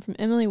from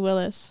Emily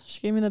Willis. She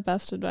gave me the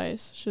best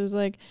advice. She was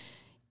like,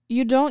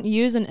 you don't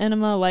use an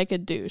enema like a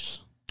douche.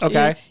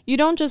 Okay. You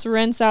don't just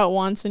rinse out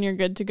once and you're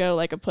good to go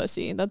like a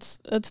pussy. That's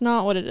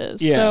not what it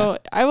is. Yeah. So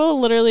I will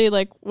literally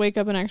like wake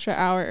up an extra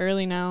hour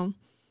early now.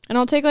 And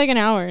I'll take like an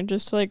hour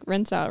just to like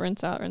rinse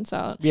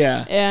out.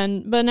 Yeah.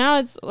 But now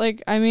it's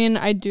like, I mean,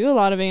 I do a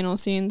lot of anal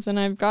scenes and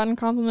I've gotten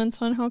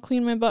compliments on how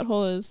clean my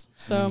butthole is.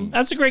 So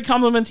that's a great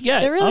compliment to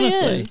get. It really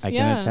honestly. is. I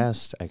can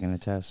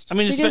attest. I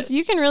mean, because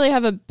you can really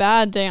have a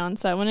bad day on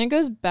set. When it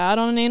goes bad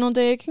on an anal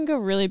day, it can go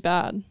really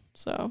bad.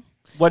 So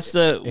what's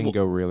the? It can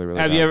go really, really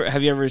have bad.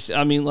 Have you ever?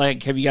 I mean,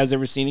 like, have you guys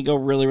ever seen it go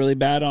really, really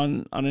bad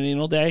on an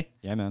anal day?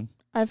 Yeah, man.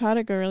 I've had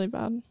it go really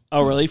bad.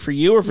 Oh, really? For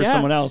you or for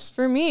someone else?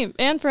 For me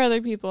and for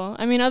other people.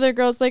 I mean, other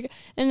girls, like,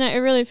 and I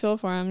really feel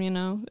for them, you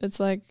know? It's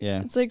like,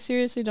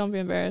 seriously, don't be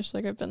embarrassed.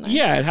 Like, I've been there.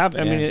 Yeah, it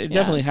happens. I mean, it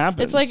definitely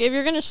happens. It's like, if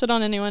you're going to shit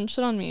on anyone,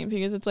 shit on me,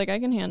 because it's like, I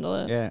can handle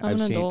it. Yeah, I'm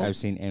an adult. I've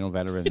seen anal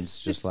veterans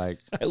just like.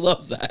 I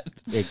love that.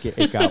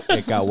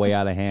 It got way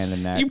out of hand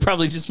in that. You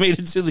probably just made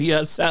it to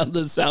the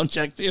sound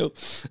check, too.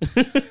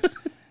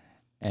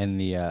 And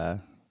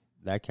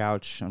that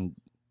couch,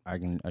 I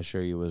can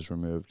assure you, was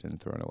removed and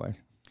thrown away.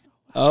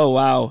 Oh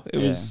wow! It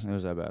was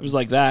that bad. It was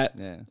like that.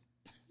 Yeah.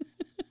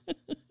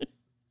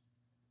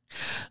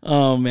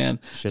 Oh man,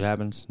 shit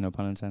happens. No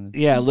pun intended.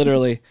 Yeah,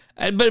 literally.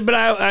 But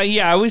I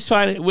always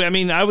find it. I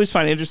mean, I always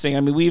find it interesting.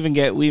 I mean, we even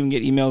get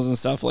emails and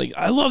stuff like,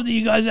 I love that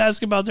you guys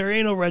ask about their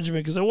anal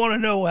regimen because I want to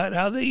know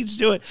how they each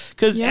do it,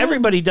 because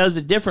everybody does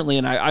it differently,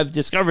 and I've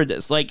discovered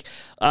this. Like,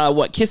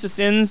 Kiss of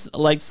Sins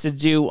likes to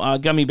do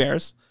gummy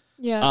bears.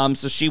 Yeah.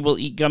 So she will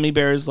eat gummy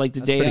bears like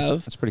the day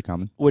of. That's pretty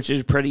common. Which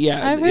is pretty,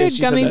 yeah. I've heard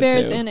gummy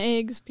bears and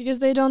eggs because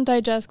they don't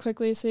digest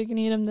quickly, so you can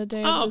eat them the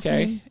day. Oh,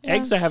 okay.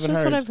 Eggs I haven't heard.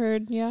 That's what I've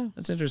heard. Yeah.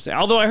 That's interesting.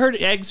 Although I heard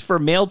eggs for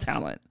male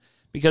talent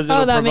because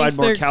it'll provide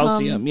more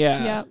calcium.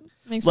 Yeah.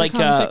 Makes like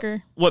their cum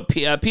thicker. What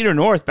Peter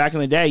North back in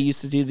the day used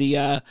to do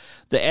the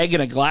egg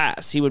in a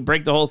glass. He would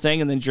break the whole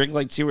thing and then drink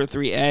like 2 or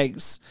 3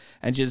 eggs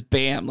and just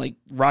bam, like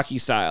Rocky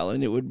style,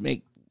 and it would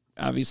make,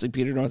 obviously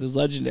Peter North is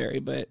legendary,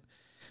 but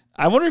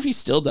I wonder if he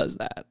still does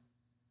that.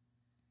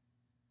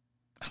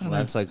 Well,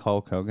 that's like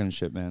Hulk Hogan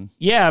shit, man.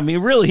 Yeah, I mean, it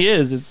really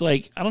is. It's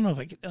like, I don't know if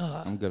I could.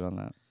 I'm good on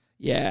that.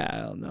 Yeah, I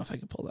don't know if I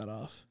could pull that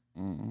off.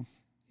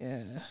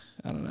 Yeah,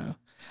 I don't know.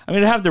 I mean,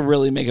 it'd have to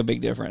really make a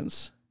big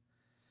difference.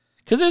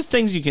 Because there's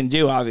things you can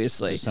do,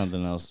 obviously. There's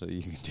something else that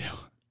you can do.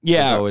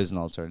 Yeah. There's always an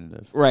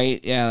alternative. Right.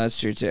 Yeah, that's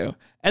true too.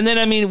 And then,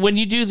 I mean, when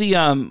you do the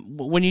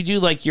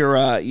like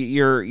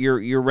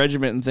your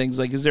regiment and things,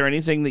 like, is there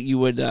anything that you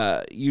would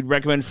you'd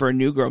recommend for a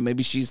new girl?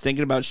 Maybe she's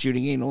thinking about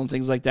shooting anal and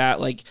things like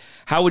that. Like,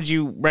 how would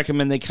you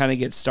recommend they kind of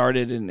get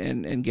started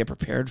and get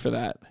prepared for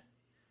that?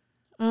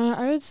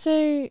 I would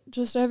say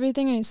just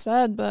everything I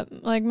said, but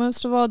like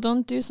most of all,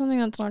 don't do something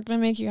that's not going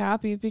to make you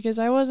happy, because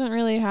I wasn't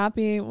really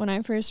happy when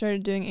I first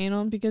started doing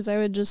anal because I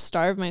would just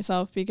starve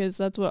myself because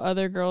that's what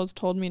other girls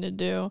told me to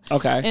do.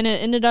 Okay. And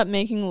it ended up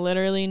making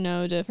literally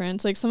no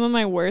difference. Like, some of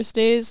my worst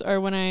days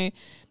are when I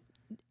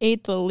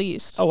ate the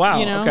least. Oh, wow.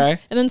 You know? Okay.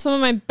 And then some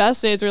of my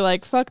best days were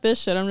like, fuck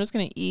this shit, I'm just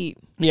going to eat.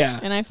 Yeah.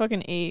 And I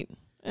fucking ate.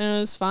 And it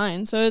was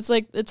fine. So it's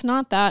like, it's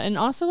not that. And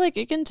also, like,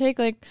 it can take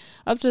like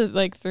up to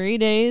like 3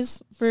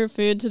 days for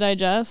food to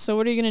digest. So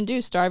what are you going to do?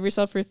 Starve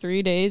yourself for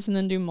 3 days and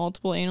then do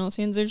multiple anal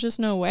scenes? There's just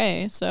no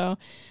way. So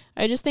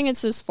I just think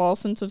it's this false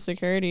sense of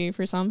security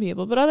for some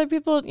people. But other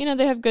people, you know,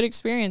 they have good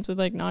experience with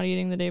like not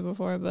eating the day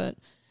before. But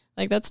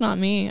like, that's not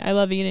me. I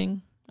love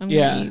eating. I'm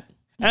going to eat.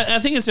 I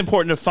think it's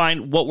important to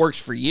find what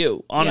works for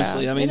you,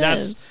 honestly. I mean,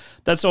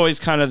 that's always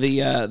kind of the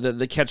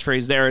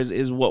catchphrase there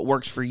is what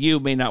works for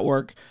you may not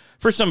work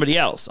for somebody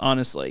else,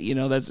 honestly. You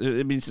know, it's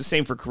the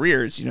same for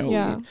careers. You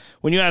know,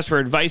 when you ask for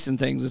advice and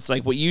things, it's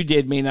like what you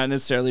did may not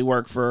necessarily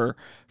work for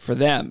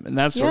them and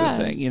that sort of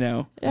thing, you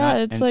know? Yeah,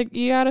 it's like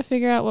you got to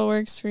figure out what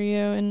works for you.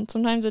 And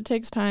sometimes it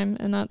takes time,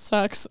 and that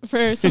sucks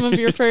for some of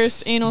your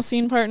first anal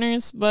scene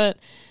partners, but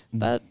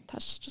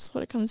that's just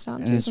what it comes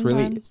down to.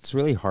 It's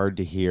really hard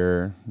to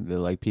hear that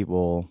like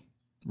people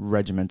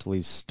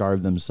regimentally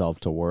starve themselves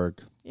to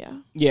work.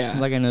 Yeah.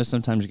 Like, I know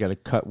sometimes you got to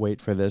cut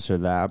weight for this or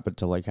that, but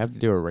to like have to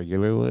do it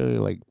regularly,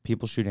 like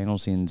people shoot anal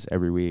scenes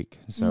every week.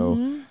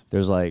 So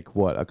there's like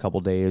a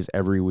couple days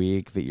every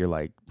week that you're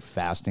like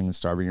fasting and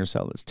starving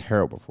yourself. It's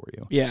terrible for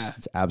you. Yeah.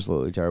 It's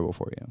absolutely terrible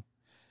for you.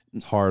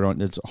 It's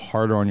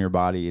harder on your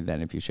body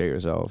than if you shit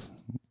yourself.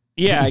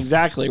 Yeah,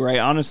 exactly. Right.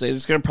 Honestly,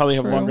 it's going to probably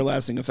have longer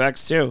lasting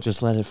effects too.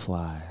 Just let it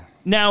fly.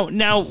 Now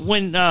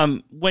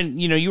when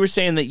you know, you were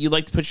saying that you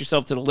like to push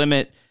yourself to the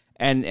limit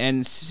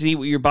and see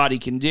what your body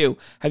can do.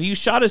 Have you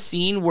shot a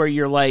scene where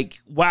you're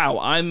like, wow,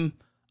 I'm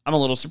a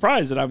little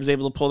surprised that I was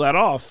able to pull that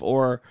off,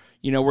 or,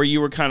 you know, where you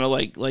were kind of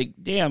like,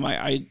 damn,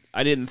 I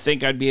didn't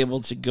think I'd be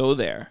able to go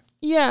there?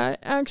 Yeah,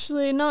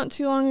 actually, not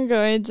too long ago,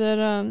 I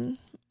did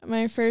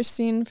my first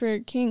scene for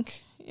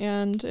Kink,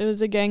 and it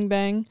was a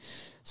gangbang.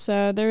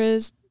 So there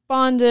was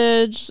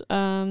bondage,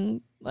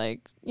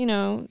 like,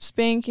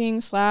 spanking,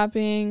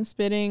 slapping,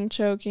 spitting,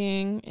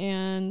 choking,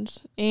 and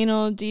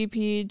anal,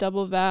 DP,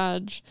 double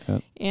vag.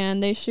 Yep.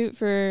 And they shoot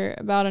for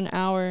about an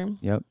hour.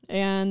 Yep.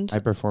 And I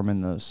perform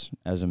in those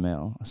as a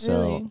male.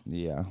 So,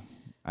 really? Yeah.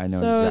 I know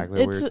exactly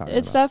what you're talking about.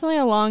 It's definitely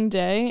a long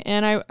day,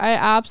 and I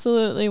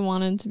absolutely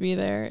wanted to be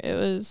there. It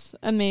was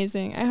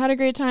amazing. I had a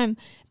great time,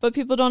 but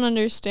people don't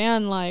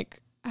understand, like,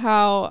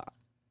 how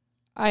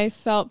I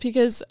felt,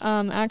 because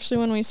actually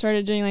when we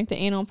started doing, like, the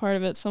anal part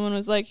of it, someone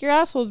was like, your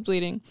asshole's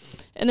bleeding.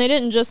 And they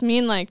didn't just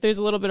mean, like, there's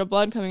a little bit of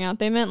blood coming out.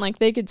 They meant, like,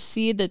 they could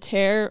see the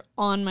tear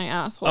on my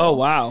asshole. Oh,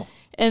 wow.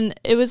 And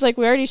it was like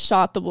we already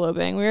shot the blow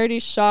bang. We already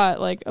shot,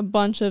 like, a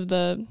bunch of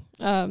the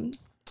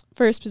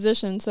first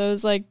position. So it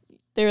was like,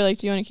 they were like,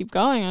 do you want to keep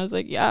going? I was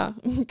like, yeah,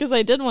 because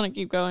I did want to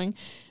keep going.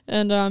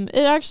 And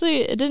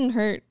it didn't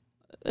hurt.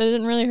 It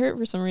didn't really hurt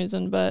for some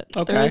reason, but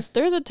there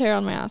was a tear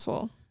on my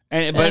asshole.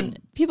 And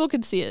people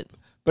could see it.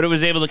 But it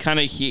was able to kind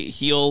of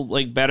heal,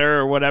 like, better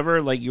or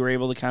whatever? Like, you were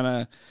able to kind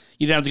of...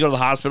 You didn't have to go to the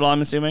hospital,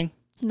 I'm assuming?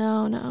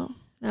 No.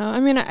 I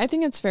mean, I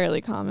think it's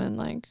fairly common,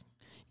 like,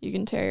 you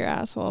can tear your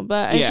asshole.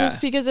 But it's just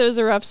because it was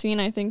a rough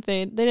scene, I think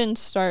they didn't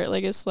start,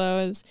 like, as slow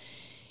as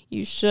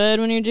you should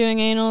when you're doing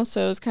anal,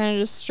 so it was kind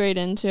of just straight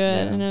into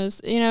it, and it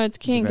was, it's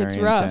kink, it's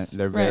rough.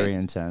 They're very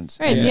intense.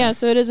 Right, yeah,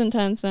 so it is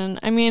intense, and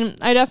I mean,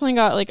 I definitely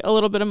got, like, a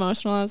little bit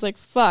emotional. I was like,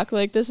 fuck,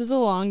 like, this is a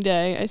long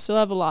day. I still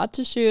have a lot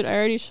to shoot. I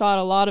already shot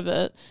a lot of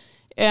it,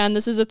 and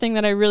this is a thing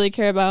that I really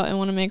care about and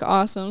want to make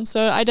awesome.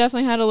 So I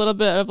definitely had a little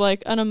bit of,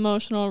 like, an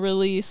emotional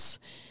release.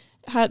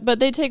 But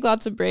they take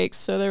lots of breaks,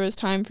 so there was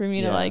time for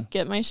me to, like,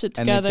 get my shit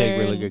together. And they take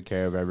really good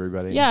care of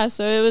everybody. Yeah,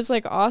 so it was,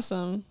 like,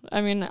 awesome.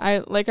 I mean, I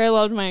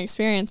loved my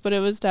experience, but it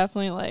was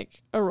definitely,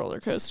 like, a roller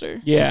coaster.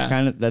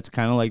 Yeah. That's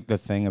kind of like the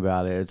thing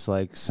about it. It's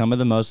like some of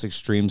the most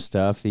extreme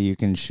stuff that you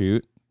can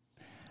shoot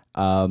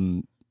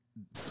for,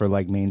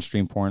 like,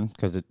 mainstream porn,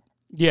 because it.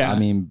 Yeah. I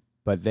mean,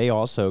 but they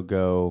also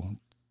go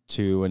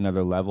to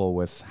another level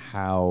with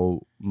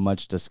how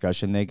much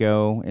discussion they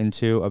go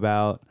into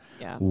about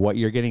what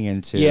you're getting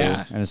into.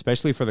 Yeah. And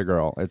especially for the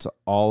girl, it's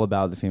all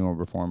about the female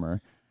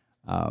performer.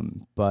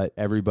 But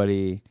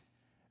everybody,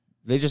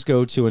 they just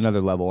go to another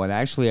level. And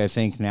actually, I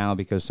think now,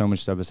 because so much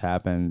stuff has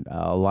happened,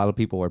 a lot of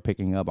people are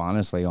picking up,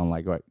 honestly, on,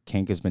 like, what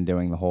kink has been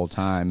doing the whole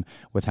time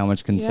with how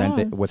much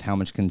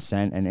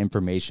consent, and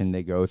information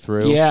they go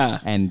through. Yeah.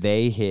 And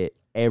they hit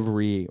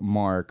every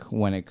mark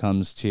when it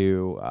comes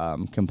to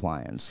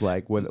compliance.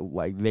 Like,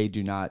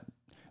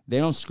 they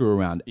don't screw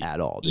around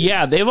at all. Dude.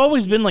 Yeah, they've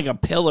always been, like, a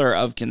pillar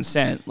of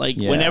consent. Like,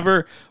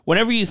 whenever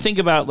you think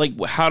about, like,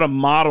 how to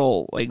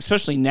model, like,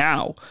 especially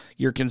now,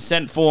 your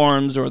consent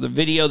forms or the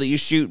video that you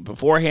shoot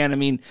beforehand, I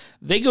mean,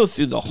 they go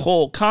through the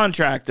whole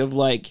contract of,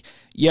 like,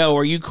 yo,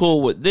 are you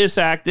cool with this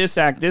act, this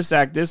act, this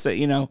act, this,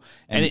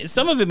 and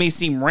some of it may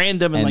seem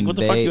random and like, what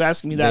the fuck are you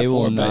asking me that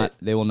for?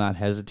 They will not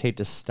hesitate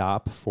to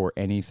stop for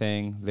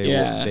anything.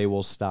 They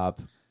will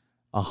stop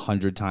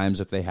 100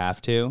 times if they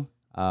have to.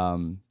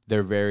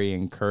 They're very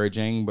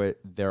encouraging, but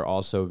they're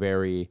also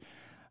very,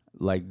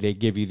 like, they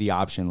give you the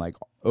option, like,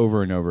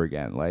 over and over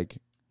again. Like,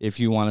 if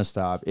you want to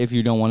stop, if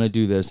you don't want to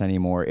do this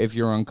anymore, if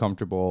you're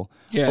uncomfortable,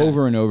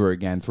 over and over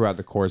again throughout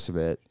the course of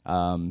it.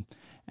 And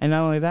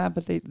not only that,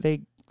 but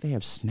they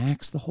have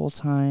snacks the whole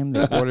time.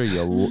 They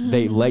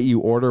they let you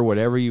order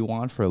whatever you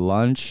want for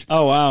lunch.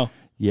 Oh, wow.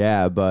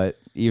 Yeah, but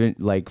even,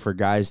 like, for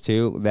guys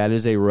too, that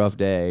is a rough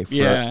day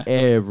for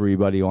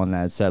everybody on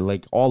that set.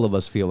 Like, all of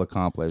us feel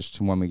accomplished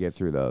when we get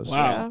through those.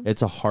 Wow.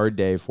 It's a hard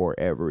day for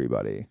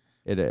everybody.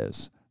 It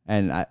is.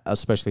 And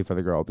especially for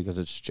the girl, because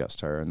it's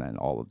just her and then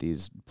all of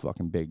these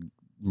fucking big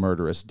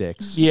murderous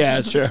dicks. Yeah,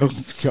 true.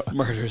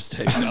 Murderous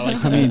dicks.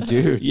 I mean,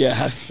 dude.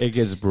 Yeah. It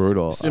gets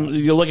brutal.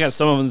 You look at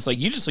some of them, it's like,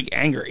 you just look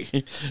angry.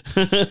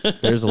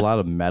 There's a lot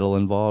of metal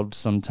involved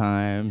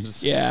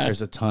sometimes. Yeah.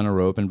 There's a ton of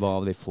rope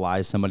involved. They fly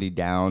somebody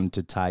down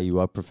to tie you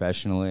up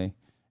professionally,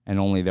 and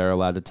only they're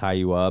allowed to tie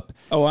you up.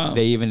 Oh, wow.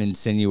 They even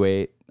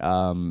insinuate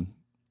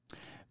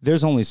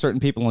there's only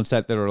certain people on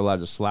set that are allowed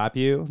to slap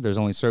you. There's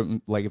only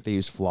certain, like, if they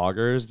use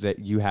floggers, that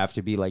you have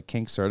to be, like,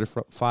 kink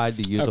certified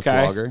to use a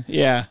flogger.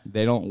 Yeah.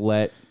 They don't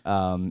let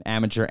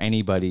amateur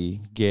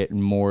anybody get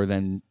more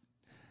than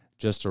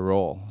just a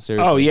roll.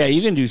 Seriously. Oh, yeah,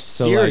 you can do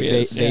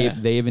serious. So, like,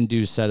 they even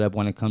do setup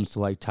when it comes to,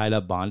 like, tied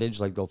up bondage.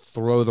 Like, they'll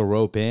throw the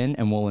rope in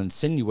and we'll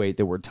insinuate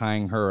that we're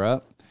tying her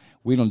up.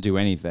 We don't do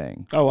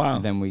anything. Oh, wow.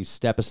 And then we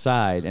step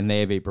aside, and they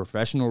have a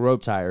professional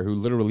rope tyer who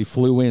literally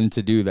flew in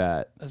to do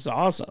that. That's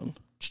awesome.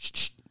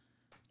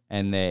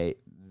 And the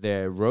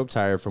rope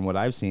tyer, from what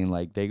I've seen,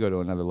 like, they go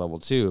to another level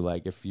too.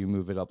 Like, if you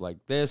move it up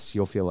like this,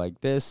 you'll feel like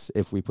this.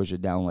 If we push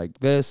it down like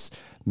this,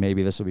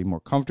 maybe this will be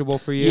more comfortable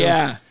for you.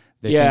 Yeah.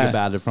 They think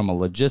about it from a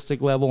logistic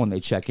level, and they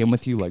check in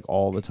with you, like,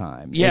 all the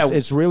time. Yeah.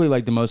 It's really,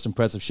 like, the most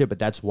impressive shit, but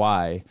that's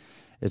why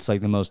it's,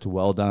 like, the most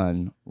well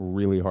done,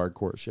 really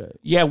hardcore shit.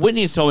 Yeah,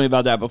 Whitney's told me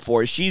about that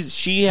before.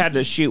 She had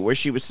to shoot where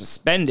she was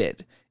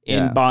suspended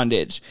in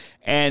bondage.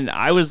 And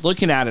I was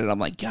looking at it. I'm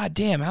like, God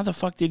damn, how the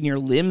fuck didn't your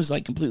limbs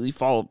like completely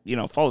fall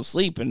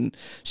asleep? And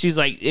she's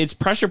like, it's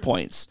pressure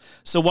points.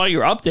 So while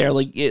you're up there,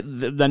 like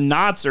the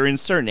knots are in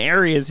certain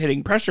areas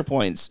hitting pressure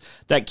points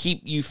that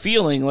keep you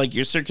feeling like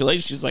your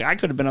circulation. She's like, I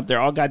could have been up there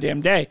all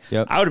goddamn day.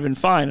 Yep. I would have been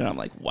fine. And I'm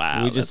like,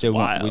 wow, we just did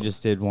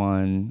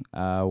one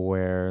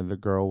where the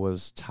girl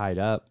was tied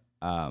up.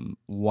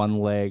 One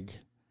leg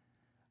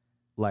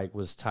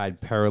was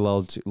tied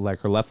parallel to,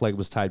 her left leg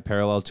was tied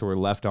parallel to her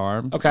left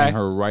arm. Okay. And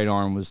her right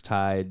arm was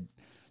tied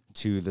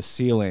to the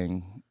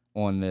ceiling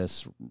on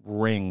this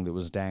ring that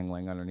was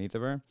dangling underneath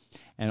of her.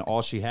 And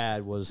all she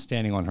had was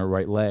standing on her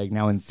right leg.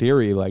 Now, in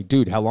theory,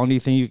 dude, how long do you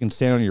think you can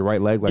stand on your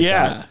right leg like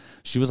that?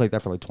 She was like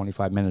that for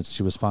 25 minutes.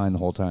 She was fine the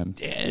whole time.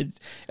 It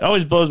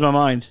always blows my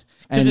mind.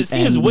 Because it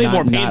seems way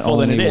more painful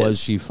than it is. Not only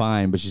was she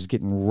fine, but she's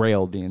getting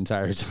railed the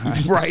entire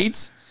time.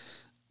 Right?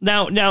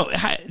 Now,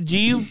 do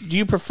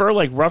you prefer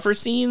rougher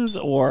scenes,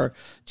 or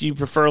do you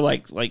prefer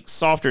like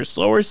softer,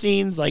 slower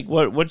scenes?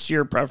 What's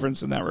your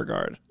preference in that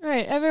regard?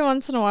 Right. Every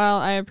once in a while,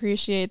 I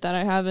appreciate that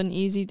I have an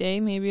easy day.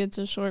 Maybe it's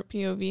a short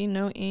POV,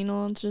 no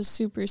anal, just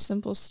super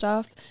simple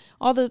stuff.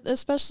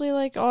 Especially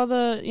all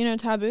the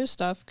taboo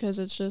stuff, because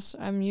it's just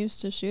I'm used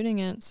to shooting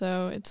it,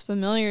 so it's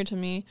familiar to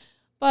me.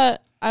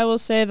 But I will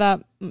say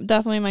that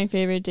definitely my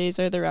favorite days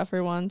are the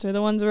rougher ones, or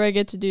the ones where I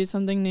get to do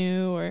something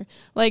new, or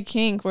like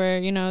kink,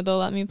 where, they'll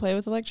let me play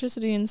with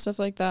electricity and stuff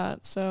like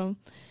that. So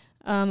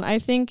I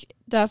think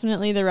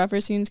definitely the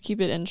rougher scenes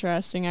keep it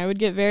interesting. I would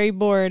get very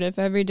bored if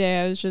every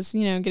day I was just,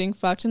 getting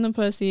fucked in the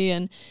pussy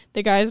and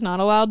the guy's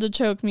not allowed to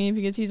choke me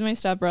because he's my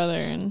stepbrother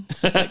and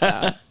stuff like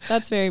that.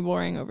 That's very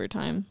boring over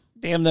time.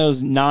 Damn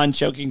those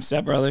non-choking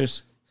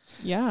stepbrothers.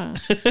 Yeah.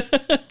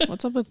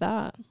 What's up with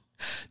that?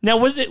 Now,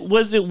 was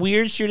it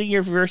weird shooting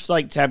your first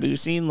taboo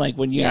scene,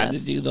 when you had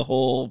to do the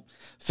whole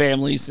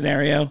family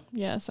scenario?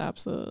 Yes,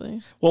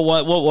 absolutely. Well,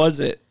 what was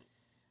it?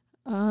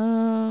 I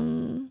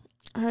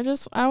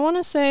want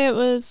to say I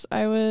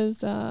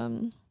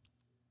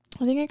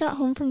think I got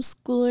home from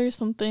school or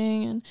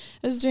something, and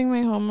I was doing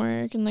my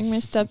homework, and my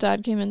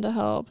stepdad came in to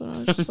help, and I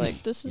was just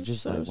like, this is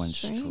just so went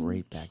strange.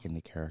 straight back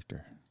into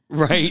character.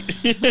 Right.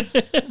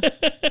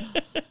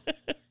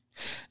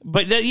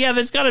 But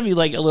that's got to be a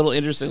little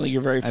interesting,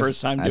 your very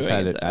first time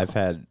doing it. I've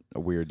had a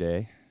weird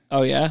day.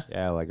 Oh yeah?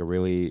 Yeah, a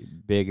really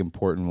big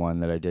important one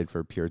that I did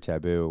for Pure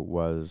Taboo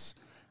was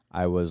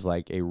I was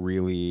a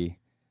really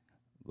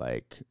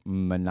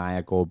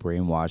maniacal,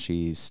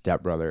 brainwashy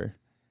stepbrother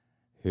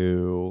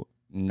who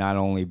not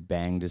only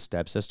banged his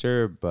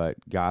stepsister but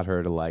got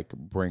her to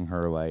bring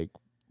her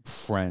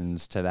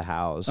friends to the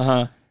house.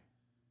 Uh-huh.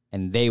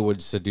 And they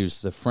would seduce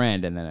the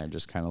friend, and then I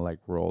just kind of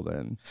rolled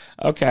in.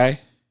 Okay.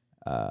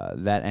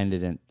 That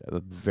ended in a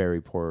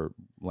very poor,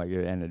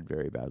 it ended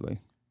very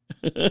badly.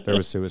 There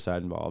was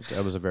suicide involved.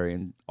 That was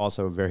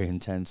also a very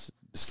intense,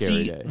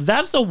 scary day.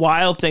 That's the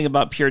wild thing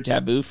about Pure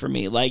Taboo for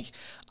me.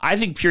 I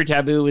think Pure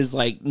Taboo is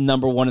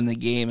number one in the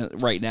game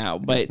right now,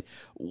 but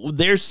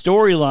their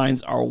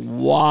storylines are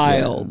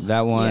wild.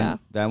 Yeah,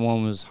 that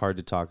one was hard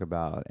to talk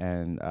about,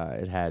 and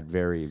it had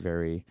very,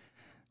 very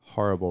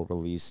horrible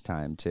release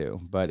time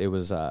too. But it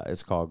was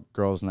it's called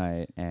Girls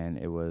Night, and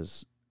it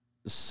was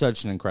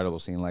such an incredible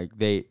scene.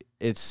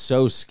 It's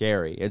so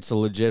scary. It's a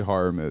legit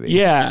horror movie.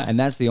 Yeah. And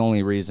that's the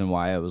only reason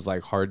why it was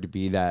hard to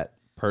be that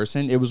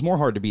person. It was more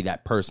hard to be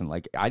that person.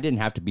 I didn't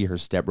have to be her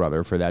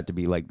stepbrother for that to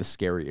be the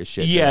scariest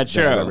shit that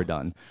I've ever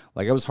done.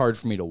 It was hard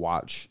for me to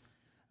watch.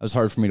 It was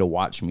hard for me to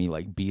watch me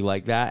be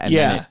like that and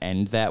then it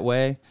end that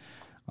way.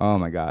 Oh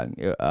my God.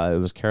 It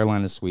was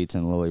Carolina Sweets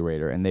and Lily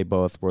Rader, and they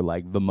both were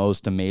the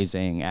most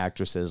amazing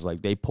actresses.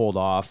 They pulled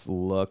off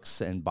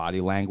looks and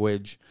body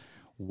language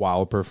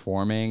while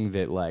performing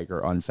that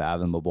are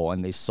unfathomable,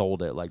 and they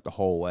sold it the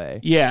whole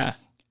way. Yeah.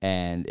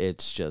 And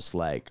it's just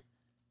the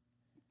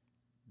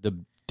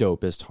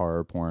dopest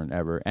horror porn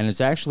ever. And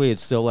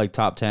it's still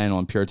top 10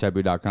 on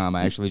puretaboo.com.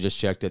 I actually just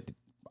checked it.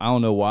 I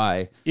don't know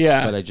why.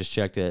 Yeah. But I just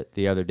checked it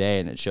the other day,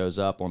 and it shows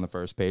up on the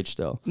first page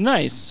still.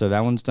 Nice. So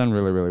that one's done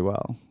really, really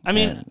well. I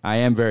mean, and I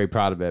am very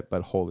proud of it,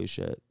 but holy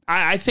shit.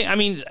 I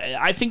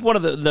think one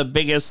of the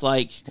biggest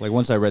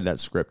once I read that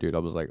script, dude, I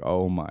was like,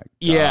 oh my God.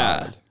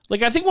 Yeah.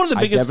 I think one of the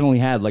biggest. I definitely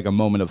had a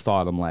moment of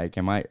thought. I'm like,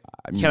 can I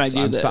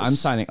do this?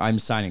 I'm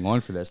signing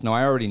on for this. No,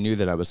 I already knew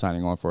that I was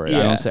signing on for it.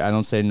 Yeah. I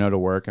don't say no to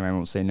work, and I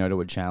don't say no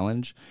to a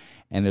challenge.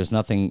 And there's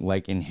nothing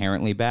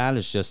inherently bad.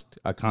 It's just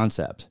a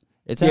concept.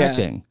 It's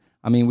acting.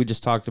 I mean, we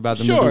just talked about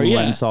the movie we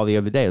went and saw the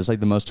other day. It was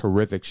the most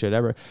horrific shit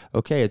ever.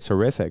 Okay, it's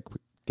horrific.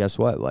 Guess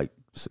what?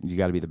 You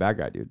got to be the bad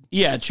guy, dude.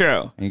 Yeah,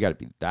 true. And you got to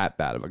be that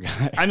bad of a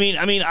guy.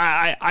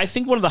 I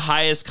think one of the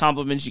highest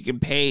compliments you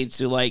can pay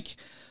to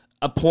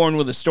a porn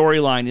with a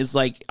storyline is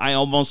I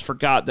almost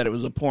forgot that it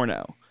was a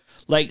porno.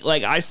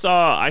 I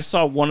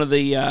saw one of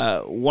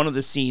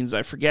the scenes.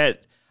 I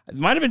forget. It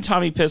might have been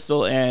Tommy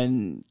Pistol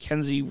and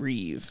Kenzie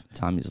Reeve.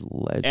 Tommy's a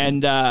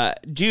legend. And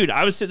dude,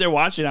 I was sitting there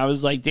watching. I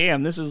was like,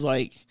 damn, this is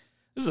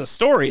a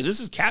story. This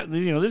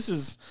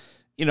is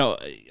you know,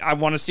 I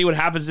want to see what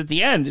happens at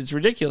the end. It's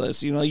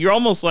ridiculous. You know, you're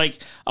almost like,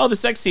 oh, the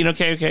sex scene.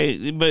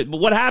 Okay. But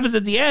what happens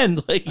at the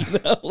end? Like, you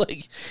know,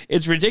 like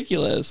it's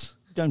ridiculous.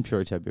 You've done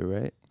Pure Taboo,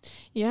 right?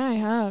 Yeah, I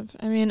have.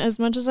 I mean, as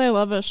much as I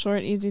love a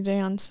short, easy day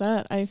on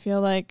set, I feel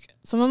like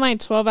some of my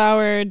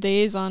 12-hour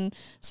days on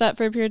set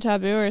for Pure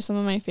Taboo are some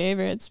of my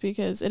favorites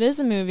because it is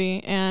a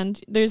movie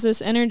and there's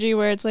this energy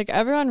where it's like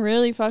everyone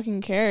really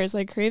fucking cares.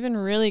 Like Craven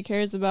really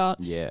cares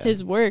about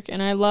his work,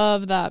 and I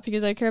love that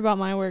because I care about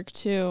my work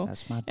too.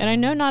 That's my and I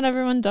know not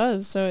everyone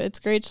does, so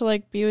it's great to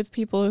like be with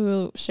people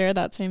who share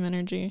that same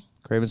energy.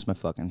 Craven's my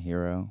fucking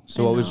hero.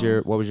 So what was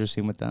your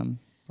scene with them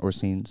or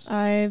scenes?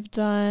 I've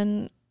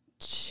done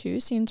 2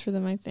 scenes for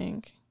them, I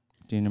think.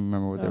 Do you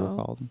remember what they were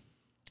called?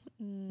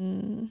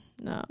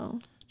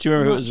 No. Do you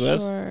remember who it was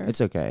with?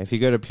 It's okay. If you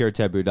go to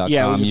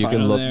puretaboo.com, you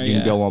can look. there, you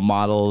can go on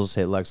models,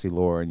 hit Lexi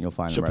Lore, and you'll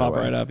find She'll them right pop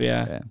away. right up.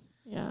 Yeah.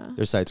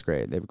 Their site's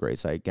great. They have a great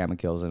site. Gamma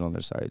kills it on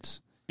their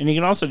sites. And you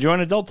can also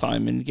join Adult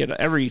Time and get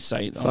every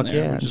site on there.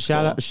 Yeah. Which is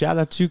Shout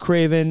out to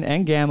Craven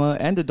and Gamma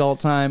and Adult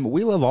Time.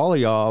 We love all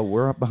of y'all.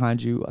 We're up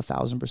behind you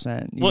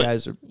 1,000%. You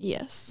guys are.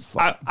 Yes.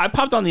 I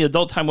popped on the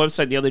Adult Time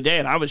website the other day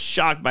and I was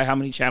shocked by how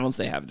many channels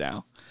they have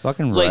now.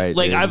 Fucking right.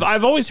 Like dude.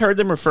 I've always heard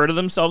them refer to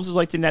themselves as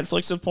like the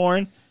Netflix of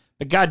porn,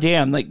 but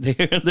goddamn, like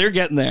they're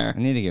getting there. I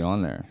need to get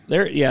on there.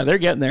 They're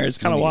getting there. It's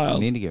kind of wild. I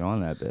need to get on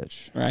that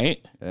bitch.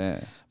 Right?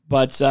 Yeah.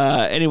 But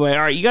anyway,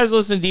 all right, you guys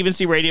listen to Demon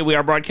Seed Radio. We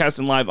are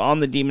broadcasting live on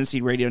the Demon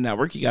Seed Radio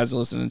Network. You guys are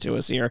listening to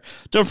us here.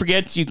 Don't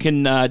forget, you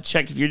can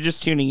check, if you're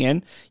just tuning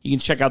in, you can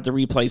check out the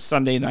replay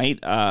Sunday night,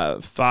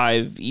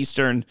 5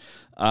 Eastern,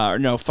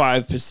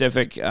 5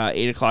 Pacific,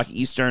 8 o'clock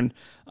Eastern.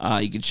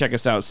 You can check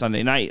us out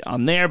Sunday night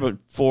on there, but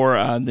for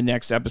the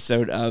next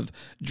episode of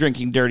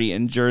Drinking Dirty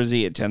in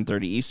Jersey at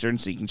 10:30 Eastern,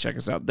 so you can check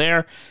us out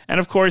there. And,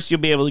 of course,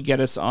 you'll be able to get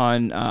us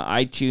on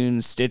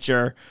iTunes,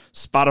 Stitcher,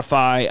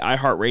 Spotify,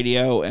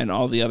 iHeartRadio, and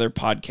all the other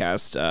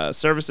podcast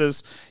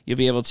services. You'll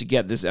be able to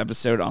get this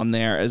episode on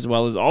there, as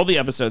well as all the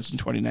episodes in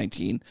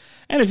 2019.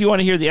 And if you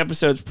want to hear the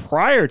episodes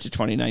prior to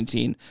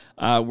 2019,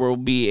 we'll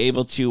be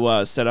able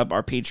to set up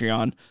our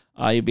Patreon.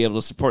 You'll be able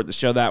to support the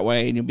show that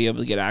way, and you'll be able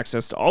to get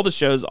access to all the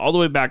shows all the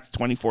way back to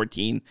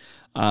 2014,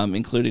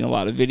 including a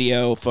lot of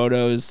video,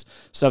 photos,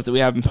 stuff that we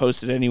haven't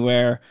posted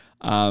anywhere,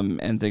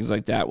 and things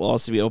like that. We'll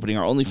also be opening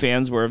our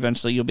OnlyFans, where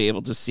eventually you'll be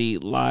able to see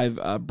live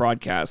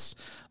broadcasts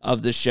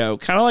of the show,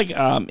 kind of like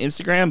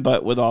Instagram,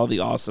 but with all the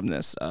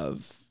awesomeness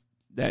of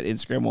that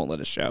Instagram won't let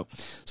us show.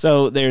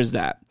 So there's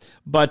that.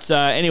 But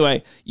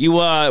anyway,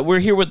 we're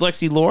here with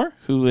Lexi Lore,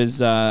 who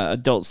is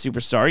adult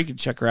superstar. You can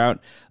check her out.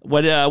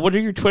 What are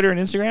your Twitter and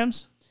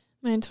Instagrams?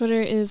 My Twitter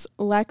is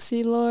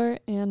Lexi Lore,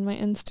 and my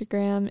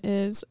Instagram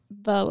is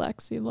the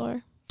Lexi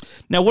Lore.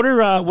 Now, what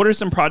are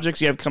some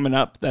projects you have coming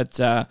up that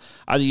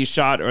either you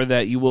shot or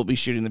that you will be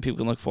shooting that people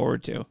can look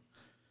forward to?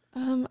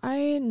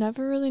 I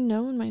never really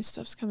know when my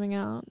stuff's coming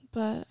out,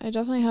 but I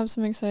definitely have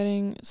some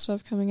exciting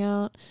stuff coming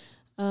out.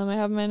 I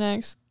have my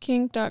next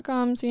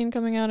kink.com scene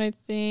coming out, I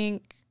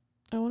think,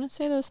 I want to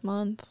say this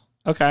month.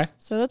 Okay.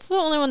 So that's the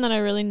only one that I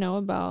really know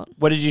about.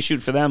 What did you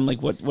shoot for them?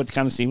 Like, what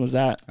kind of scene was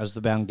that? That was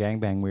the Bound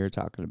Gangbang we were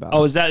talking about.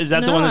 Oh, is that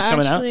the one that's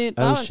coming out?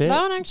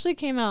 That one actually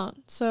came out.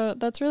 So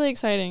that's really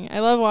exciting.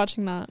 I love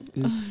watching that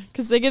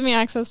because they give me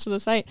access to the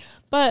site.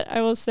 But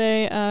I will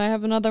say I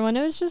have another one.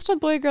 It was just a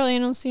boy-girl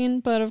anal scene,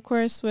 but of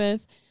course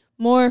with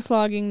more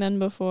flogging than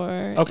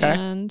before. Okay.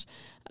 And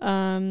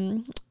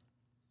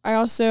I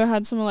also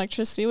had some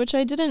electricity, which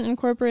I didn't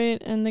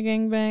incorporate in the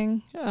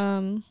gangbang.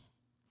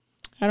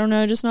 I don't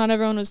know, just not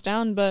everyone was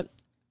down, but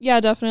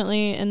yeah,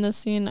 definitely in this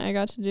scene I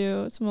got to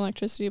do some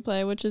electricity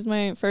play, which is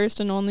my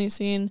first and only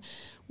scene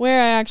where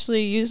I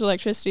actually used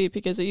electricity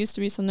because it used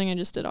to be something I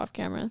just did off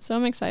camera. So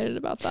I'm excited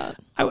about that.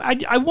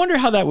 I wonder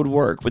how that would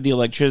work with the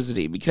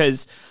electricity,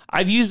 because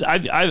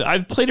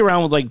I've played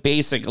around with like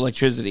basic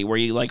electricity where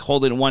you like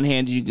hold it in one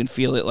hand and you can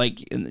feel it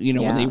like, you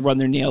know, when they run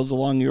their nails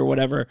along you or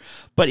whatever.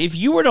 But if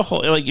you were to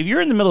hold, like if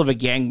you're in the middle of a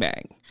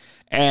gangbang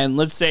and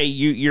let's say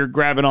you're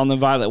grabbing on the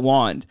violet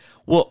wand,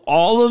 will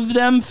all of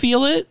them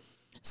feel it?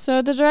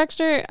 So the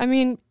director, I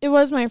mean, it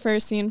was my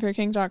first scene for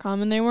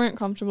kink.com, and they weren't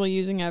comfortable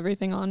using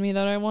everything on me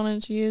that I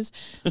wanted to use.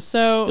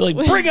 So you're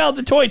like, bring out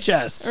the toy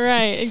chest.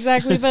 Right,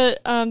 exactly. But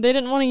they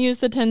didn't want to use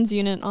the TENS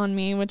unit on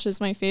me, which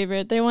is my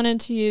favorite. They wanted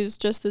to use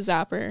just the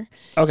zapper.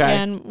 Okay.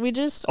 And we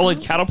just... Oh,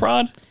 like cattle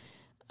prod?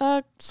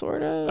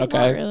 Sort of. Okay.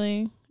 Not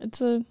really.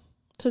 It's a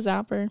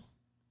zapper.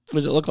 What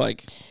does it look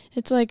like?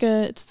 It's like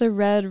it's the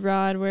red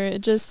rod where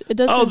it doesn't...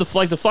 Oh,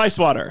 like the fly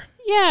swatter.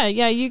 Yeah,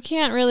 you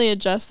can't really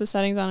adjust the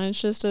settings on it.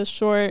 It's just a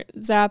short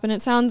zap, and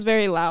it sounds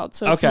very loud,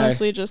 so it's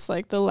mostly just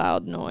like the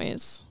loud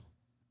noise.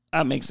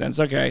 That makes sense.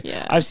 Okay.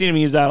 Yeah. I've seen him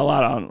use that a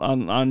lot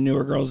on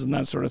newer girls and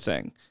that sort of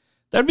thing.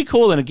 That'd be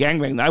cool in a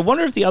gangbang. I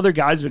wonder if the other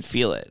guys would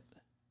feel it.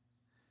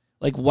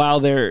 Like while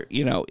they're,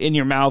 you know, in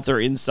your mouth or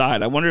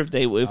inside. I wonder if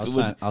they would.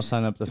 I'll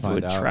sign up to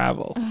find out.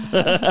 Travel.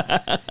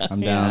 I'm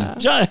down.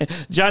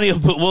 Johnny,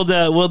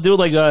 we'll do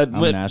like a.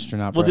 I'm an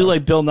astronaut. We'll do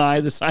like Bill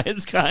Nye the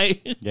Science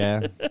Guy.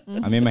 Yeah.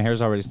 I mean, my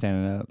hair's already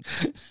standing up.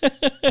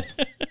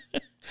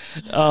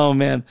 Oh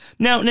man.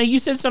 Now you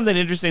said something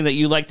interesting that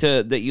you like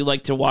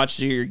to watch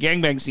your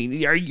gangbang scene.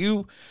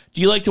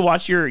 Do you like to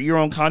watch your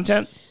own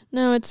content?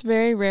 No, it's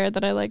very rare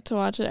that I like to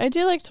watch it. I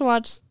do like to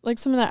watch like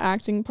some of the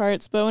acting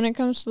parts, but when it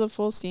comes to the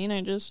full scene,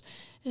 it's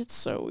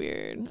so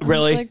weird.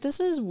 Really? I'm just like, this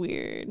is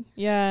weird.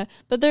 Yeah.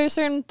 But there are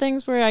certain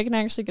things where I can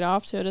actually get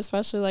off to it,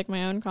 especially like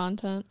my own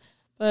content.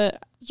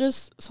 But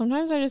just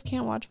sometimes I just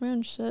can't watch my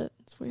own shit.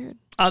 It's weird.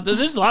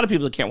 There's a lot of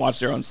people that can't watch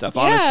their own stuff,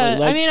 honestly. Yeah,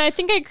 I mean, I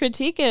think I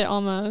critique it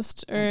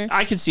almost. Or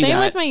I can see same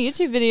that. with my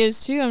YouTube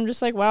videos, too. I'm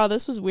just like, wow,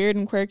 this was weird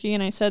and quirky,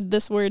 and I said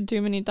this word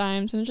too many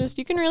times. And it's just,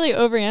 you can really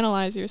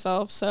overanalyze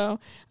yourself. So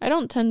I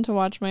don't tend to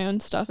watch my own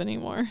stuff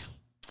anymore.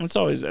 It's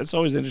always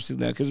interesting,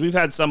 though, because we've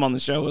had some on the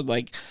show with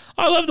like,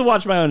 I love to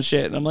watch my own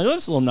shit. And I'm like, well,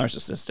 that's a little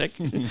narcissistic.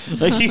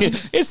 Like,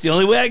 it's the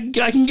only way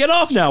I can get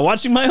off now,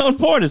 watching my own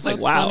porn. It's like,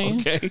 wow,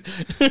 funny. Okay.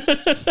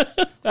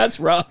 That's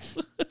rough.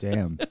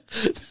 Damn.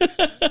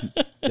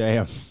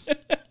 That's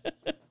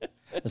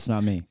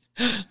not me.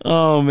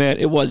 Oh, man.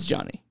 It was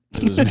Johnny.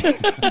 It was me.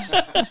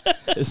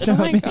 It's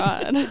not me.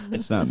 God.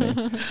 It's not me.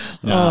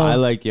 No, I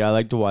like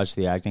to watch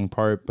the acting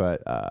part,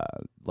 but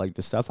like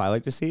the stuff I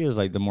like to see is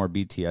like the more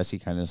BTS-y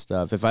kind of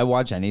stuff. If I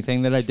watch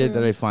anything that I did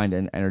that I find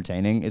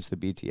entertaining, it's the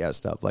BTS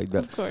stuff. Like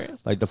of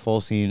course. Like the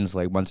full scenes,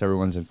 like once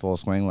everyone's in full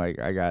swing, like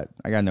I got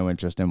no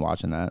interest in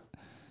watching that.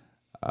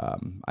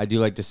 I do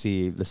like to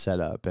see the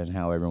setup and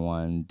how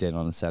everyone did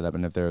on the setup,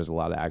 and if there was a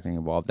lot of acting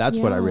involved. That's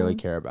what I really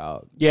care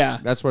about. Yeah.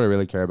 That's what I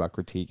really care about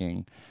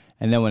critiquing.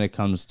 And then when it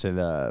comes to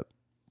the,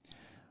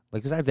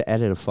 like, because I have to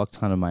edit a fuck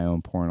ton of my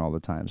own porn all the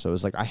time. So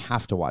it's like, I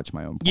have to watch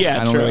my own porn. Yeah,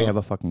 I don't true. really have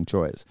a fucking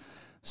choice.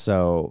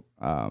 So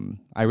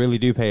I really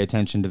do pay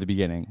attention to the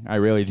beginning. I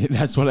really do.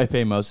 That's what I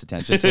pay most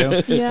attention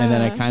to. Yeah. And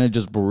then I kind of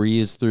just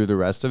breeze through the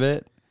rest of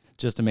it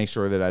just to make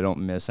sure that I don't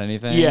miss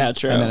anything. Yeah,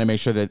 true. And then I make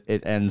sure that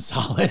it ends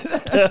solid.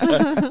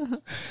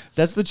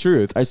 That's the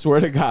truth. I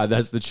swear to God,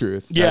 that's the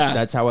truth. Yeah.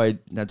 That's how I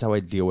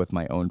deal with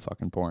my own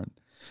fucking porn.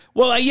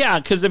 Well, yeah,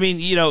 because, I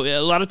mean, you know, a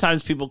lot of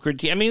times people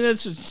critique. I mean,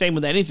 that's the same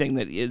with anything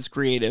that is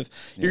creative.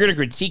 You're going to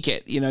critique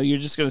it. You know, you're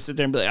just going to sit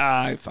there and be like,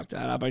 I fucked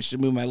that up. I should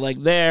have moved my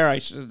leg there. I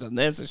should have done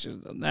this. I should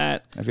have done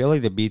that. I feel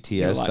like the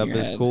BTS stuff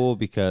is cool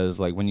because,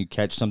 like, when you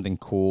catch something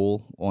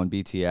cool on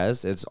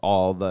BTS, it's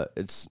all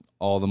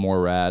the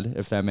more rad,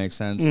 if that makes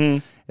sense.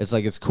 Mm-hmm. It's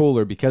like it's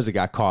cooler because it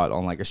got caught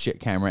on like a shit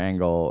camera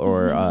angle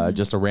or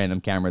just a random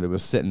camera that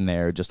was sitting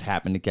there, just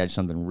happened to catch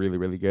something really,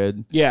 really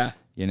good. Yeah.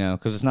 You know,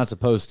 because it's not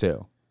supposed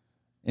to.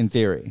 In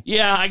theory.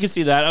 Yeah, I can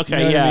see that. Okay,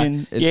 you know yeah. I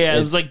mean? It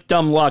was like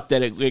dumb luck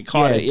that it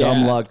caught it.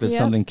 Dumb luck that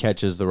something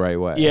catches the right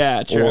way.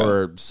 Yeah, true.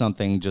 Or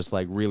something just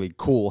like really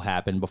cool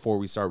happened before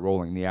we start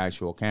rolling the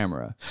actual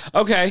camera.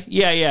 Okay,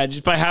 yeah.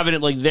 Just by having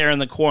it like there in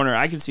the corner,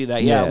 I can see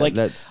that. Yeah, like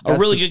that's a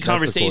really good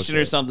conversation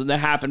or something that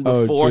happened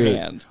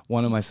beforehand. Dude,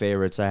 one of my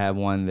favorites, I have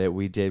one that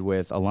we did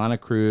with Alana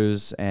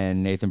Cruz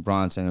and Nathan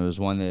Bronson. It was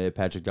one that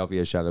Patrick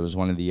Duffy shot. It was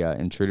one of the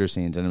intruder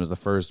scenes, and it was the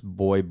first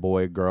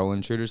boy-girl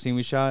intruder scene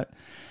we shot.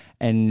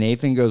 And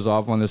Nathan goes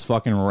off on this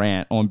fucking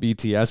rant on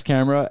BTS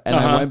camera, and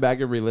I went back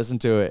and re-listened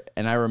to it.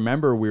 And I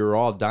remember we were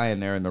all dying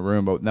there in the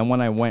room, but then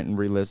when I went and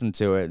re-listened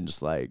to it and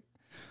just like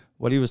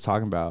what he was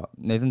talking about,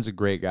 Nathan's a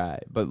great guy,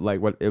 but like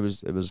it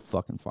was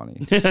fucking funny.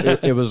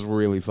 it was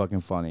really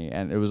fucking funny,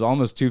 and it was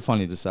almost too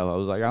funny to sell. I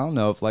was like, I don't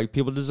know if like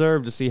people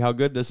deserve to see how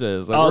good this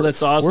is. Like,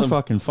 that's awesome. We're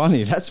fucking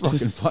funny. That's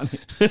fucking funny.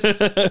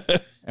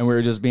 And we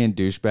were just being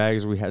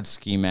douchebags. We had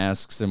ski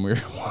masks, and we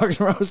were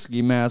walking around with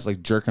ski masks,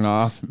 like jerking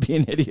off and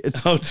being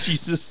idiots. Oh,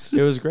 Jesus.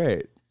 It was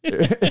great.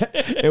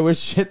 It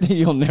was shit that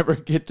you'll never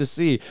get to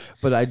see.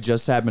 But I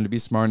just happened to be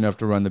smart enough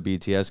to run the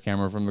BTS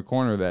camera from the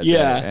corner that day,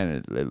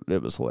 and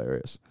it was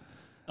hilarious.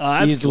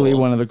 Easily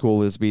one of the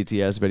coolest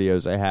BTS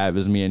videos I have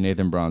is me and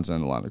Nathan Bronson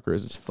and Alana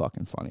Cruz. It's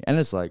fucking funny. And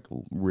it's like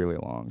really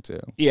long, too.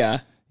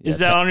 Yeah. Is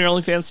that on your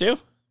OnlyFans, too?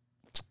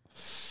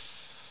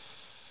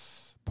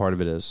 Part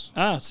of it is.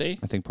 Ah, see?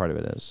 I think part of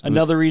it is.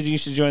 Another reason you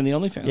should join the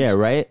OnlyFans. Yeah,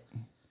 right?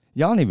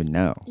 Y'all don't even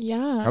know.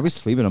 Yeah. I was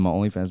sleeping on my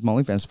OnlyFans. My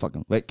OnlyFans is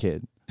fucking lit,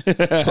 kid.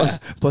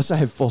 plus, I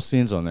have full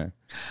scenes on there.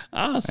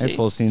 Ah, see? I have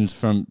full scenes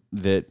from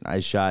that I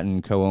shot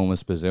and co-owned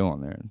with Spazzoo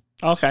on there.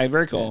 Okay,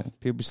 very cool. Yeah,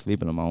 people be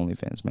sleeping on my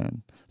OnlyFans,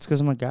 man. It's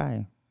because I'm a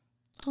guy.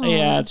 Aww.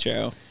 Yeah,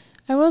 true.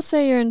 I will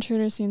say your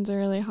intruder scenes are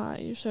really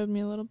hot. You showed me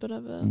a little bit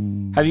of it.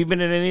 Have you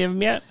been in any of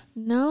them yet?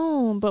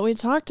 No, but we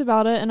talked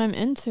about it, and I'm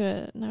into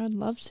it. And I would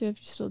love to if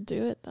you still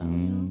do it, though. You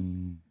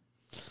know?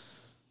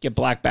 Get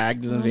black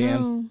bagged in the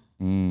van.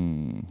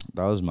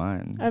 That was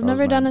mine. I've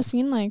never done a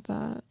scene like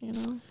that, you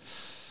know.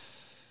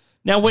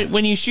 Now,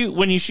 when you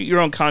shoot your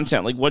own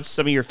content, like what's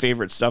some of your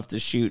favorite stuff to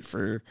shoot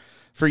for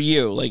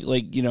you?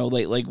 Like you know,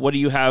 like what do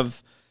you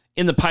have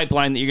in the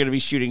pipeline that you're going to be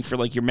shooting for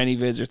like your mini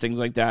vids or things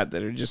like that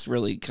are just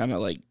really kind of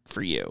like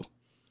for you?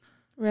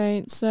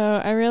 Right. So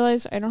I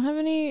realized I don't have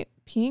any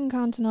peeing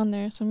content on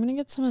there, so I'm gonna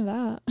get some of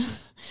that.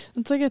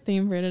 It's like a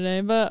theme for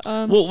today. But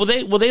will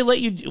they let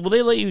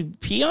you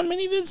pee on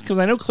mini vids? Because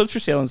I know clips for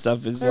sale and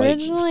stuff is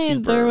originally like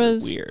super there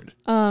was weird.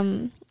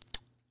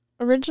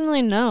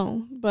 Originally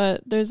no,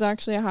 but there's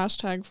actually a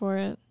hashtag for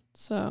it.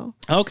 So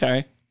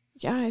okay.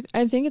 Yeah,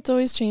 I think it's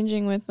always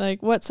changing with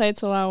like what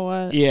sites allow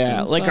what.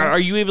 Yeah, like stuff. are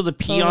you able to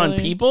pee on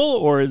people,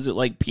 or is it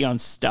like pee on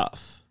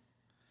stuff?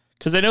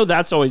 Because I know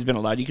that's always been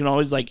allowed. You can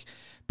always like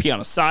pee on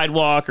a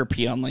sidewalk or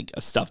pee on like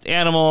a stuffed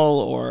animal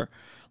or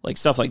like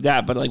stuff like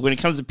that. But like when it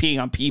comes to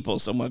peeing on people,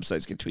 some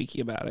websites get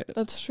tweaky about it.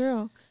 That's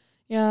true.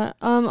 Yeah.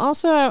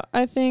 Also,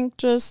 I think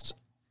just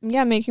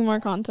making more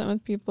content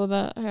with people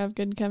that I have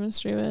good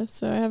chemistry with.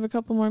 So I have a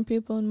couple more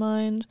people in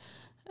mind,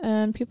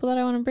 and people that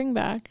I want to bring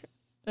back.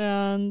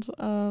 And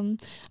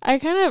I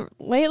kind of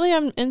lately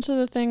I'm into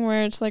the thing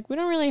where it's like we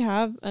don't really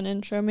have an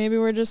intro. Maybe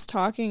we're just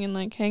talking and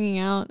like hanging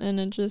out, and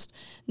it just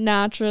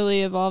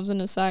naturally evolves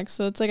into sex.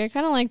 So it's like I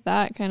kind of like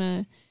that kind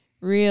of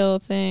real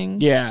thing.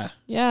 Yeah.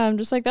 I'm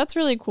just like, that's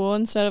really cool,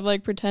 instead of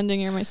like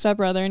pretending you're my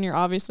stepbrother and you're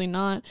obviously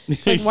not.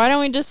 It's like, why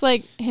don't we just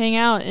like hang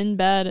out in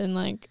bed and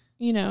like,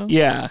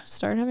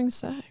 start having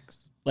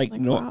sex like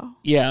wow.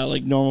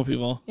 Like normal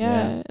people.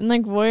 Yeah. And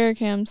like voyeur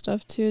cam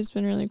stuff too has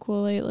been really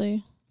cool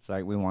lately. It's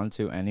like we want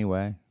to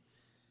anyway.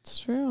 It's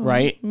true.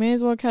 Right? May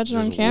as well catch it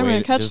on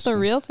camera. Catch the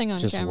real thing on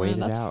camera.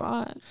 That's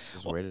hot.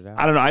 Just wait it out.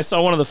 I don't know. I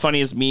saw one of the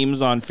funniest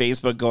memes on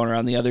Facebook going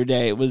around the other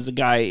day. It was the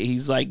guy,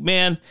 he's like,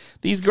 man,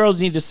 these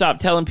girls need to stop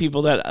telling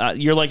people that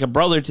you're like a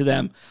brother to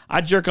them. I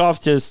jerk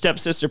off to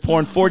stepsister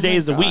porn 4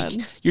 days a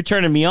week. You're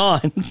turning me on.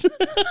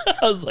 I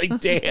was like,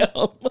 damn.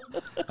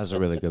 That's a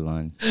really good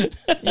line.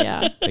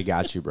 Yeah. They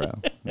got you, bro.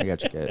 They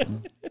got you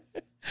good.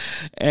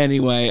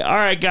 Anyway, all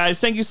right, guys,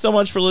 thank you so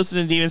much for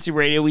listening to Demon Seed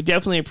Radio. We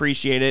definitely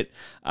appreciate it.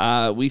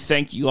 We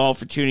thank you all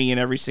for tuning in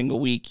every single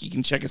week. You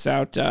can check us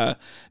out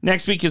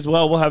next week as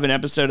well. We'll have an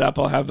episode up.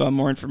 I'll have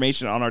more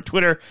information on our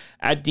Twitter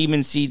at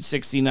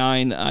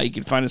DemonSeed69. You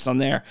can find us on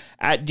there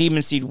at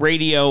Demon Seed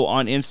Radio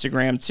on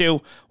Instagram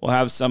too. We'll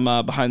have some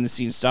behind the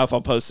scenes stuff.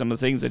 I'll post some of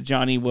the things that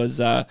Johnny was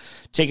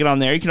taking on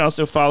there. You can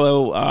also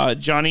follow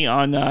Johnny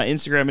on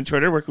Instagram and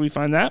Twitter. Where can we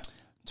find that?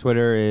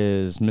 Twitter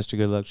is Mr.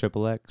 Goodluck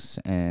XXX,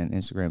 and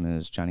Instagram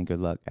is Johnny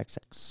Goodluck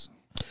XX.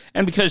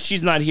 And because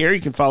she's not here,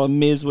 you can follow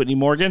Ms. Whitney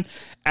Morgan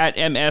at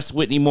MS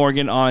Whitney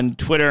Morgan on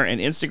Twitter and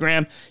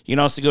Instagram. You can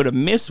also go to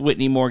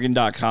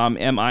MissWhitneyMorgan.com,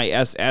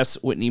 MISS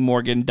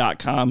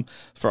WhitneyMorgan.com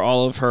for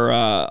all of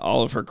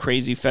her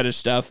crazy fetish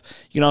stuff.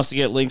 You can also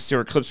get links to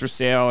her clips for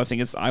sale. I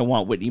think it's I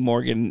Want Whitney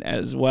Morgan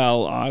as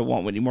well.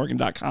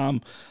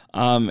 IWantWhitneyMorgan.com.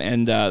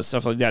 And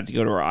stuff like that to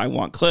go to her I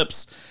Want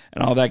clips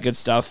and all that good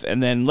stuff.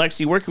 And then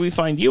Lexi, where can we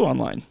find you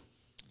online?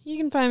 You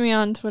can find me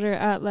on Twitter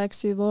at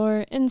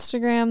LexiLore,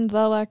 Instagram, The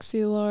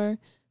LexiLore,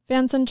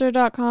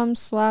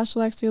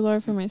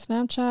 fancenter.com/LexiLore for my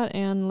Snapchat,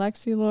 and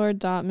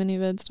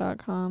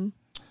lexilore.minivids.com.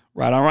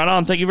 Right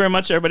on. Thank you very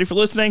much, everybody, for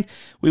listening.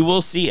 We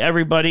will see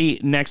everybody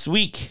next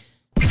week.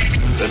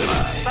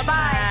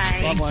 Bye-bye.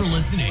 Thanks for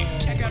listening.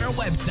 Check out our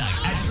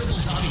website at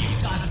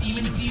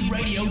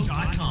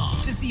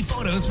www.demonseedradio.com to see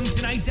photos from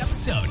tonight's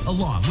episode,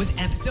 along with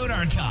episode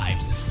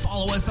archives.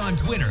 Follow us on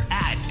Twitter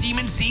at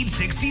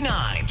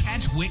DemonSeed69.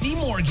 Catch Whitney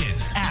Morgan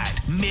at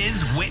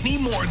Ms. Whitney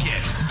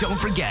Morgan. Don't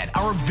forget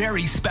our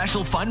very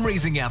special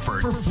fundraising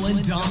effort for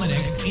Flint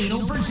Dominic's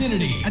anal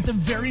virginity at the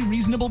very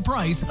reasonable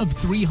price of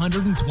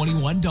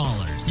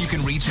 $321. You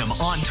can reach him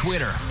on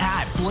Twitter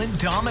at Flint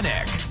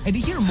Dominic. And to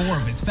hear more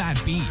of his fat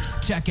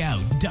beats, check out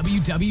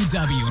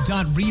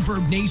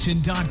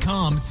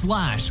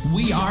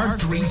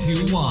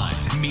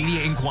www.reverbnation.com/weare321.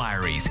 Media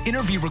inquiries,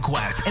 interview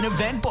requests, and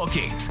event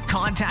bookings.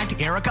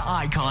 Contact Erica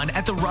Icon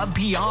at The Rub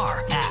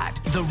PR at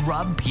The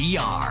Rub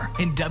PR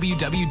and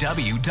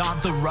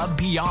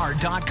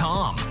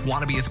www.therubpr.com.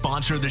 Want to be a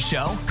sponsor of the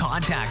show?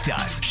 Contact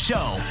us.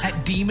 Show at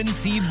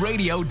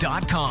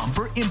DemonSeedRadio.com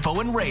for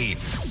info and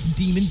rates.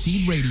 Demon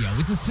Seed Radio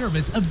is a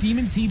service of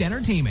Demon Seed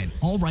Entertainment.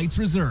 All rights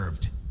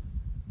reserved.